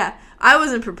head. Yeah, I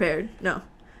wasn't prepared. No.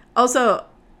 Also,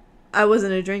 I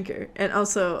wasn't a drinker, and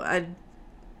also I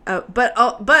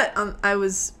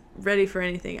was ready for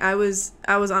anything. I was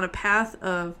on a path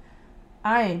of.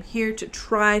 I am here to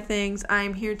try things. I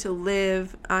am here to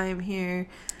live. I am here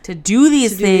to do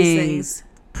these things.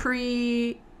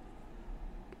 Pre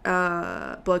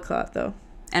blood clot though.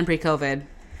 And pre-COVID.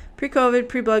 Pre-COVID,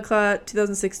 pre-blood clot,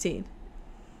 2016.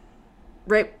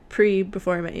 Right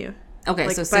before I met you. Okay,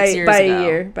 like so 6 years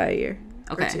ago. By a year.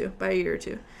 Okay. Or two. By a year or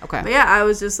two. Okay. But yeah, I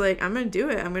was just like, I'm going to do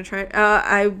it. I'm going to try it.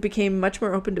 I became much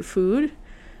more open to food.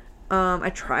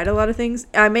 I tried a lot of things.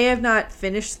 I may have not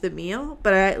finished the meal,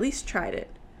 but I at least tried it.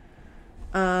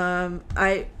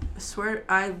 I swear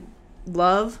I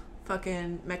love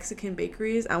fucking Mexican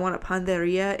bakeries. I want a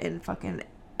panderia in fucking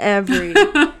every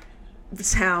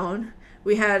town.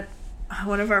 We had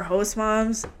one of our host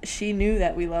moms. She knew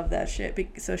that we loved that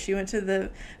shit, so she went to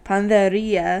the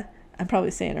panderia. I'm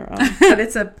probably saying it wrong, but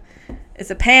it's a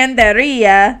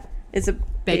panderia. It's a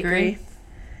bakery,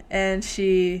 and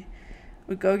she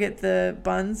would go get the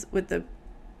buns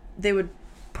they would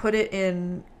put it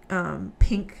in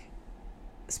pink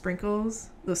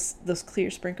sprinkles, those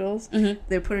clear sprinkles. Mm-hmm.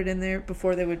 They would put it in there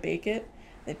before they would bake it.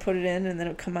 They'd put it in and then it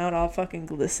would come out all fucking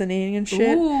glistening and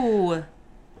shit. Ooh.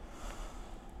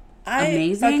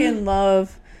 Amazing. I fucking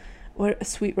love a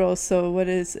sweet roll. So what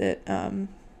is it?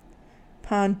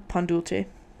 Pan dulce.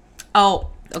 Oh,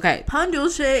 okay. Pan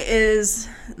dulce is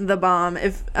the bomb.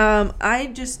 If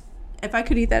I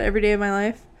could eat that every day of my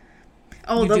life.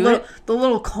 Oh, the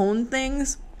little cone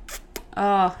things.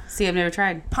 Oh, see, I've never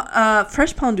tried.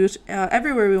 Fresh pan dulce.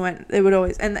 Everywhere we went, they would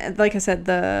always, and like I said,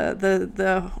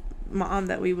 the mom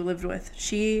that we lived with,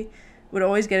 she would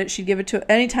always get it. She'd give it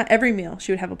to anytime, every meal.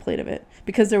 She would have a plate of it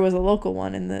because there was a local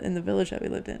one in the village that we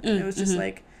lived in. And it was just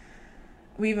like,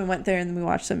 we even went there and we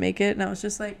watched them make it, and I was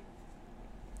just like,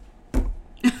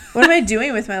 what am I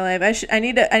doing with my life? I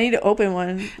need to open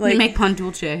one. Like, make pan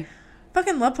dulce.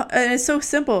 Fucking love and it's so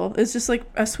simple. It's just like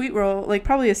a sweet roll, like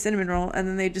probably a cinnamon roll, and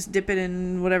then they just dip it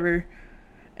in whatever,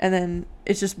 and then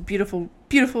it's just beautiful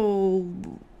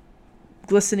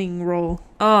glistening roll.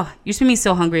 Oh, you just made me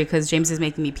so hungry because James is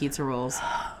making me pizza rolls.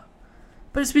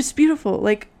 But it's just beautiful.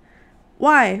 Like,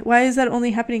 why is that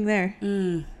only happening there?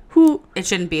 Who? It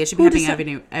shouldn't be. It should be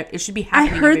happening. It should be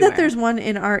happening. I heard everywhere. that there's one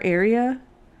in our area,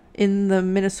 in the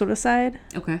Minnesota side.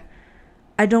 Okay.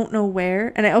 I don't know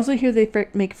where. And I also hear they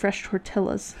make fresh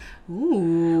tortillas.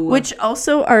 Ooh. Which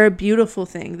also are a beautiful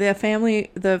thing. The family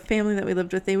that we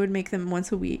lived with, they would make them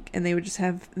once a week, and they would just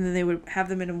and then they would have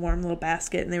them in a warm little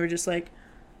basket, and they were just like,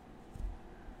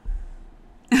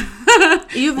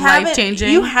 life-changing.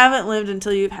 You haven't lived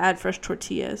until you've had fresh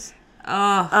tortillas.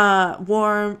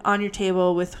 Warm on your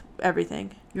table with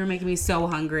everything. You're making me so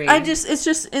hungry. It's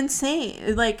just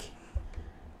insane. Like,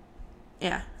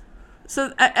 yeah.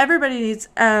 So everybody needs,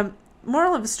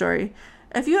 moral of the story,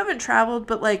 if you haven't traveled,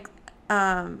 but like,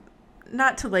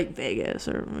 not to like Vegas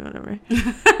or whatever,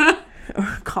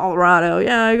 Or Colorado.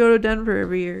 Yeah, I go to Denver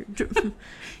every year.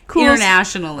 Cool,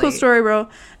 internationally. Cool story, bro.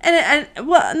 And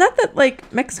well, not that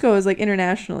like Mexico is like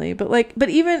internationally, but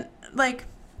even like,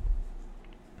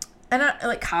 and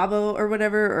like Cabo or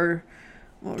whatever, or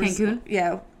Cancun.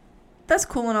 Yeah, that's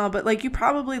cool and all, but like you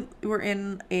probably were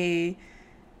in a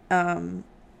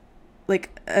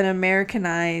like an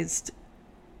Americanized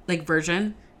like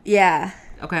version. Yeah.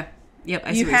 Okay. Yep.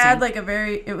 I see you what you're had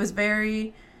saying. it was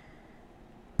very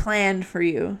planned for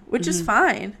you, which is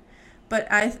fine, but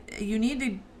you need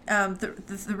to.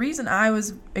 The reason I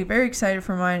was very excited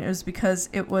for mine was because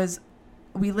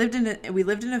we lived in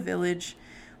a village.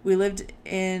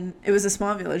 It was a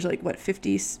small village, like what,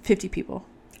 50 people.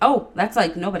 Oh, that's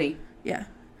like nobody. Yeah.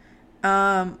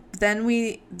 Then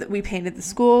we painted the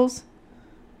schools.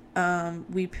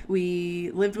 We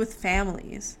lived with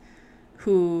families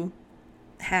who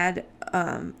had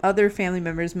other family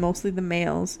members, mostly the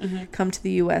males, come to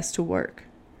the U.S. to work.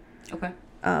 Okay.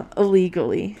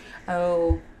 Illegally.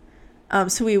 Oh.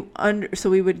 So we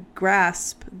would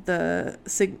grasp the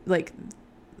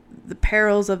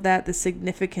perils of that, the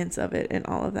significance of it, and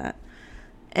all of that,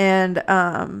 and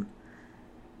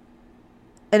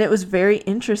it was very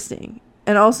interesting,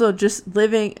 and also just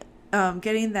living,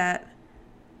 getting that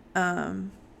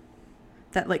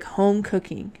like home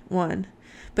cooking one,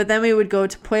 but then we would go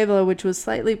to Puebla, which was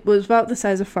about the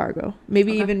size of Fargo,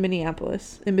 maybe even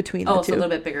Minneapolis, in between the two. So a little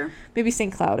bit bigger. Maybe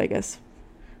St. Cloud, I guess,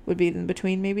 would be in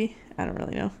between. Maybe, I don't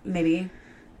really know. Maybe.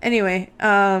 Anyway,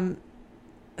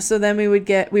 so then we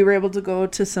were able to go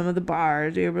to some of the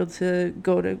bars. We were able to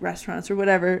go to restaurants or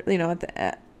whatever,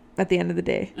 at the end of the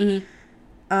day.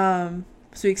 Mm-hmm.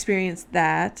 So we experienced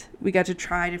that. We got to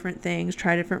try different things,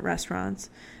 try different restaurants.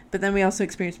 But then we also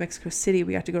experienced Mexico City.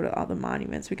 We got to go to all the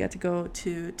monuments. We got to go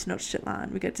to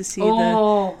Tenochtitlan. We got to see we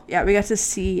got to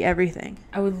see everything.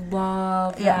 I would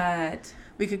love that.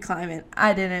 We could climb it.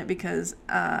 I didn't, because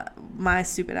my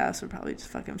stupid ass would probably just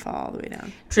fucking fall all the way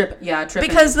down. Trip.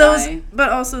 Because but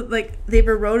also like they've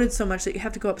eroded so much that you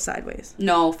have to go up sideways.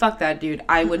 No, fuck that, dude.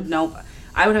 I would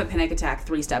I would have a panic attack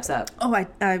 3 steps up. Oh,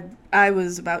 I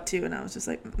was about to, and I was just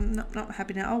like, no, not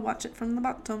happy now. I'll watch it from the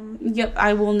bottom. Yep,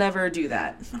 I will never do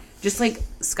that. Just like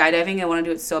skydiving, I want to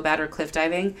do it so bad, or cliff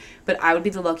diving, but I would be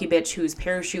the lucky bitch whose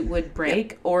parachute would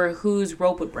break or whose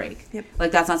rope would break. Yep.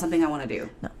 Like, that's not something I want to do.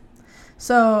 No.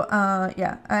 So,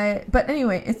 but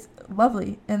anyway, it's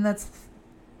lovely, and that's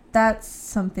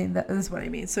something that is what I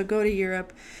mean. So go to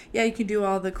Europe. Yeah, you can do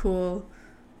all the cool,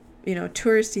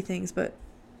 touristy things, but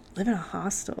live in a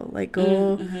hostel. Like,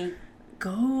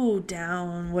 go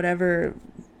down whatever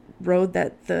road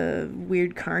that the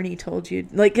weird carny told you.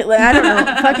 Like, I don't know.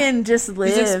 Fucking just live.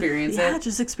 Just experience it. Yeah,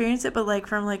 just experience it, but like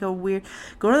from like a weird...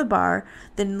 Go to the bar,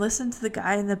 then listen to the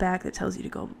guy in the back that tells you to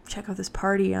go check out this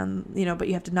party on, but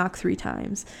you have to knock 3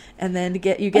 times, and then you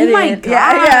get in. Oh my god!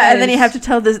 Yeah, and then you have to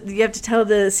tell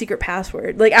the secret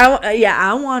password. Like,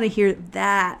 I want to hear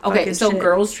that. Okay, so shit.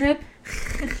 Girls trip.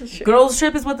 Sure. Girls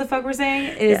trip is what the fuck we're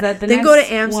saying. That the then next go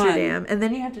to Amsterdam, one. And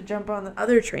then you have to jump on the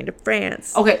other train to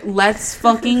France. Okay, let's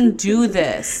fucking do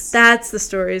this. That's the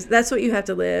stories. That's what you have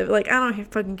to live. Like, I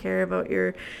don't fucking care about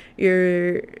your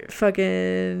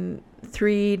fucking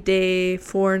 4-day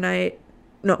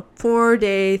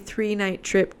 3-night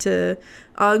trip to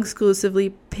all exclusively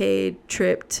paid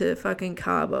trip to fucking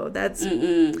Cabo. That's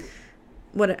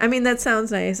that sounds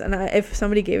nice, and if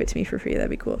somebody gave it to me for free, that'd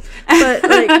be cool. But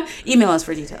like, email us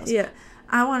for details. Yeah,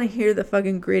 I want to hear the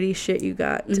fucking gritty shit you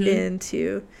got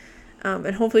into,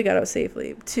 and hopefully got out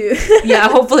safely too. Yeah,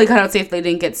 hopefully got out safely.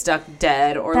 Didn't get stuck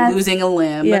dead or losing a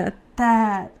limb. Yeah,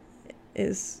 that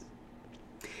is.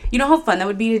 You know how fun that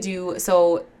would be to do.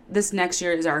 So this next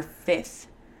year is our 5th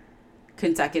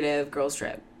consecutive girls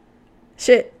trip.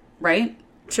 Shit. Right?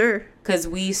 Sure. Because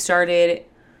we started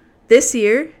this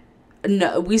year.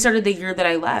 No, we started the year that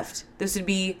I left. This would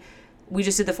be, we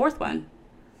just did the 4th one.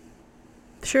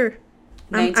 Sure.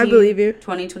 19, I believe you.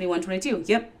 20, 21, 22.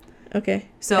 Yep. Okay.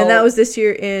 And that was this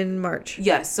year in March.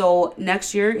 Yeah, so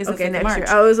next year is the 5th of March. Year.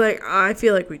 I was like, I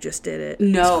feel like we just did it.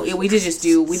 No, we did just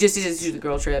do the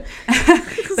girl trip.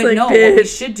 But like, no, bitch. What we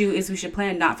should do is we should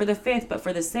plan not for the 5th, but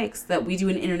for the 6th, that we do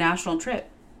an international trip.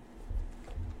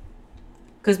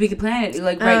 Because we could plan it.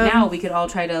 Like, right now, we could all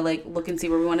try to, like, look and see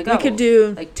where we want to go. We could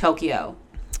do... Like, Tokyo.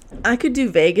 I could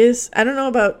do Vegas. I don't know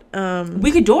about...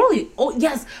 We could totally... Oh,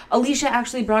 yes. Alicia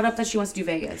actually brought up that she wants to do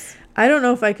Vegas. I don't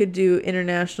know if I could do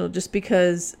international just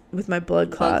because with my blood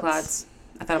clots.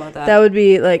 I thought about that. That would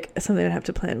be, like, something I'd have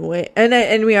to plan way...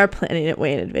 And we are planning it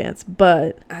way in advance,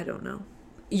 but I don't know.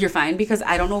 You're fine, because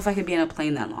I don't know if I could be on a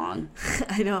plane that long.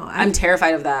 I know. I'm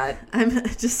terrified of that. I'm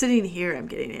just sitting here. I'm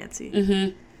getting antsy.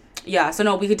 Mm-hmm. Yeah, so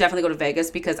no, we could definitely go to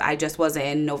Vegas because I just was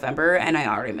in November and I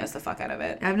already missed the fuck out of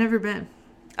it. I've never been.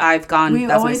 I've gone. We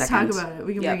always talk about it.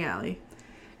 We can bring Allie.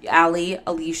 Allie,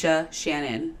 Alicia,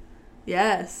 Shannon.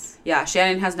 Yes. Yeah,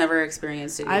 Shannon has never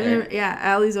experienced it either.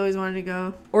 Allie's always wanted to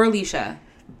go. Or Alicia.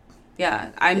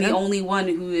 Yeah, I'm the only one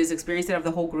who has experienced it of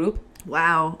the whole group.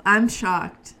 Wow, I'm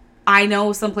shocked. I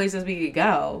know some places we could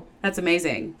go. That's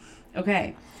amazing.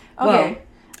 Okay. Well,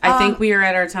 I think we are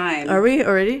at our time. Are we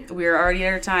already? We are already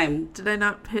at our time. Did I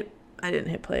not hit? I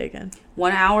didn't hit play again.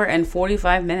 1 hour and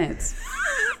 45 minutes.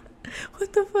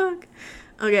 What the fuck?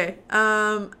 Okay.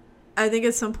 I think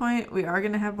at some point we are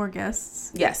gonna have more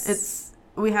guests. Yes.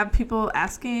 We have people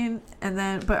asking,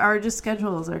 but our just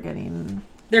schedules are getting.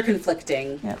 They're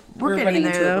conflicting. Yeah, we're getting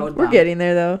there though. We're getting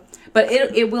there though. But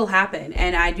it will happen,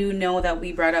 and I do know that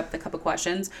we brought up a couple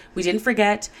questions. We didn't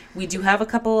forget. We do have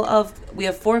we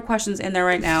have 4 questions in there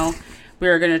right now.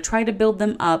 We're going to try to build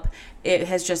them up. It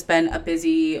has just been a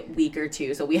busy week or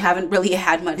two, so we haven't really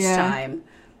had much time.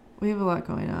 We have a lot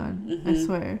going on. Mm-hmm. I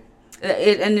swear.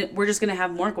 And we're just going to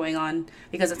have more going on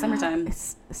because it's summertime.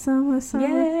 It's summer.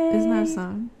 Yay. Isn't that a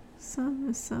song?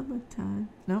 Summertime.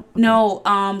 No? Okay. No,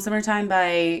 Summertime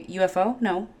by UFO?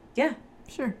 No. Yeah.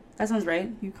 Sure. That sounds right.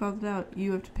 You called it out.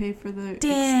 You have to pay for the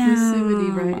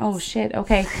exclusivity rights. Oh, shit.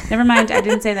 Okay. Never mind. I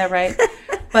didn't say that right.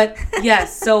 But,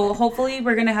 yes. So, hopefully,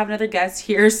 we're going to have another guest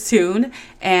here soon.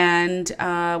 And if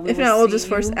not, we'll just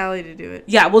force Allie to do it.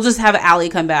 Yeah, we'll just have Allie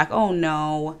come back. Oh,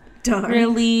 no. Darn.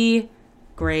 Really?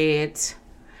 Great.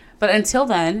 But until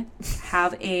then,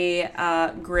 have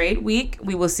a great week.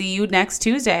 We will see you next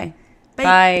Tuesday.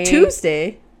 Bye.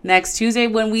 Tuesday? Next Tuesday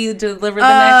when we deliver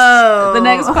the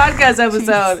next podcast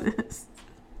episode.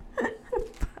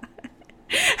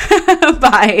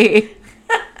 Bye.